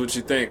comments what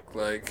you think.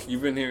 Like,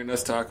 you've been hearing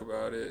us talk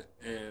about it,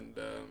 and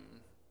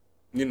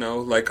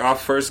like,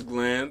 off first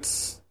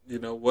glance,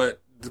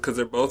 what. Because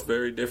they're both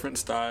very different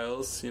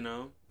styles, And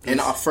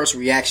our first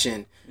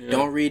reaction,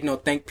 don't read no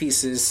think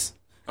pieces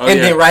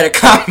then write a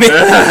comment.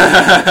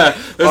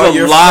 There's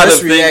a lot of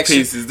think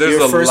pieces. There's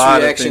a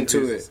lot of think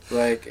pieces. To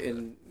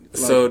it.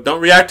 So don't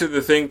react to the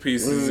think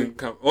pieces.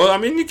 Well, I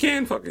mean, you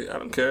can. Fuck it. I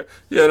don't care.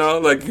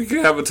 Like, you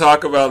can have a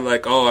talk about,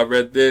 like, oh, I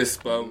read this,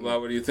 blah, blah,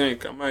 what do you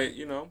think? I might,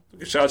 we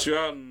can shout you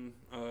out and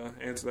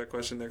answer that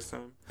question next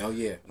time. Oh,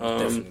 yeah.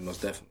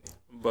 Most definitely.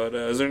 But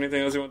is there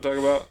anything else you want to talk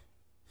about?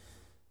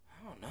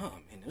 No,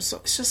 I mean, it's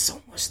just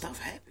so much stuff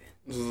happened.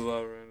 This is a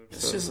lot of random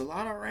stuff. It's just a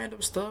lot of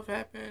random stuff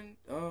happened.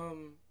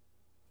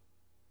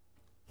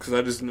 Because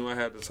I just knew I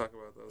had to talk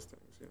about those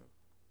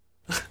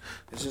things,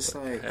 It's just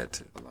like a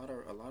lot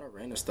of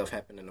random stuff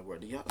happened in the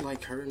world. Do y'all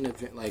like current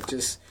event, like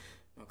just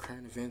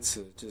current events?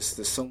 Just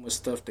there's so much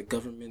stuff. The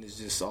government is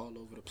just all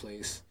over the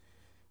place.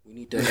 We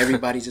need to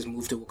everybody just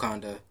move to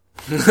Wakanda.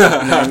 You know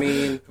what I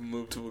mean?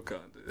 Move to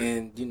Wakanda.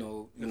 And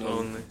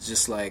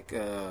just like.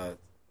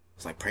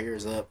 It's like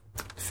prayers up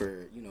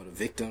for the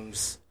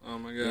victims. Oh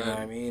my god! You know what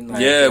I mean?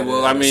 Like,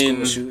 I mean,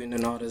 school shooting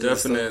and all this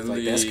definitely. Stuff.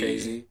 Like, that's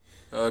crazy.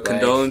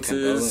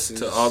 Condolences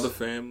to all the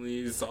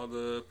families, all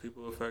the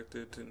people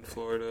affected in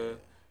Florida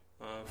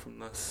from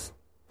this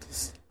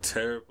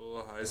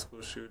terrible high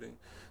school shooting.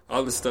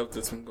 All the stuff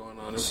that's been going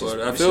on in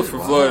Florida. I feel for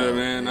Florida,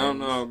 man. I don't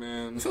know,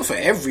 man. I feel for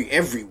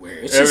everywhere.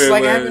 It's just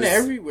like happening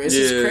everywhere. It's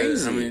just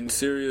crazy. I mean,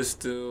 Syria's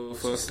still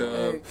fucked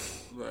up.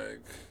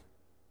 Like,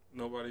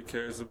 nobody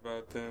cares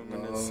about them,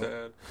 and it's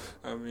sad.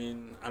 I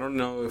mean, I don't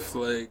know if,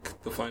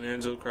 like, the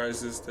financial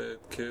crisis that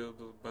killed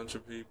a bunch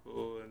of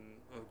people and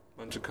a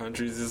bunch of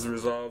countries is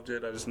resolved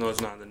yet. I just know it's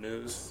not in the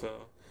news, so,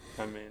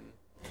 I mean...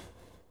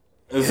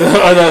 So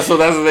that's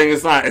the thing.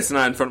 It's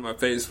not in front of my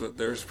face, but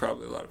there's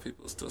probably a lot of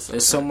people still saying.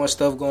 There's so much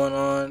stuff going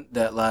on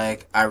that,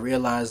 like, I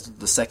realized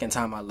the second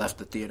time I left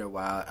the theater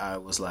while I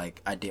was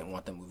like, I didn't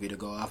want the movie to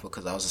go off,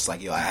 because I was just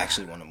like, I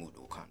actually want to move to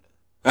Wakanda.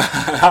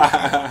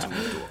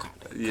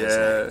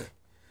 Yeah. Like,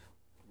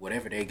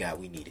 whatever they got,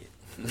 we need it.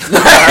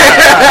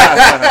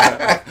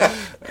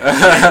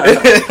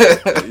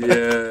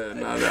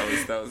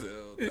 That was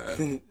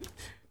ill.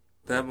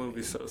 That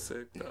movie's so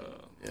sick,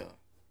 though. Yeah.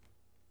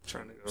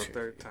 Trying to go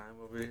third time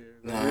over here.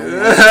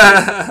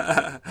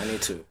 I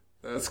need to.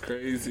 That's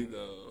crazy,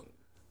 though.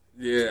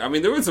 Yeah, I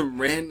mean, there was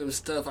some random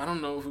stuff. I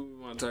don't know if we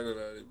want to talk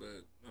about it,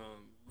 but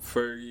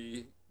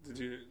Fergie, did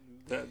you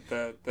that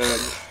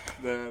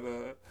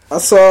I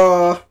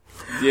saw.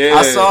 Yeah,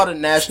 I saw the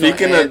national.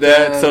 Speaking of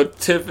that, so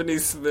Tiffany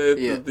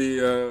Smith,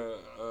 the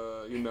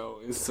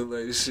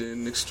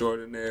installation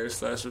extraordinaire /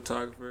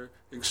 photographer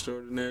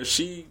extraordinaire,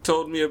 she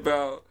told me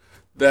about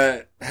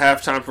that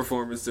halftime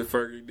performance that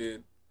Fergie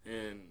did,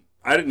 and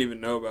I didn't even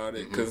know about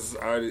it because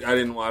I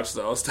didn't watch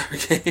the All-Star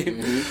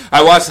game.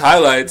 I watched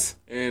highlights,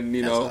 and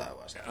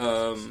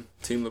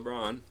Team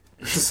LeBron.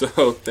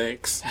 So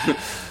thanks.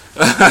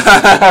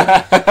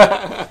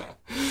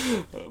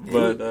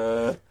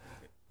 But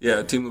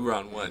yeah, Team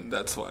LeBron won.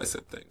 That's why I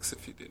said thanks.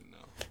 If you didn't know,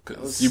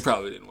 because you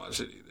probably didn't watch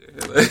it either.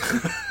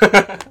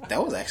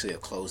 That was actually a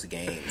close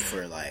game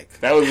for that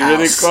was how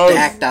really close.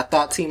 Stacked I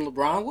thought Team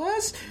LeBron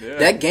was. Yeah.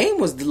 That game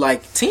was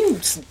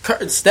Team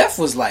Steph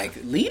was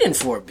leading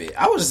for a bit.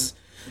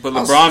 But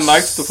LeBron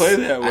likes to play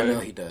that way. I know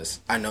he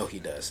does. I know he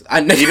He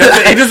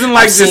doesn't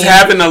like just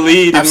having a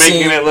lead and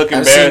making it look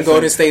embarrassing. I've seen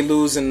Golden State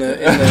lose in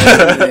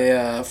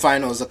the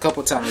finals a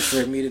couple times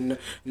for me to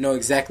know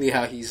exactly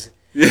how he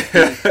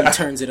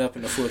turns it up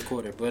in the fourth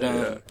quarter. But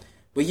man.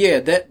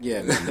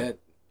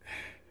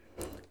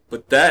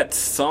 But that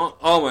song,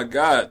 oh my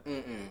god.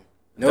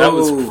 No. That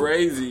was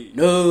crazy.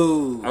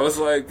 No. I was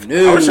like,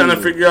 I was trying to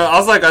figure out. I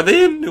was like, are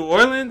they in New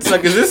Orleans?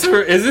 Like, is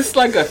this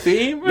like a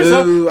theme or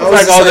something? I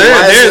was like,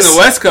 they're in the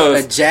West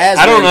Coast. A jazz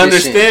I don't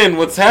understand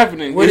what's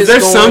happening. Is there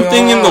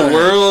something in the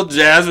world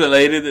jazz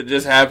related that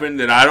just happened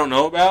that I don't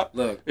know about?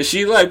 Look, is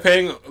she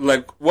paying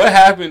what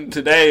happened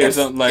today or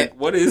something?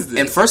 What is this?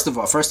 And first of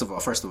all,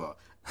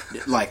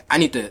 I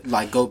need to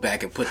go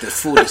back and put this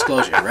full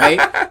disclosure,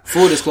 right?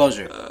 Full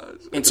disclosure.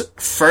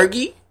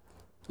 Fergie,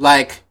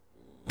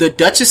 the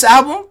Duchess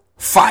album,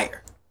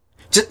 fire.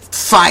 Just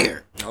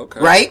fire. Okay.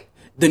 Right?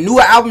 The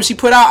newer album she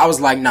put out, I was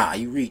like, nah,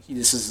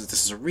 this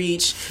is a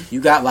reach. You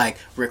got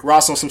Rick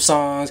Ross on some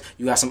songs.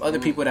 You got some other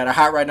people that are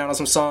hot right now on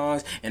some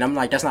songs. And I'm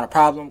like, that's not a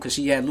problem because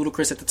she had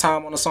Ludacris at the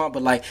time on the song.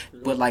 But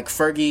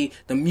Fergie,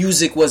 the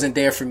music wasn't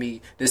there for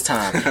me this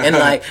time. And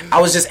I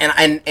was just,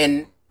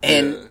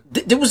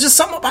 there was just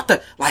something about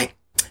the,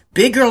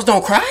 Big Girls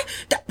Don't Cry?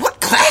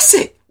 What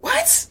classic?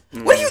 What?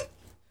 What are you...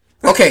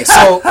 Okay,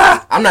 so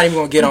I'm not even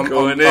gonna get on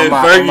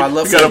my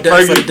love for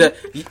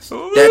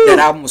that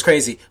album was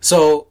crazy.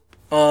 So,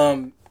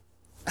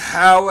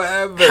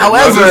 however,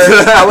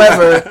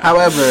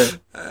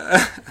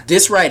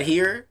 this right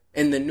here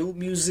and the new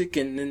music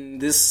and then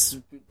this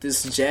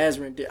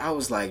jazz, I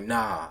was like,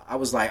 nah. I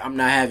was like, I'm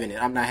not having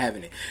it. And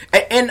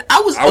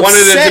I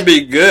wanted it to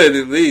be good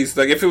at least.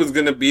 If it was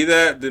gonna be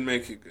that, then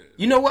make it good.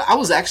 You know what? I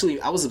was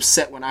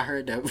upset when I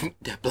heard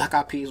that Black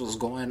Eyed Peas was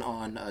going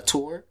on a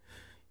tour.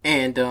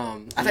 And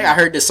I think I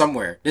heard this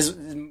somewhere. This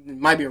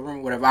might be a rumor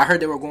or whatever. I heard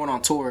they were going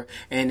on tour,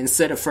 and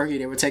instead of Fergie,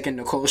 they were taking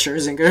Nicole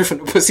Scherzinger from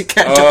the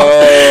Pussycat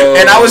Dolls.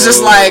 And I was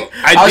just like...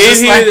 I did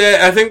hear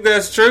that. I think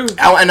that's true.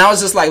 And I was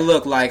just like,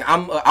 look,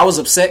 I was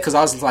upset because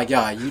I was just like,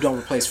 yeah, you don't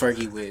replace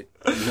Fergie with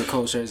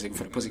Nicole Scherzinger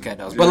for the Pussycat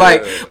Dolls.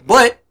 But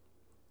but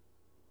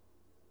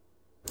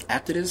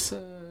after this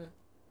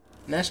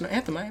national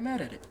anthem, I ain't mad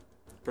at it.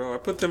 Bro, I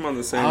put them on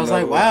the same I was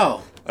level. like,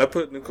 wow. I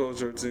put Nicole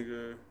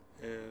Scherzinger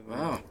and...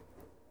 Wow.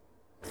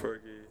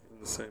 Fergie in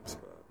the same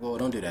spot. Well,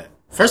 don't do that.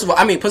 First of all,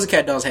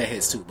 Pussycat Dolls had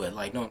hits too, but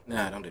don't do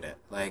that.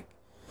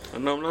 I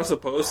know I'm not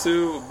supposed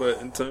to, but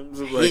in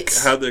terms of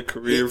how their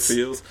career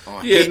feels,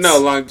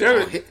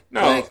 longevity.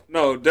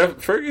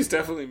 Fergie's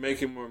definitely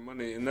making more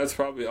money, and that's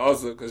probably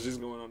also because she's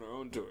going on her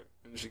own tour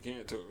and she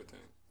can't tour with him.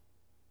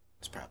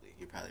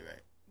 You're probably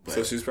right. But,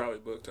 so she's probably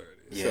booked already.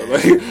 Yeah, so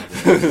you're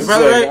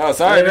probably right. Oh,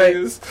 sorry,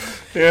 niggas.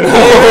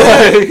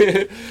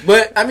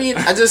 But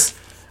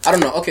I don't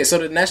know. Okay, so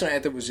the national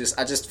anthem was just...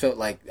 I just felt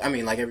like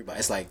everybody.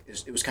 It's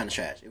it was kind of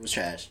trash. It was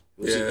trash.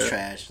 It was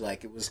trash.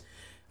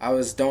 I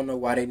don't know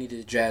why they needed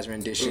a jazz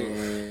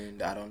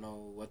rendition. I don't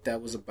know what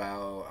that was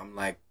about. I'm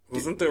like...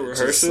 Wasn't there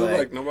rehearsal?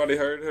 Nobody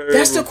heard her?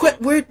 That's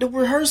the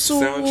rehearsal.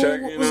 Sound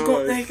check, was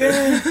going...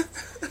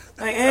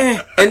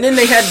 And then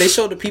they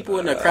showed the people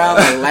in the crowd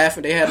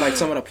laughing. They had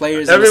some of the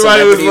players.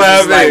 Everybody was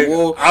laughing.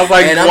 I was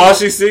while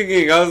she's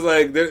singing, I was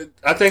like,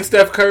 I think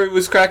Steph Curry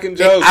was cracking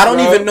jokes. I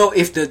don't know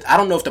if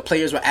the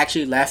players were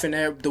actually laughing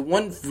there. The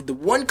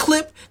one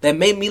clip that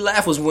made me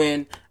laugh was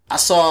when I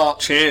saw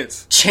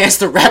Chance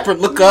the rapper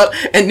look up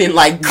and then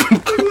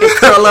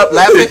curl up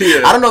laughing.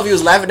 Yeah. I don't know if he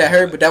was laughing at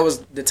her, but that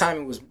was the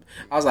timing was.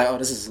 I was like, oh,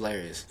 this is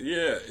hilarious.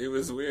 Yeah, it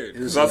was weird.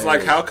 Because I was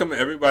like, how come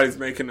everybody's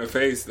making a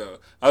face, though?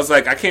 I was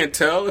like, I can't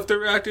tell if they're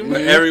reacting, but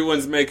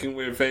everyone's making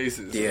weird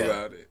faces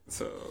about it.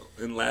 So,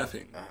 and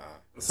laughing.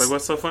 It's like,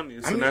 what's so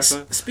funny?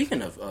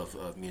 Speaking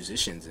of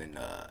musicians and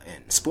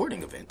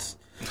sporting events,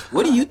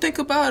 what do you think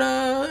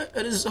about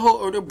this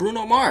whole the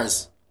Bruno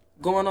Mars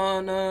going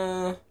on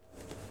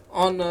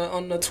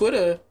the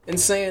Twitter and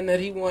saying that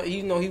he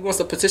wants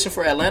to petition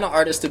for Atlanta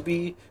artists to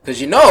be, because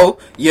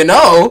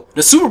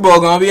the Super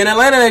Bowl gonna be in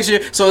Atlanta next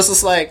year, so it's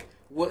just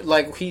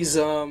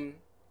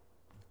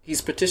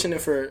he's petitioning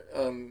for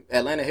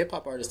Atlanta hip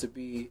hop artists to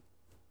do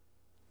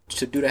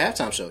the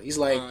halftime show. He's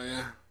like,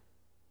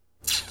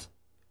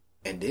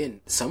 and then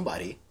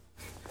somebody,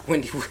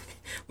 Wendy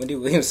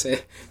Williams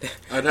said,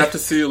 I'd have to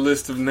see a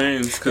list of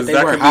names because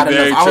that could be hot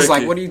very enough. tricky. I was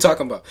like, what are you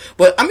talking about?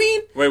 But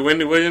wait,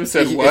 Wendy Williams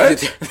said what?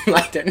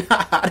 They're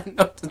not hot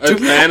enough to do.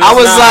 I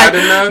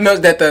was no,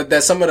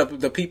 that some of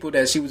the people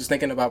that she was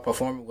thinking about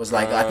performing was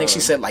I think she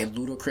said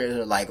Ludacris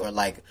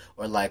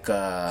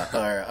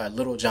or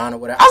Little John or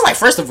whatever. I was like,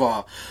 first of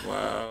all,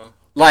 wow,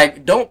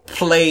 don't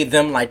play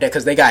them like that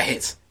because they got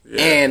hits. Yeah.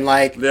 And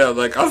I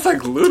was like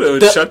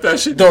Luda, shut that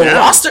shit down. The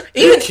roster, are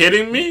you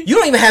kidding me? You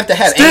don't even have to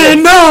have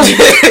stand up.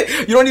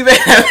 You don't even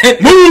have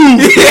move.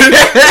 You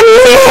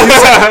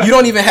You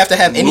don't even have to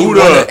have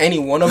any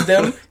one of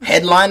them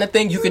headline a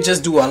thing. You could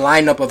just do a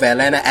lineup of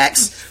Atlanta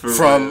acts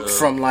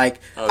from like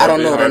I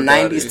don't know the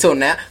 90s till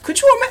now.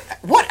 Could you imagine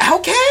what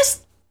Outkast?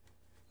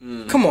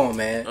 Come on,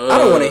 man. I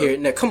don't want to hear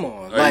it. Come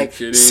on, like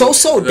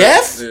So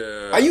Def.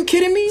 Yeah. Are you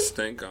kidding me?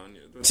 Stink on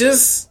you.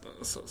 Just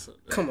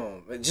come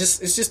on.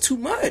 It's just too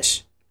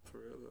much.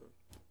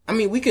 I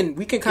mean, we can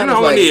kind of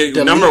like delete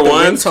the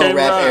ringtone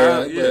rap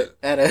era,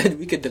 but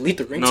we could delete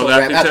the ringtone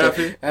rap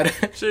after.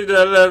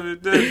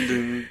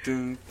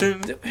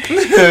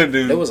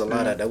 There was a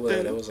lot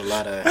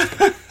of.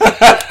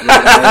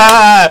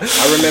 I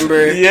remember.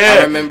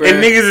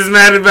 And niggas is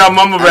mad about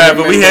mama rap,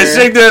 but we had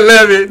shake that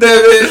love it.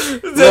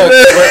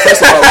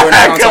 First of all, we're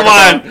not gonna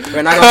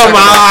talk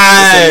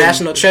about the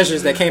national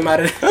treasures that came out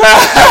of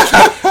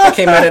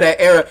that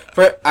era.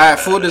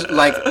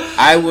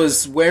 I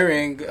was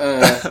wearing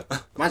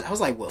I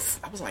was like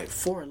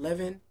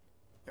 4'11",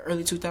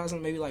 early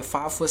 2000s, maybe like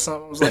 5 foot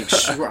something. I was like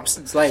sure.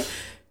 It's like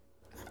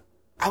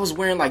I was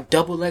wearing like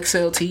double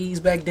XL tees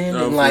back then,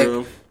 and like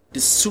the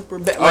super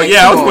bad. Like,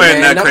 I was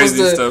wearing that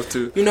crazy stuff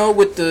too. You know,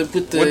 with the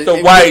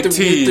white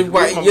tee, with the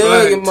white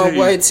and my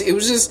white tee. It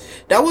was just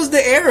that was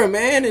the era,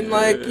 man, and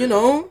like you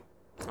know.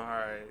 All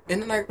right.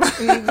 And like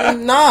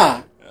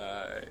nah.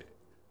 Alright.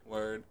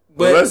 Word.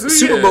 But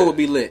Super Bowl would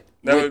be lit.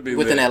 That would be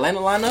with lit. An Atlanta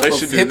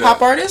lineup of hip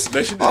hop artists.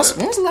 They should do also,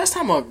 when was the last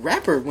time a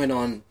rapper went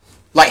on,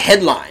 like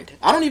headlined?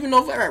 I don't even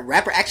know if a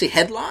rapper actually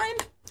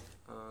headlined.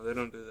 They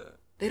don't do that.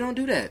 They don't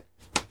do that.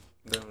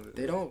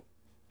 They don't.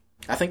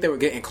 I think they were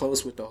getting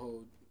close with the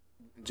whole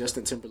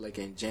Justin Timberlake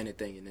and Janet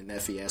thing, and then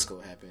that fiasco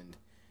happened.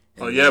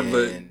 But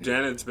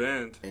Janet's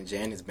banned. And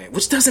Janet's banned,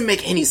 which doesn't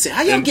make any sense.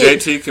 How y'all and get?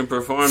 JT can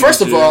perform.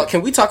 First of all,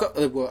 can we talk?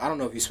 Well, I don't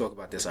know if you spoke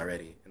about this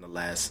already in the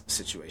last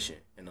situation.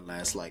 In the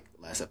last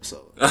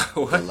episode,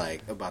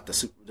 like about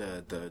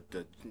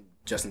the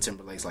Justin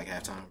Timberlake's like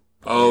halftime.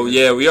 Oh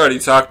yeah, we already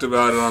talked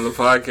about it on the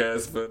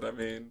podcast, but I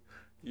mean,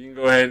 you can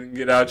go ahead and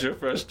get out your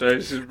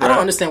frustrations, bro. I don't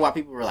understand why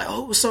people were like,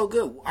 "Oh, it was so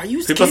good." Are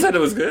you? People said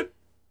it was good.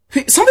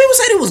 Some people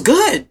said it was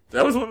good.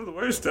 That was one of the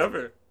worst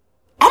ever.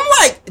 I'm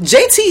like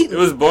JT. It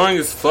was boring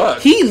as fuck.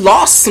 He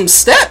lost some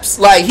steps.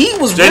 Like he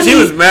was. JT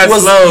was mad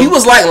slow. He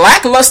was like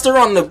lackluster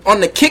on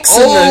the kicks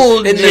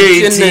and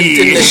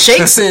the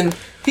shakes and.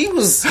 He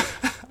was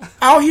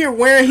out here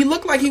wearing. He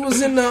looked like he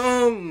was in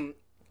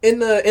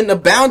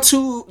the Bound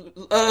 2.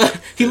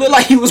 He looked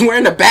like he was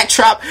wearing the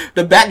backdrop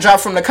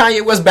from the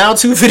Kanye West Bound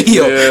 2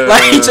 video. Yeah.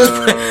 Like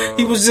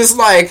he was just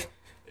like,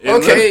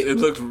 it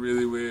looked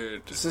really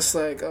weird. It's just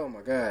like, oh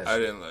my gosh, I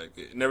didn't like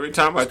it. And every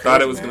time I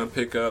thought it was gonna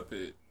pick up,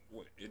 it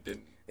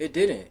didn't. It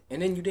didn't.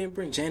 And then you didn't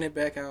bring Janet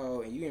back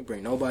out, and you didn't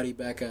bring nobody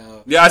back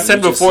out. Yeah, I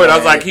said before, I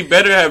was like, he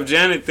better have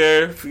Janet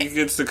there if he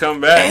gets to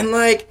come back. And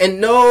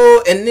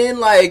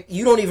then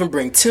you don't even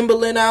bring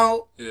Timbaland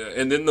out. Yeah,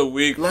 and then the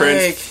weak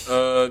Prince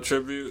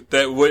tribute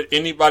that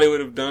anybody would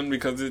have done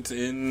because it's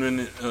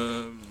in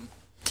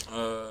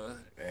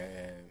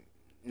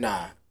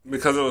nah.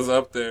 Because it was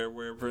up there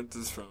where Prince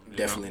is from.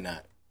 Definitely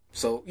not.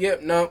 So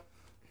no.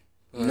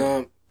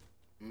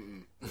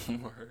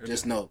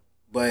 Just no.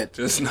 But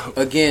just no.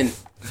 Again,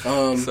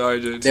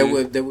 sorry, JT.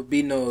 There would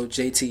be no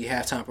JT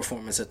halftime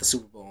performance at the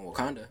Super Bowl in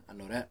Wakanda. I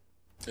know that.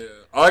 Yeah.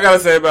 All I gotta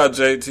say about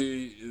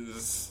JT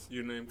is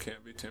your name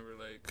can't be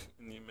Timberlake,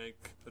 and you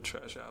make a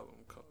trash album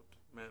called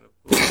Man of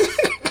Blue.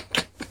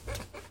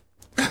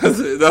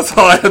 That's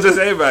all I have to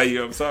say about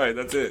you. I'm sorry.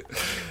 That's it.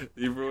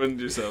 You ruined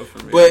yourself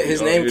for me. But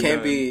his name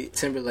can't be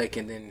Timberlake,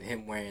 and then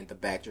him wearing the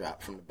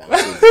backdrop from the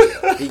Bounce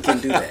video. He can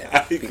do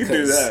that. He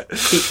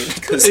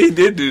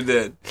did do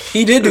that.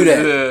 He did do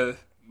that.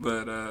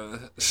 But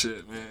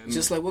shit, man.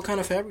 Just like, what kind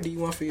of fabric do you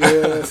want for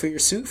your for your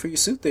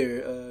suit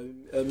there,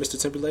 Mr.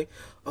 Timberlake?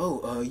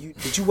 Oh,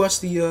 did you watch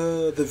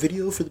the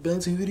video for the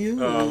Bounty video?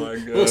 Oh my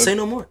god! Look, say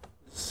no more.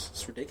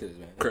 It's ridiculous,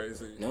 man.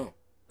 Crazy. No.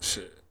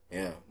 Shit.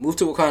 Yeah. Move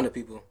to Wakanda,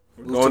 people.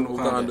 We're going to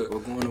Wakanda. We're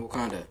going to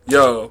Wakanda.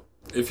 Yo,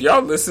 if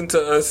y'all listen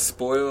to us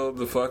spoil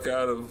the fuck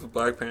out of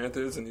Black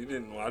Panthers and you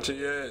didn't watch it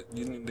yet,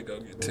 you need to go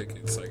get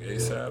tickets like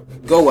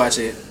ASAP. Go watch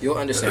it. You'll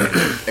understand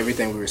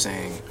everything we were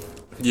saying.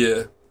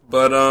 Yeah.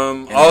 But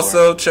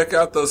also check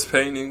out those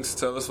paintings.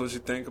 Tell us what you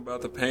think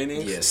about the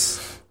paintings.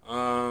 Yes.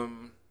 Y'all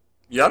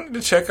need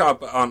to check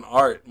out on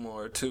art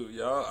more too.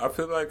 Y'all, I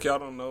feel like y'all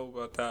don't know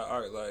about that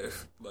art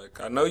life. Like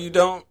I know you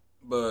don't,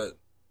 but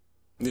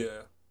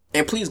yeah.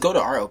 And please go to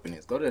art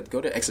openings. Go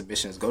to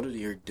exhibitions. Go to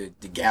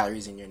the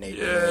galleries in your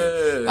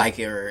neighborhood, like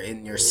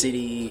in your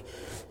city.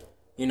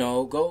 You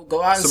know, go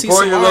out and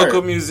support see some your art.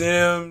 local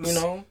museums.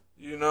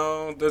 You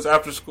know, there's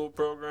after school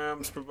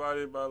programs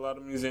provided by a lot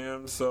of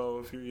museums. So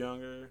if you're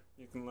younger,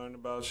 you can learn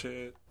about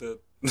shit that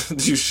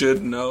you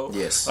should know.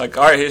 Yes, like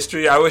art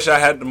history. I wish I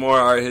had more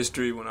art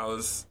history when I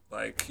was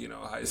high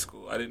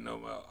school. I didn't know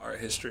about art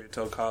history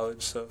until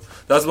college. So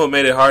that's what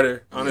made it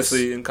harder,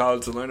 honestly, in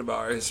college to learn about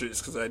art history.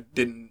 Is because I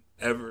didn't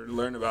ever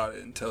learn about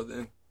it until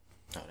then.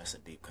 Oh, that's a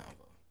deep combo.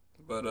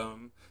 But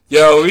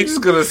yo, we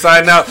just gonna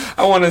sign out.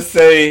 I want to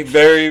say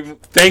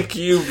thank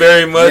you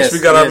very much. Yes, we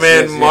got our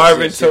man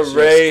Marvin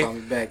Teray, call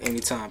me back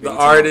anytime. The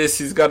artist.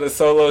 He's got a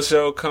solo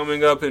show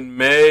coming up in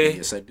May.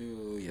 Yes, I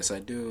do. Yes, I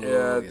do.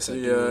 Yeah, yes, I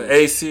do.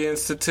 AC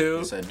Institute.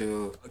 Yes, I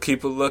do.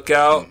 Keep a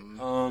lookout.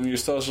 Your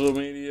social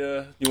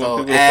media. You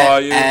want people to follow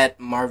you? At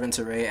Marvin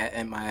Teray, at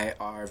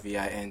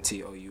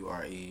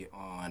MIRVINTOURE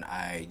on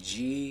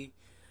IG.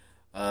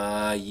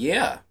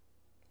 Yeah.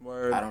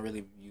 Word. I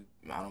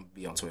don't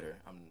be on Twitter.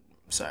 I'm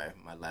sorry,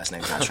 my last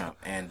name's not Trump.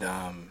 And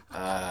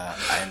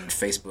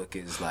Facebook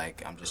is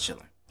like I'm just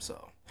chilling.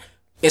 So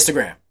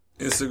Instagram,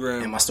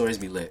 and my stories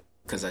be lit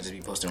because I just be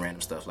posting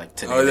random stuff like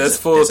today. Oh, that's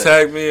full.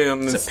 Tag me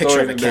on the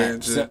story today.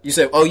 So you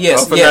said, "Oh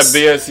yes, from yes." that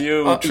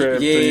BSU trip.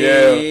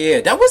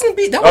 Yeah. That wasn't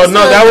that was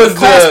the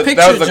class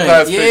picture.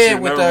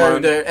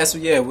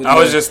 Yeah, with I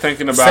was just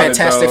thinking about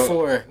Fantastic it,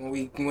 Four when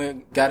we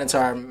got into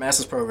our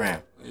master's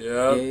program.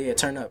 Yeah,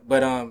 turn up.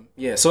 But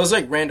so it's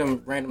like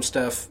random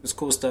stuff. It's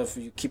cool stuff.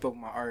 You keep up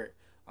with my art.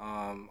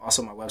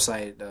 Also my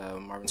website,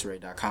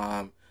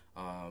 marvinteray.com.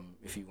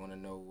 If you want to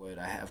know what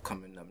I have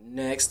coming up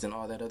next and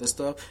all that other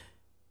stuff,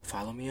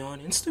 follow me on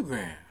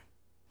Instagram.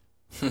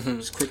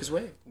 Just quickest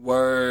way.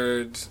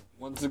 Word.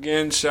 Once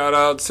again, shout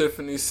out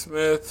Tiffany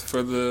Smith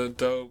for the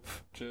dope,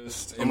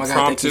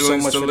 impromptu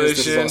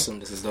installation.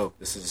 This is dope.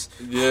 This is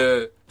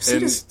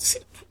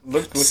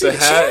look with the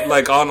hat,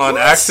 like on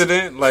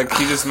accident, like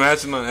he just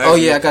matching on accident. Oh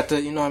yeah, I got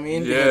the, you know what I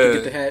mean? Yeah.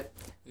 Get the hat.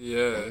 Yeah.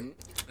 Mm-hmm.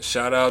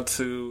 Shout out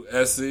to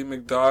SZ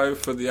McDarry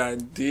for the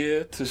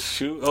idea to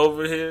shoot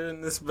over here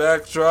in this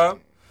backdrop.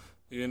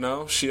 You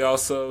know, she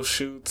also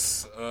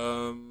shoots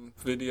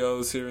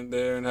videos here and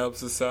there and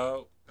helps us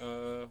out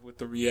with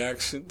the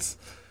reactions.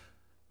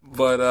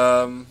 But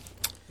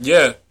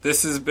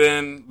this has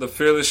been the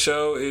Fearless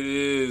Show. It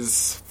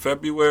is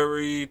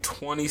February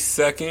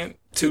 22nd,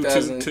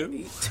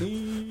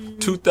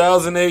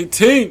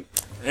 2018.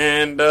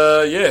 And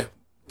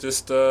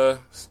just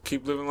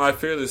keep living life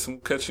fearless, and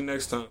we'll catch you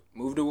next time.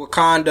 Move to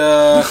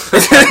Wakanda.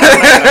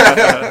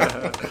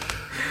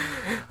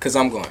 Because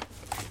I'm going.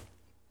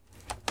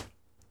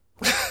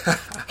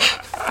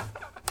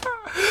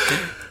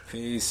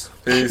 Peace.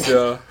 Peace,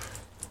 y'all.